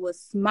nigga was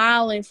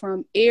smiling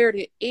from ear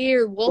to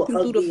ear, walking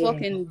through the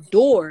fucking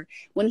door.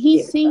 When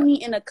he seen me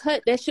in a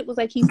cut, that shit was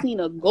like he seen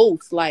a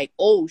ghost. Like,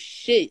 oh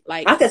shit.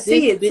 Like, I could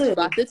see it bitch too.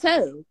 About to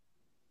tell.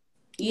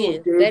 Yeah,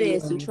 that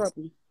ass in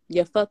trouble.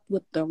 You fucked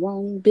with the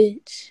wrong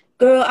bitch.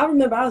 Girl, I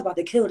remember I was about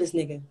to kill this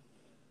nigga.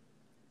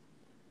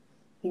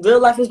 Real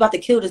life was about to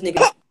kill this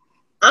nigga.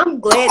 I'm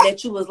glad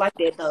that you was like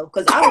that though,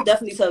 because I would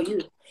definitely tell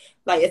you.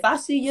 Like, if I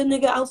see your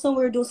nigga out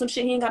somewhere doing some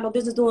shit he ain't got no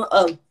business doing,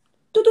 hello?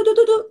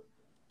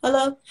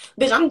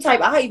 Bitch, I'm the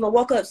type, I even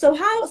walk up. So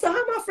how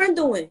my friend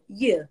doing?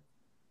 Yeah.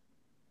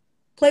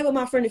 Play with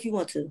my friend if you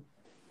want to.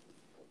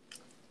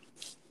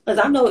 Because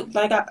I know,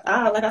 like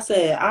I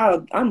said,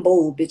 I'm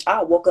bold, bitch.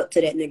 I'll walk up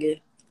to that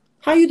nigga.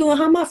 How you doing?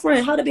 How my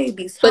friend? How the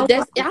babies? But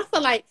I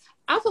feel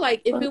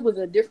like if it was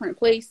a different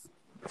place,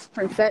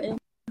 different setting,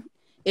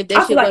 if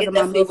that shit wasn't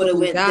my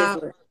motherfucking job,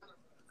 different.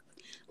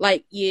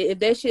 Like, yeah, if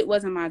that shit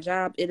wasn't my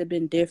job, it'd have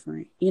been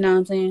different. You know what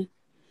I'm saying?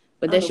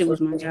 But that shit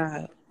was my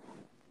job.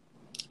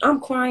 I'm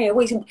crying.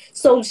 Wait,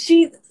 so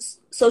she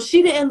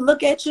didn't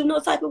look at you no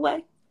type of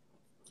way?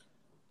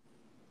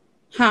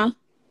 Huh?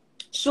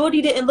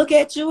 Shorty didn't look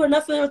at you or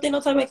nothing or think no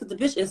type of way because the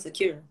bitch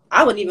insecure.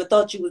 I wouldn't even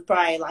thought you was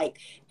probably like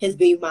his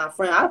baby my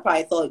friend. I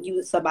probably thought you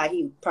was somebody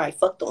he probably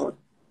fucked on.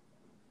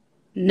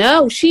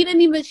 No, she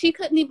couldn't even,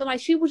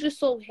 like, she was just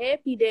so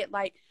happy that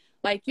like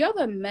you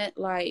ever met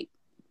like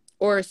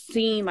or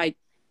seen like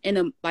in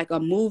a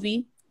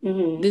movie,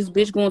 this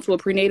bitch going to a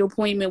prenatal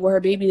appointment with her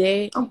baby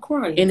dad. I'm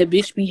crying. And the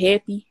bitch be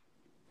happy.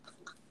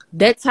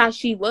 That's how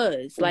she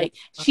was. Like,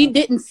 she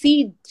didn't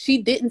see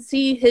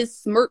his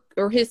smirk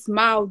or his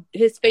smile,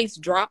 his face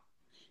drop.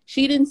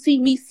 She didn't see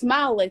me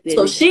smile like that.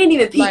 So she didn't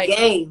even peep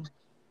game.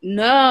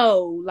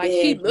 No,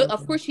 like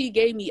of course she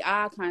gave me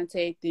eye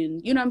contact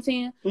and you know what I'm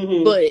saying.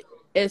 But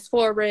as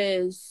far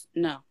as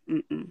no,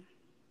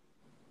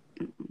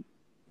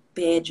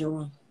 bad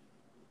John.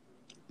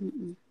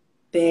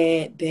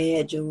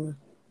 Bad John.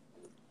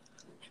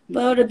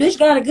 Well, the bitch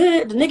got it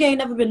good. The nigga ain't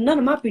never been to none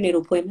of my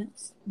prenatal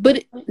appointments.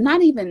 But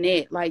not even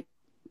that. Like,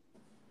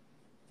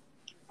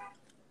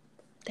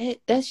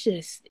 that's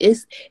just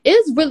it's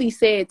really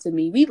sad to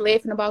me. We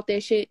laughing about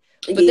that shit,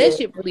 but that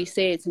shit really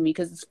sad to me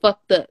because it's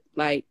fucked up.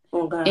 Like,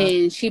 oh God.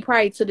 And she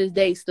probably to this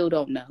day still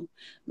don't know.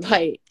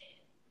 Like,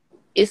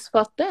 it's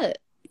fucked up.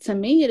 To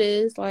me, it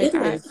is. Like,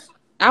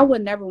 I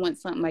would never want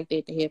something like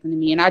that to happen to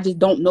me, and I just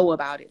don't know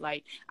about it.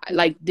 Like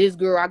this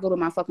girl, I go to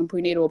my fucking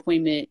prenatal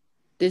appointment.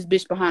 This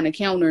bitch behind the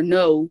counter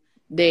know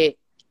that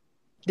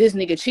this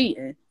nigga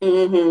cheating.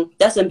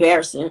 That's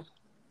embarrassing.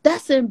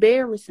 That's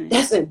embarrassing.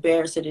 That's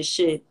embarrassing as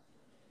shit.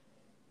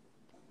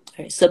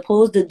 Right.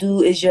 Suppose the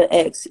dude is your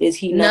ex. Is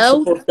he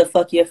not supposed to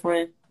fuck your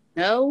friend?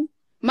 No.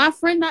 My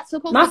friend not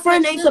supposed My to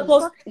friend ain't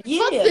supposed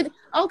fuck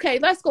okay,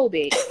 let's go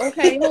back.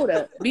 Okay, hold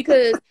up.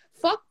 Because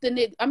fuck the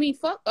nigga.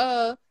 Fuck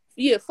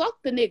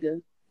the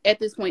nigga at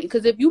this point.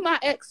 Because if you my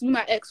ex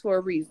for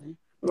a reason.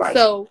 Right.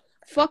 So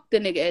fuck the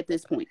nigga at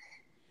this point.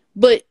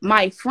 But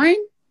my friend,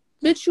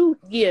 bitch,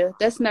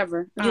 that's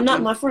never. You're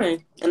not my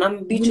friend, and I'm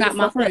gonna beat you not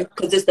my friend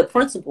because it's the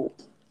principle.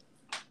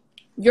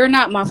 You're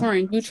not my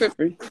friend. You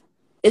tripping?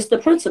 It's the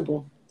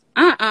principle.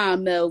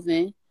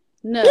 Melvin.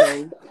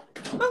 No.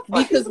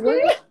 Because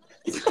what?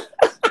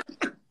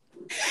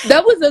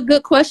 That was a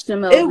good question,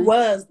 Melvin. It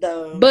was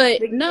though.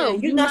 But no,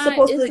 you're not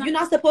supposed to. You're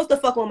not supposed to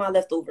fuck on my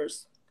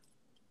leftovers.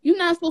 You're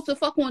not supposed to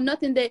fuck on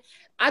nothing that.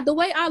 The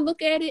way I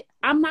look at it,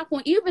 I'm not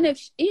going. Even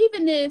if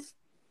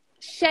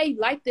Shay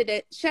liked that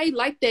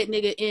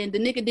nigga and the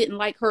nigga didn't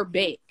like her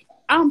back,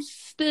 I'm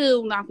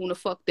still not gonna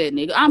fuck that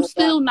nigga. I'm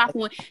still not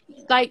going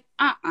like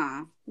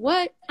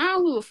what? I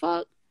don't give a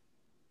fuck.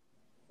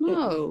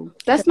 No,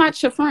 that's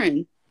not your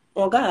friend.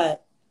 Oh God,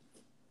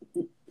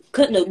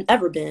 couldn't have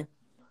ever been.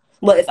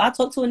 But if I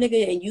talk to a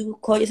nigga and you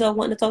call yourself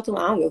wanting to talk to him,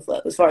 I don't give a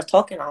fuck. As far as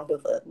talking, I don't give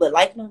a fuck. But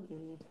like them,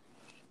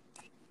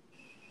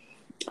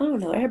 I don't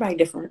know. Everybody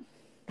different.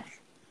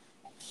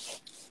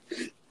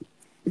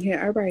 Yeah,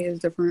 everybody is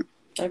different.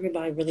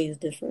 Everybody really is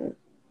different.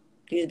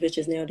 These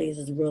bitches nowadays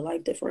is real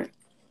life different.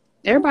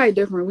 Everybody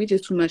different. We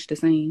just too much the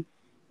same.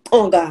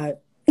 Oh God.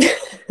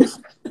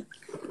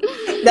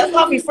 That's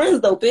why we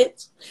friends though,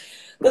 bitch.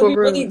 Because we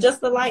really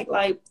just alike.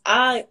 Like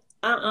I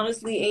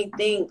honestly ain't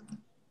think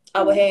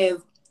I would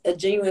have a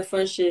genuine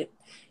friendship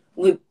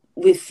with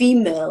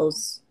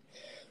females,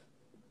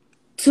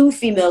 2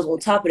 females on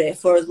top of that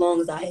for as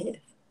long as I have.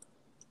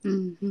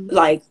 Mm-hmm.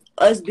 Like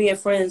us being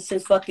friends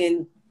since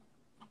fucking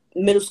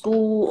middle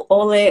school,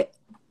 all that.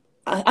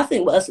 I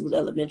think with us it was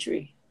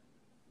elementary.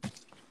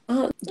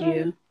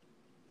 Yeah.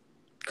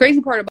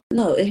 Crazy part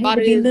about it it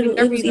be is middle. we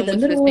never It was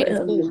even either went to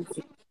the middle or same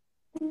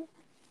school.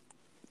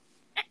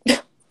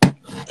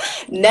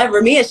 elementary.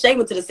 Never. Me and Shay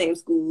went to the same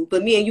school,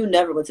 but me and you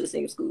never went to the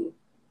same school.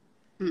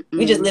 Mm-mm.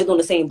 We just lived on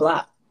the same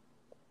block.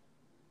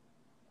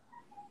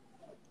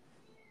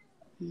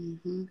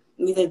 Mm-hmm.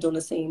 We lived on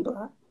the same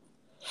block.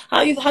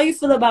 How you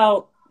feel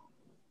about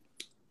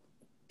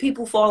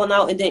people falling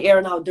out and then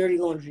airing out dirty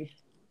laundry?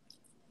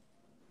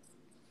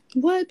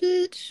 What,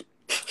 bitch?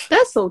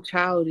 That's so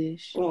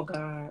childish. Oh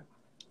God.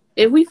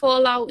 If we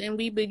fall out and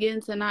we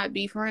begin to not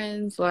be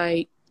friends,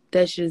 like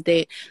that's just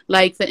that.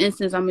 Like for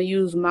instance, I'm gonna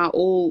use my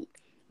old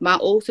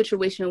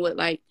situation with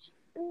like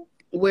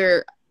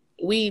where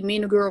me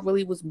and the girl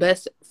really was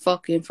best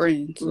fucking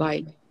friends.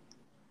 Mm-hmm.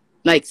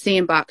 Like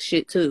sandbox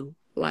shit too.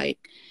 Like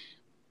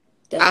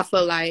I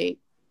feel like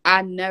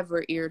I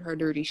never aired her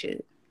dirty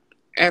shit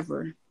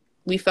ever.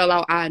 We fell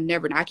out. I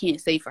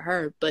can't say for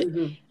her, but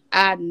mm-hmm.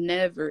 I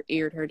never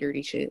aired her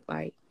dirty shit.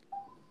 Like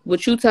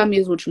what you tell me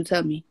is what you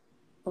tell me.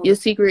 Your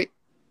secret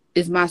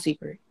is my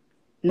secret.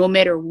 No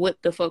matter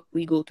what the fuck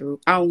we go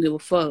through, I don't give a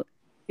fuck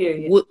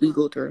what we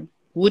go through,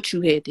 what you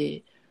had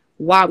did,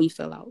 why we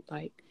fell out.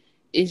 Like,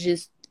 it's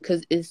just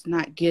because it's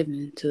not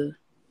given to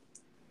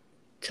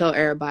tell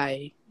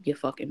everybody your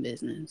fucking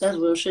business. That's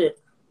real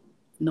shit.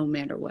 No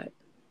matter what.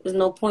 There's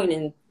no point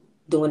in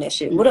doing that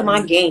shit. Mm-hmm. What am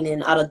I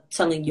gaining out of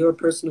telling your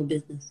personal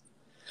business?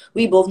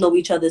 We both know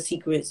each other's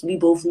secrets. We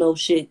both know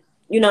shit.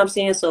 You know what I'm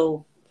saying?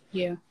 So,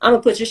 yeah, I'm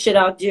going to put your shit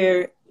out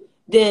there.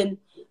 Then,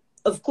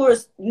 of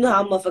course, you know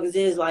how motherfuckers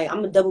is. Like, I'm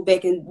going to double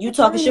back and you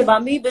talking shit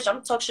about me, bitch. I'm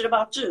going to talk shit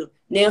about you.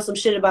 Now some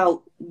shit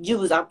about you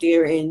was out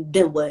there and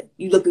then what?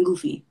 You looking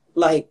goofy.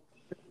 Like,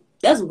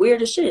 that's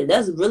weird as shit.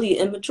 That's really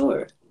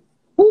immature.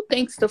 Who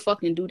thinks to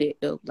fucking do that,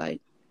 though? Like,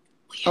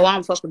 oh, I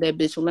don't fuck with that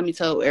bitch, so let me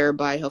tell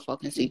everybody her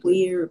fucking secret.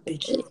 Weird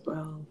bitches,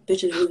 bro.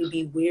 Bitches really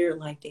be weird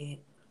like that.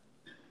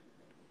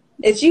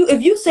 If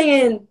you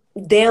saying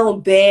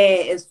down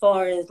bad as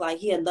far as like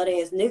he a nut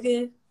ass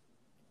nigga,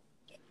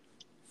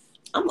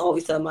 I'm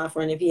always telling my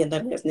friend if he a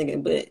nut ass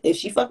nigga, but if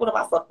she fuck with him,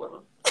 I fuck with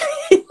him.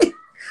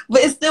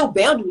 But it's still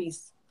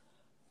boundaries.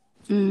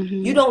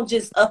 Mm-hmm. You don't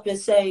just up and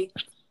say,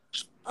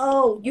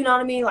 oh, you know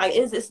what I mean? Like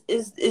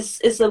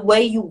it's a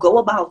way you go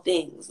about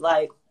things.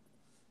 Like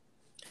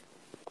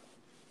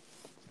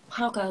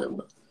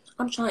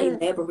I'm trying to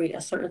elaborate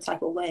a certain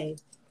type of way.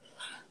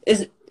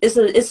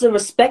 It's a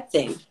respect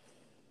thing.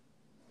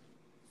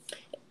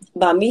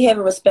 By me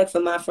having respect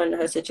for my friend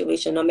and her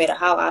situation, no matter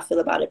how I feel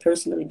about it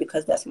personally,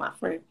 because that's my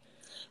friend.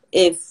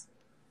 If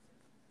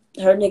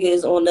her nigga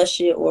is on that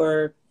shit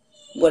or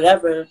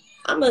whatever,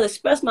 I'm gonna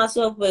express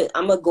myself, but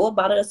I'm gonna go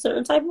about it a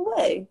certain type of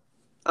way.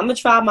 I'm gonna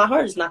try my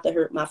hardest not to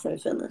hurt my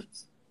friend's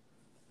feelings.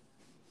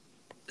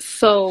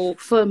 So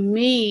for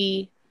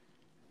me,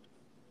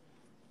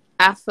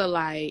 I feel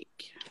like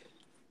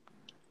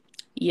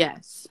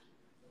yes,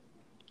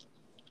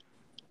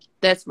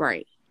 that's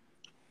right.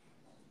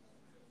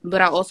 But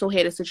I also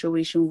had a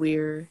situation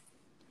where,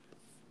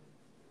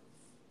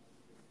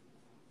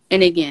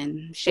 and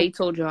again, Shay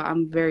told y'all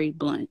I'm very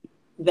blunt.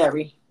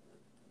 Very.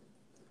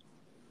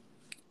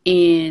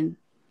 And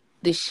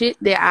the shit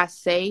that I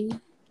say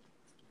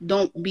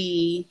don't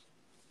be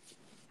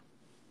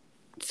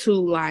to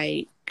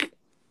like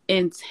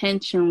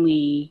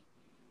intentionally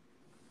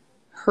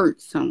hurt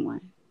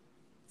someone.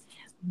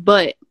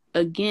 But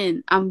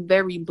again, I'm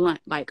very blunt.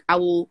 Like I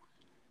will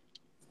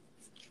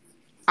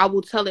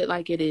tell it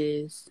like it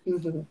is.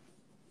 Mm-hmm.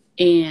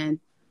 And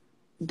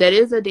that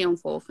is a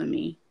downfall for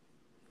me.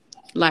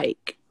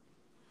 Like,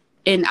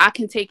 and I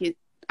can take it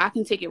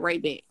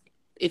right back.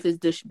 If it's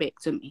dished back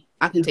to me,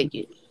 I can take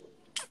it.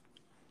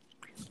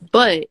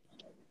 But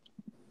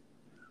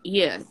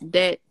yeah,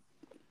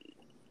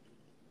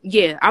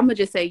 I'm gonna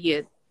just say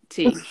T,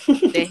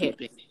 that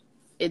happened.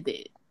 It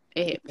did.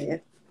 It happened. Yeah.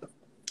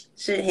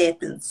 Shit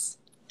happens.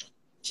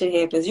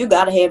 You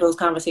gotta have those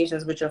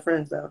conversations with your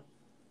friends though.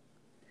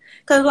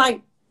 Cause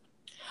like,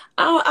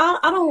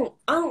 I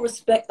don't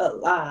respect a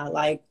lie.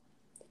 Like,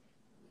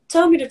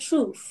 tell me the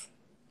truth.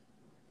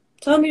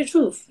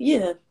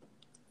 Yeah.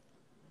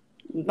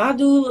 My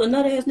dude,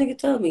 another ass nigga,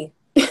 tell me.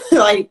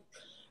 Like,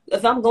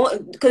 if I'm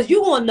going, cause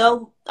you gonna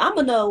know, I'm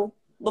gonna know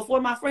before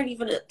my friend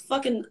even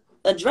fucking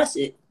address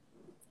it.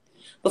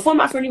 Before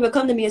my friend even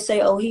come to me and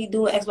say, oh, he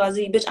doing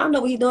XYZ, bitch, I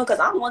know what he doing cause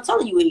I'm the one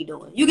telling you what he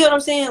doing. You get what I'm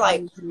saying?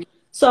 Like,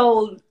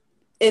 so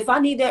if I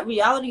need that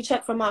reality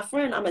check from my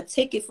friend, I'm gonna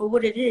take it for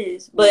what it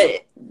is,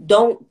 but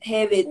don't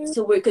have it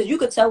to where, because you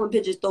could tell when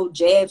bitches throw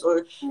jabs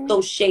or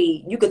throw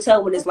shade. You could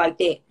tell when it's like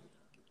that.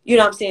 You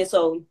know what I'm saying?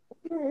 So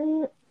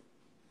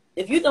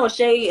if you throw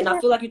shade and I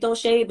feel like you throw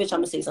shade, bitch, I'm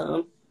gonna say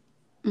something.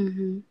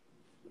 Mm-hmm.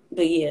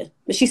 But yeah,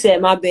 but she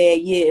said, my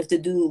bad. Yeah, if the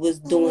dude was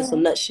doing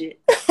some nut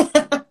shit.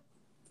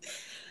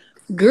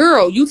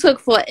 Girl, you took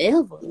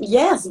forever.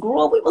 Yes,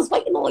 girl, we was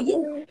waiting on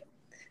you.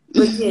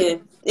 But yeah,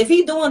 if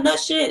he doing nut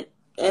shit,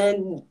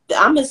 and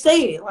I'm gonna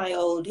say it like,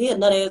 oh, he a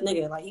nut ass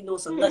nigga, like he doing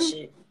some nut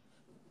shit.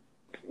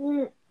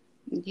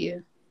 Yeah.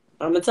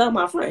 I'm gonna tell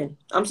my friend.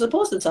 I'm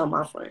supposed to tell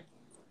my friend.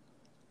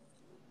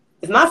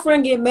 If my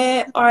friend get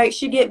mad, all right,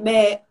 she get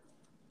mad.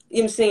 You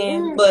know what I'm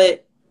saying?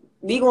 But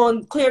we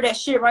gonna clear that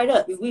shit right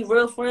up. If we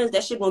real friends,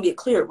 that shit gonna get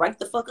cleared right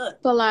the fuck up.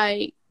 So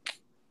like,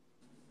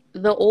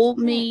 the old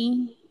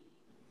me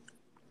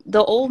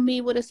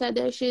would have said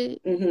that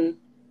shit.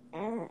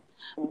 Mm-hmm.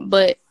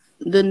 But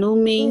the new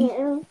me,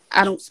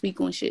 I don't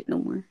speak on shit no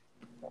more.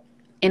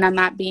 And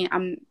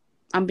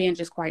I'm being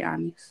just quite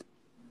honest.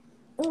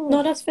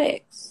 No, that's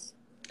facts.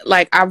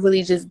 Like, I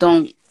really just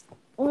don't.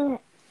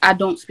 I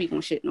don't speak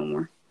on shit no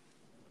more.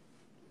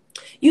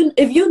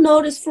 If you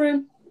notice,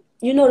 friend,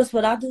 you notice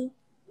what I do.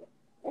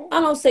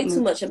 I don't say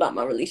too much about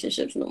my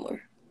relationships no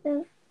more.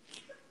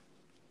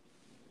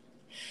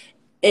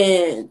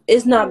 And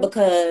it's not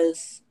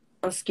because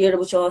I'm scared of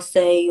what y'all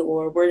say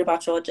or worried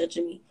about y'all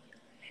judging me.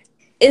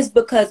 It's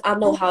because I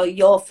know how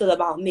y'all feel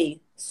about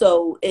me.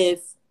 So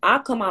if I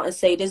come out and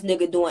say this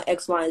nigga doing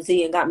X, Y, and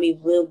Z and got me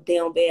real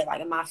down bad, like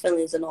in my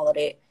feelings and all of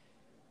that,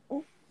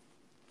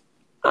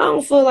 I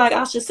don't feel like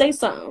I should say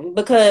something.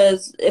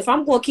 Because if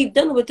I'm going to keep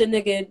dealing with the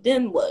nigga,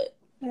 then what?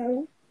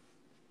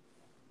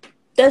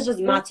 That's just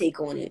my take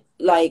on it.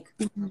 Like,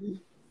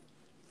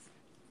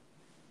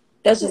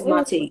 that's just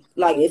my take.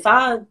 Like, if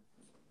I,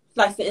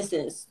 like, for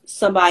instance,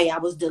 somebody I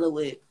was dealing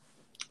with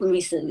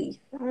recently,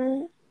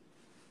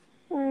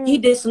 he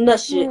did some nut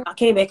shit. I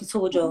came back and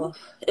told y'all.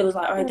 It was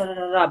like, all right,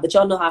 da-da-da-da. But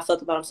y'all know how I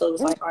felt about him. So it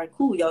was like, all right,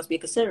 cool. Y'all was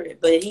being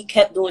considerate. But he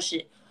kept doing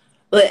shit.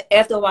 But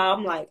after a while,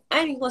 I'm like,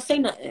 I ain't even going to say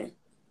nothing.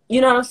 You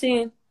know what I'm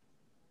saying?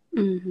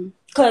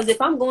 Because if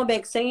I'm going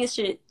back saying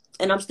shit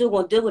and I'm still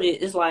going to deal with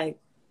it, it's like,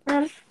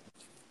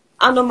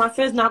 I know my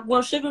friend's not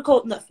going to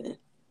sugarcoat nothing.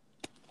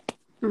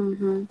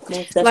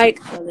 Like,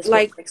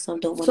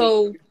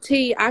 so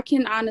T, I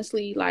can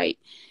honestly, like,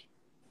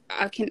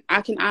 I can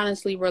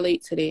honestly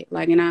relate to that.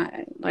 Like, and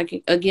I,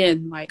 like,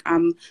 again, like,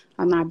 I'm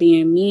not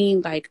being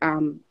mean. Like,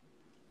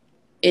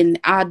 and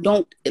I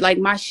don't, like,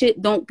 my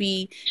shit don't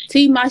be,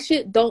 my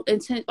shit don't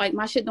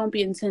my shit don't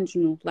be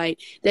intentional. Like,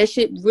 that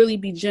shit really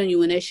be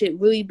genuine. That shit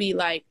really be,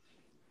 like,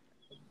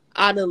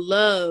 out of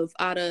love,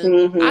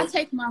 I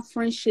take my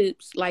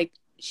friendships, like,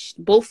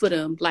 both of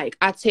them, like,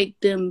 I take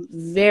them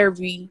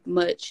very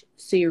much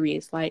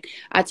serious. Like,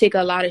 I take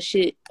a lot of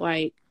shit,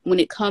 like, when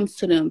it comes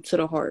to them, to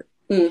the heart.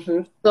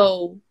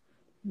 So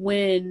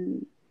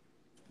when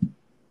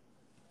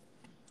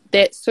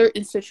that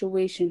certain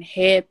situation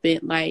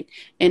happened, like,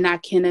 and I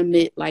can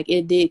admit, like,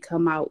 it did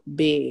come out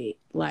bad.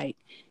 Like,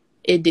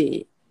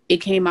 it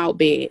came out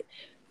bad.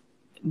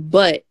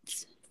 But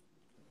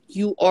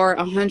you are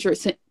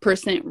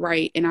 100%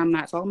 right, and I'm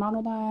not talking about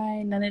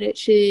nobody, none of that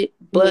shit.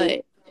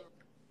 But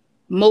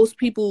most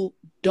people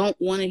don't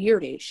want to hear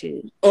that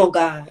shit. Oh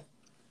God!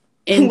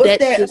 And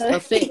that's just a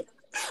fact.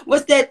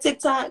 What's that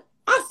TikTok?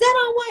 I said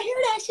I don't want to hear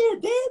that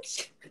shit,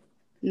 bitch.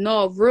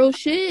 No, real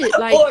shit.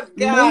 Like,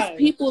 most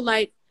people,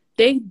 like,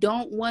 they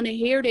don't want to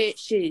hear that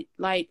shit.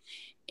 Like,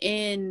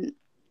 and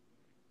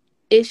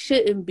it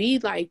shouldn't be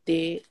like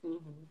that.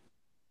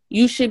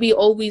 You should be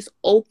always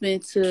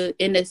open to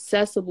and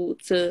accessible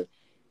to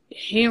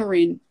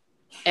hearing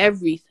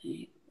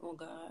everything. Oh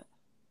God.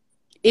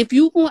 I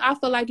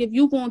feel like if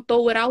you gonna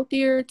throw it out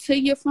there to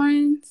your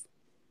friends,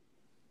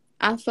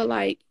 I feel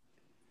like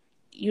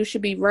you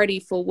should be ready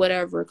for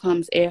whatever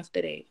comes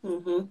after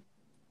that.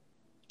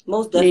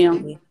 Most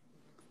definitely.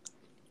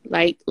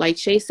 Now, like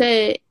Shay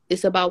said,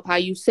 it's about how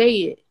you say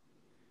it.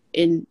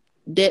 And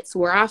that's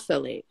where I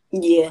feel it.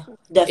 Yeah,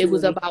 definitely. It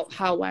was about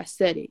how I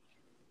said it.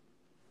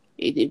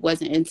 It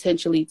wasn't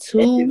intentionally to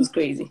it was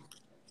crazy.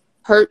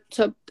 hurt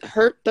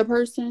the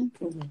person.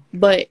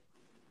 But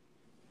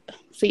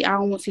I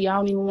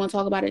don't even want to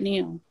talk about it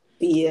now.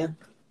 Yeah.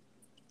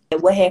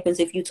 What happens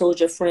if you told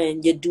your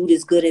friend your dude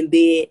is good in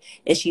bed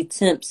and she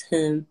tempts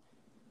him?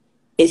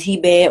 Is he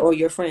bad or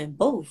your friend?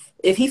 Both.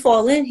 If he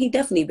fall in, he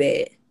definitely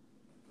bad.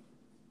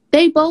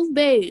 They both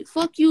bad.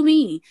 Fuck you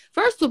mean.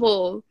 First of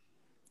all,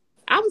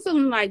 I'm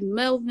feeling like,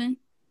 Melvin,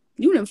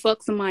 you done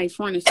fuck somebody's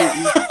friend or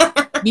something.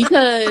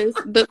 Because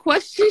the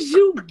questions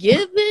you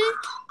giving,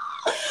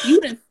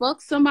 you done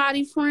fuck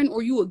somebody's friend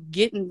or you were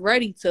getting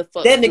ready to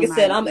fuck that nigga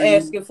said, I'm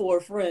asking for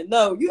a friend.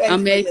 No, you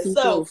asking for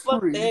yourself.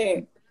 Fuck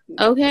that.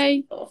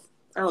 Okay. Oh,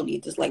 I don't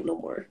need this like no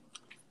more.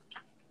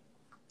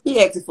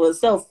 He asking for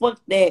himself.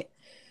 Fuck that.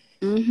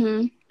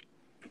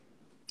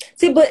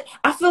 See, but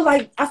I feel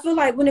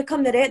like when it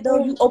comes to that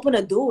though, you open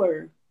a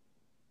door.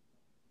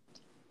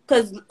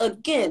 Cause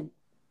again,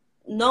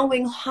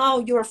 knowing how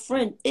your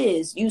friend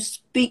is, you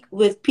speak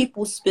with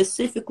people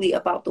specifically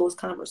about those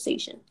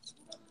conversations.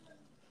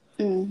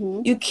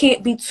 Mm-hmm. You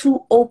can't be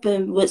too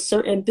open with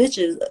certain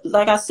bitches.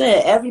 Like I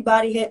said,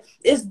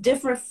 it's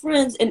different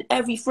friends in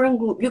every friend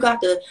group. You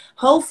got the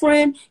whole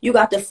friend, you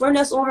got the friend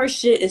that's on her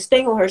shit and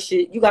staying on her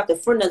shit. You got the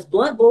friend that's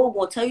blunt bold,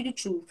 gonna tell you the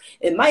truth.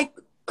 It might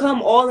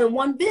come all in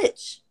one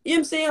bitch. You know what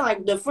I'm saying?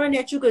 Like the friend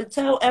that you could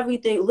tell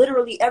everything,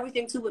 literally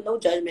everything to with no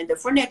judgment. The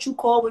friend that you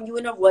call when you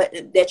in a rut,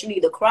 that you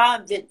need to cry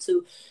and vent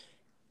to.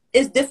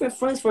 It's different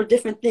friends for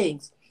different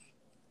things.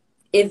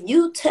 If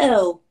you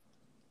tell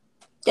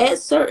that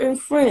certain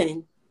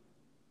friend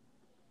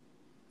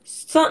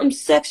something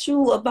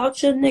sexual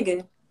about your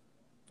nigga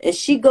and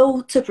she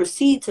go to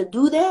proceed to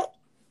do that,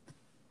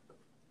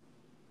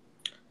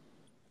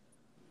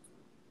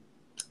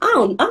 I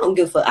don't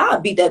give a fuck.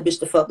 I'll beat that bitch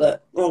the fuck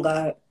up. Oh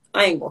God.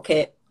 I ain't gonna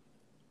cat.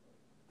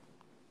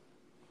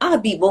 I'll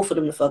beat both of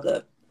them the fuck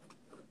up.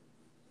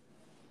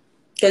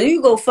 Cause if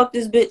you go fuck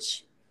this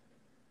bitch,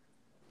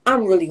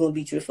 I'm really gonna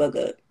beat you the fuck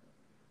up.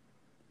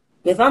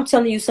 If I'm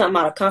telling you something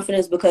out of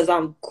confidence because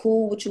I'm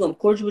cool with you, I'm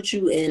cordial with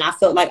you, and I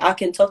felt like I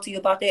can talk to you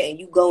about that, and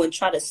you go and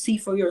try to see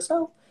for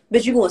yourself,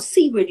 but you're gonna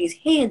see where these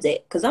hands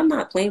at. Cause I'm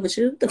not playing with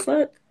you. What the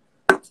fuck?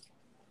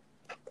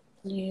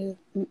 Yeah.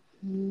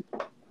 Mm-hmm.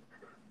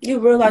 You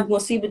real life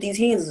gonna see what these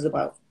hands is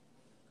about.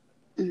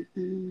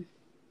 Mm-hmm.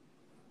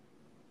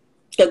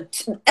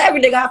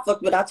 Everything I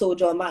fucked with, I told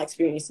y'all my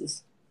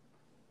experiences.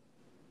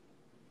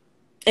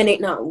 And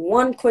ain't not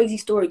one crazy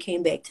story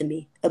came back to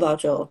me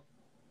about y'all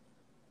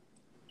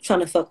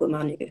trying to fuck with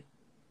my nigga.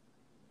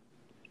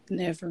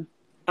 Never.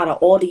 Out of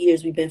all the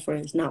years we've been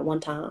friends, not one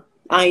time.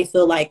 I ain't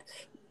feel like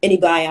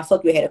anybody I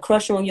fucked with had a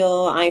crush on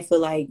y'all. I ain't feel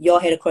like y'all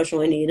had a crush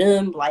on any of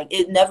them. Like,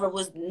 it never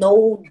was,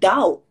 no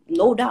doubt.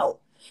 No doubt.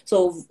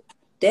 So, if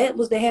that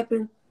was to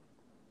happen,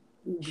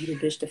 beat a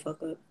bitch the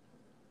fuck up.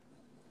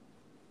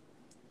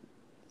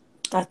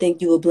 I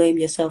think you would blame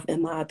yourself,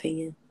 in my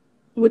opinion.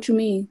 What you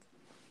mean?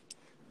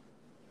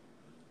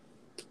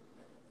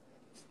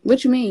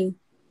 What you mean?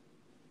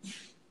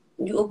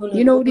 You open the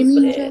You know door what he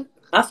for means, that. Joe?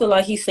 I feel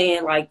like he's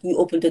saying, like, you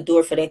opened the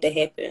door for that to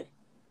happen.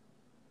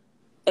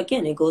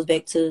 Again, it goes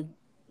back to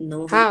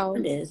knowing who your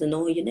friend is and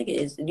knowing who your nigga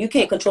is. You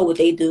can't control what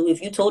they do.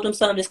 If you told them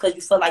something, it's because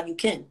you feel like you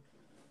can.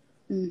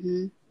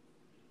 Mm-hmm.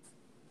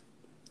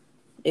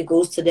 It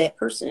goes to that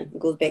person. It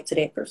goes back to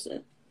that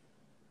person.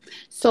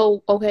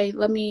 So, okay,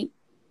 let me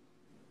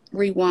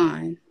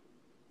rewind.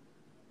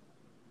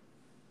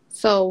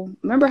 So,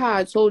 remember how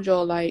I told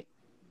y'all, like,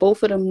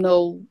 both of them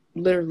know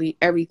literally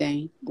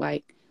everything.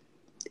 Like,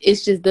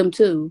 it's just them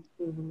two.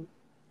 Mm-hmm.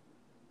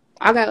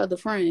 I got other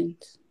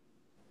friends.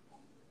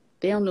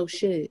 They don't know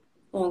shit.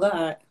 Oh,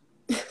 God.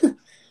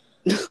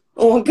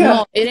 Oh, God.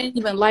 No, it ain't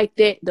even like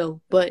that,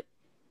 though. But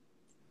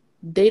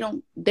they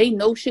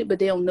know shit, but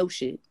they don't know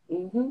shit.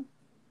 Mm-hmm.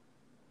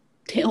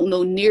 They don't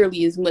know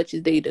nearly as much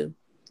as they do.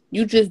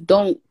 You just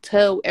don't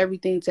tell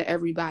everything to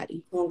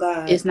everybody. Oh,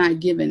 God. It's not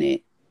giving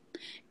it.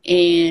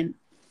 And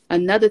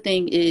another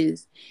thing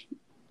is,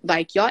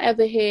 like, y'all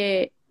ever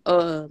had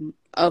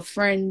a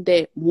friend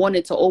that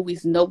wanted to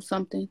always know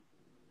something?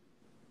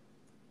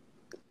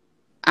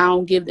 I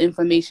don't give the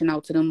information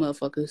out to them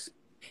motherfuckers.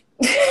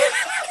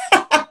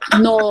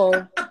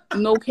 No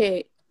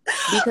cat.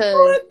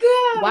 Because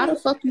why the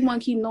fuck you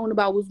want to keep knowing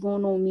about what's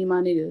going on with me,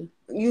 my nigga?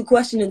 You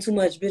questioning too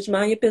much, bitch.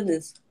 Mind your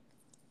business.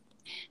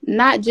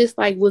 Not just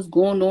like what's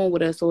going on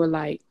with us, or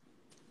like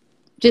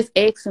just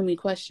asking me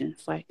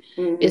questions. Like,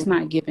 it's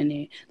not giving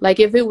it. Like,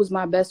 if it was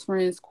my best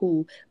friends,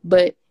 cool.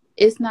 But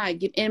it's not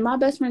giving. And my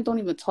best friends don't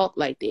even talk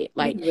like that.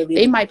 Like, really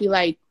they might be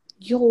like,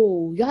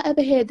 yo, y'all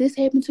ever had this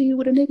happen to you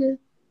with a nigga?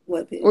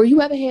 What, bitch? Or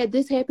you ever had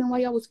this happen while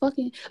y'all was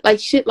fucking? Like,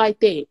 shit like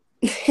that.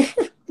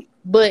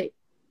 But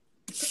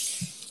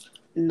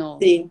no.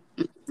 See,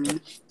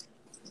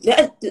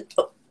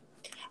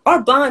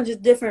 our bond is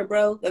different,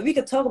 bro. If we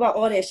could talk about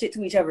all that shit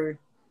to each other,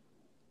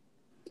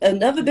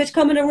 another bitch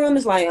come in the room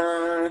is like,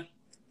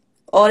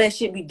 all that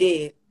shit we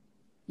did.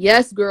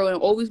 Yes, girl, and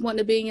always wanting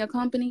to be in your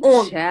company.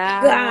 Oh,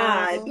 Child.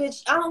 God,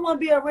 bitch, I don't want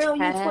to be around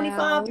you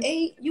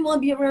 25-8. You want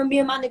to be around me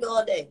and my nigga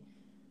all day.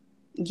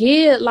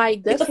 Yeah,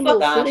 like, that's Get the a fuck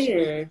little out of pushing.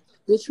 here.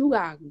 Bitch, you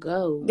gotta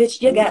go.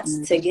 Bitch, you got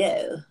to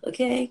go,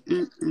 okay?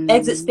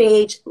 Exit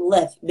stage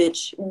left,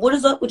 bitch. What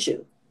is up with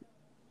you?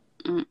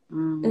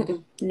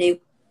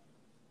 Nope.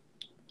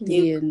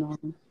 Yeah, no.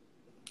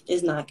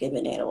 It's not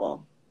giving at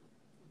all.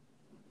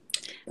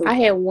 I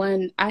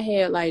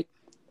had like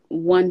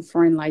one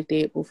friend like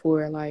that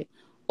before, like,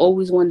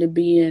 always wanted to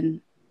be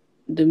in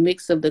the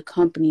mix of the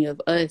company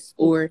of us,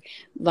 or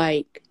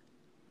like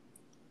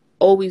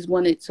always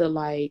wanted to,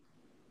 like,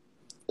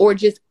 or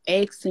just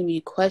asking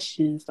me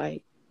questions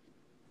like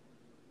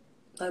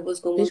what's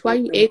going on? Bitch, why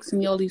you asking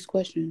me all these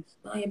questions?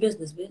 Mind your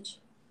business, bitch.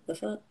 The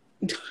fuck?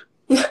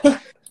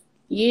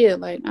 Yeah,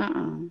 like,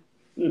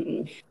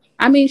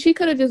 I mean, she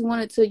could have just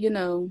wanted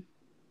to,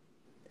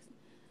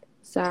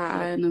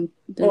 side and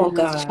oh,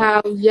 God.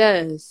 Child,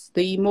 yes,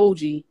 the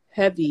emoji,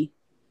 heavy,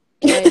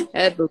 okay?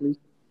 Heavily.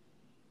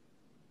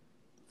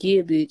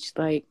 Yeah, bitch.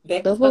 Like,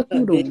 Back the the fuck fuck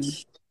you up, doing?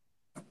 bitch.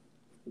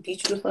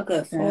 Beat you the fuck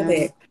up. Fall Child.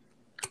 back.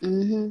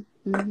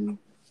 Mm-hmm.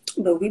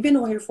 But we've been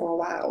on here for a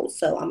while,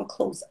 so I'm gonna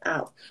close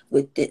out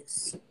with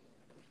this.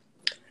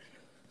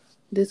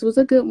 This was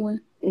a good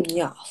one.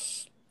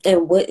 Yes.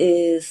 And what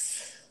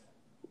is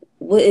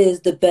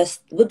the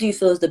best? What do you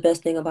feel is the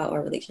best thing about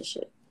our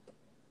relationship?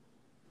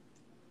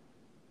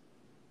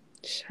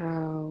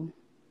 Child.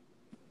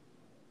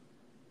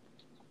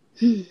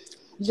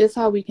 Just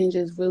how we can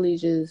just really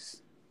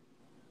just,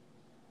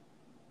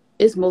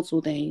 it's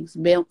multiple things.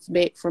 Bounce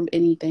back from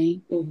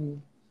anything.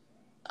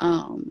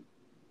 Mm-hmm.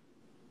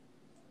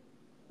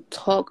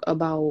 Talk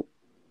about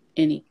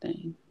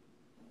anything.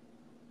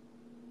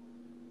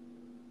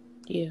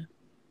 Yeah.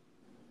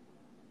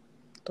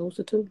 Those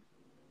are two.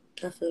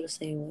 I feel the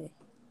same way.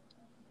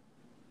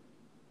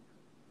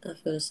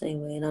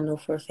 And I know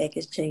for a fact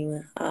it's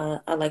genuine.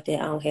 I like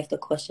that I don't have to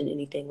question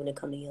anything when it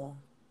comes to y'all.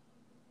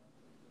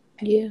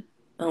 Yeah.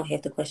 I don't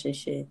have to question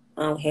shit.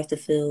 I don't have to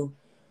feel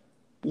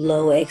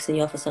low asking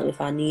y'all for something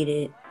if I need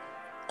it.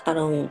 I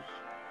don't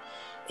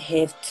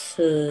have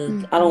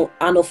to.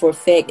 I know for a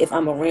fact if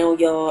I'm around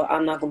y'all,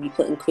 I'm not gonna be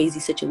put in crazy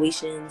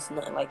situations,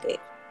 nothing like that.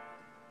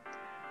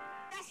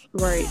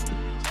 Right.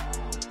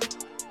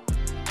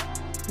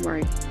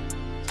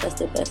 That's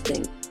the best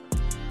thing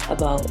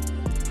about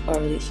our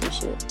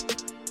relationship.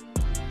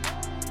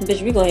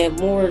 Bitch, we gonna have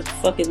more,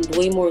 fucking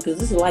way more, because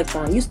this is a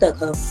lifetime. You stuck,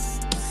 huh?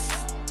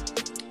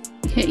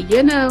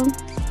 You know.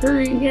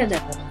 Hurry. Yeah, no.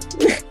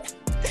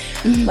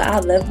 But I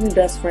love you,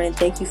 best friend.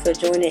 Thank you for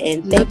joining,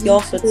 and thank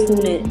y'all for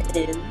tuning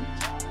in.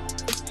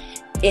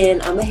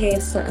 And I'm gonna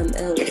have something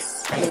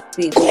else next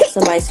week.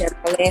 Somebody said,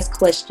 my last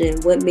question: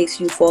 what makes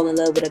you fall in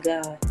love with a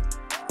guy?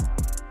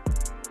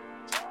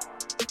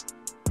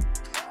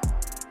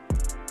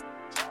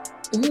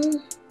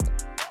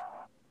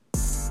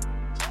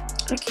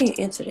 I can't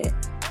answer that.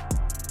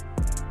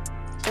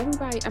 Every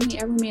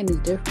man is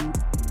different.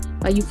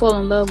 Like, you fall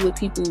in love with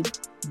people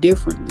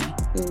differently.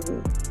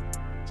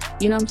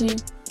 You know what I'm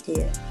saying?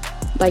 Yeah.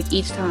 Like,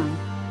 each time.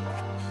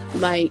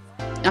 Like,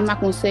 I'm not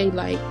gonna say,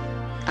 like,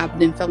 I've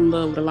been fell in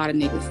love with a lot of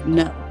niggas.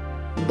 No.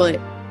 But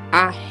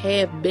I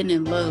have been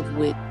in love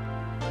with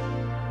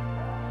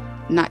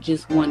not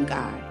just one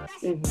guy.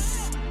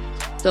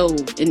 So,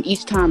 and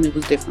each time it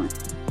was different.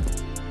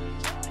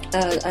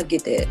 I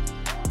get that.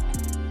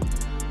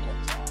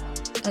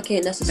 I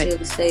can't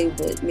necessarily say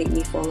what made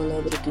me fall in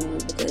love with a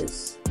dude,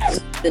 because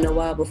it's been a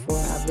while before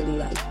I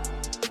really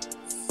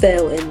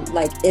fell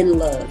in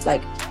love.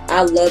 Like,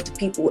 I loved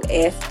people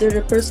after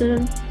the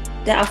person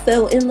that I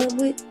fell in love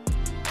with,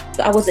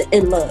 but I wasn't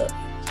in love.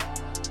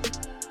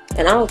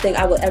 And I don't think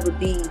I would ever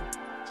be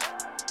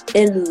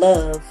in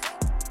love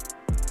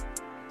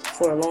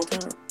for a long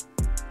time.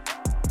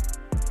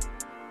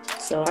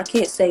 So I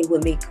can't say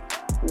what make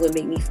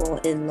me fall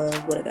in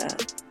love with a guy.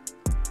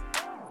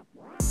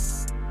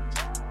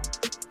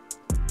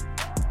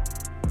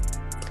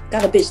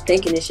 Got a bitch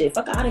thinking this shit.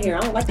 Fuck out of here. I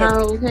don't like that.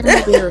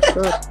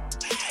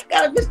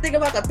 Got a bitch thinking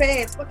about the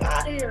past. Fuck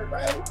out of here,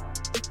 bro.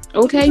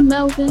 Okay,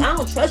 Melvin. I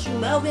don't trust you,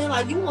 Melvin.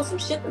 Like, you want some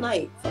shit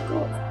tonight. Fuck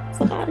off.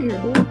 Fuck out of here,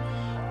 boy.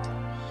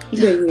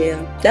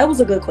 Yeah. That was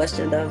a good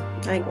question, though.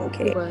 I ain't gonna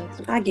care.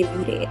 I give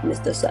you that,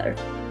 Mr. Sutter.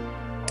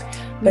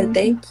 But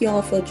thank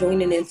y'all for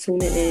joining and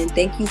tuning in.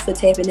 Thank you for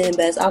tapping in,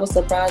 Bess. I was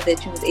surprised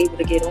that you was able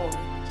to get on.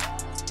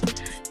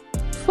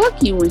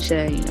 Fuck you and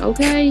Shay,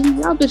 okay?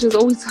 Y'all bitches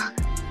always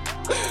talking.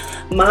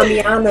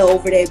 Mommy, I know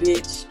over that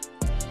bitch.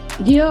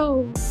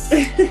 Yo.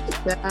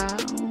 But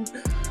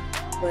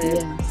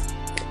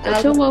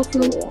yes. You're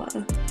welcome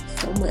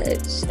so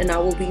much. And I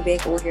will be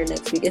back on here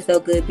next week. It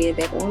felt good being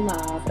back on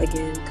live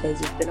again, because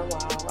it's been a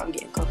while. I'm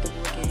getting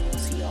comfortable again. You'll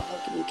see y'all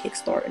getting a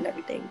kickstart and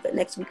everything. But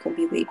next week will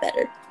be way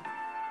better.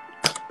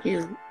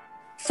 Period.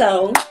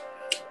 So,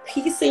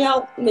 peace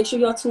out. Make sure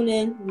y'all tune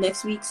in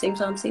next week. Same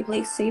time, same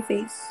place, same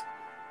face.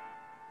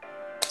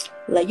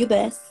 Love you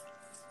best.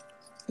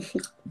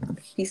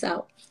 Peace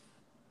out.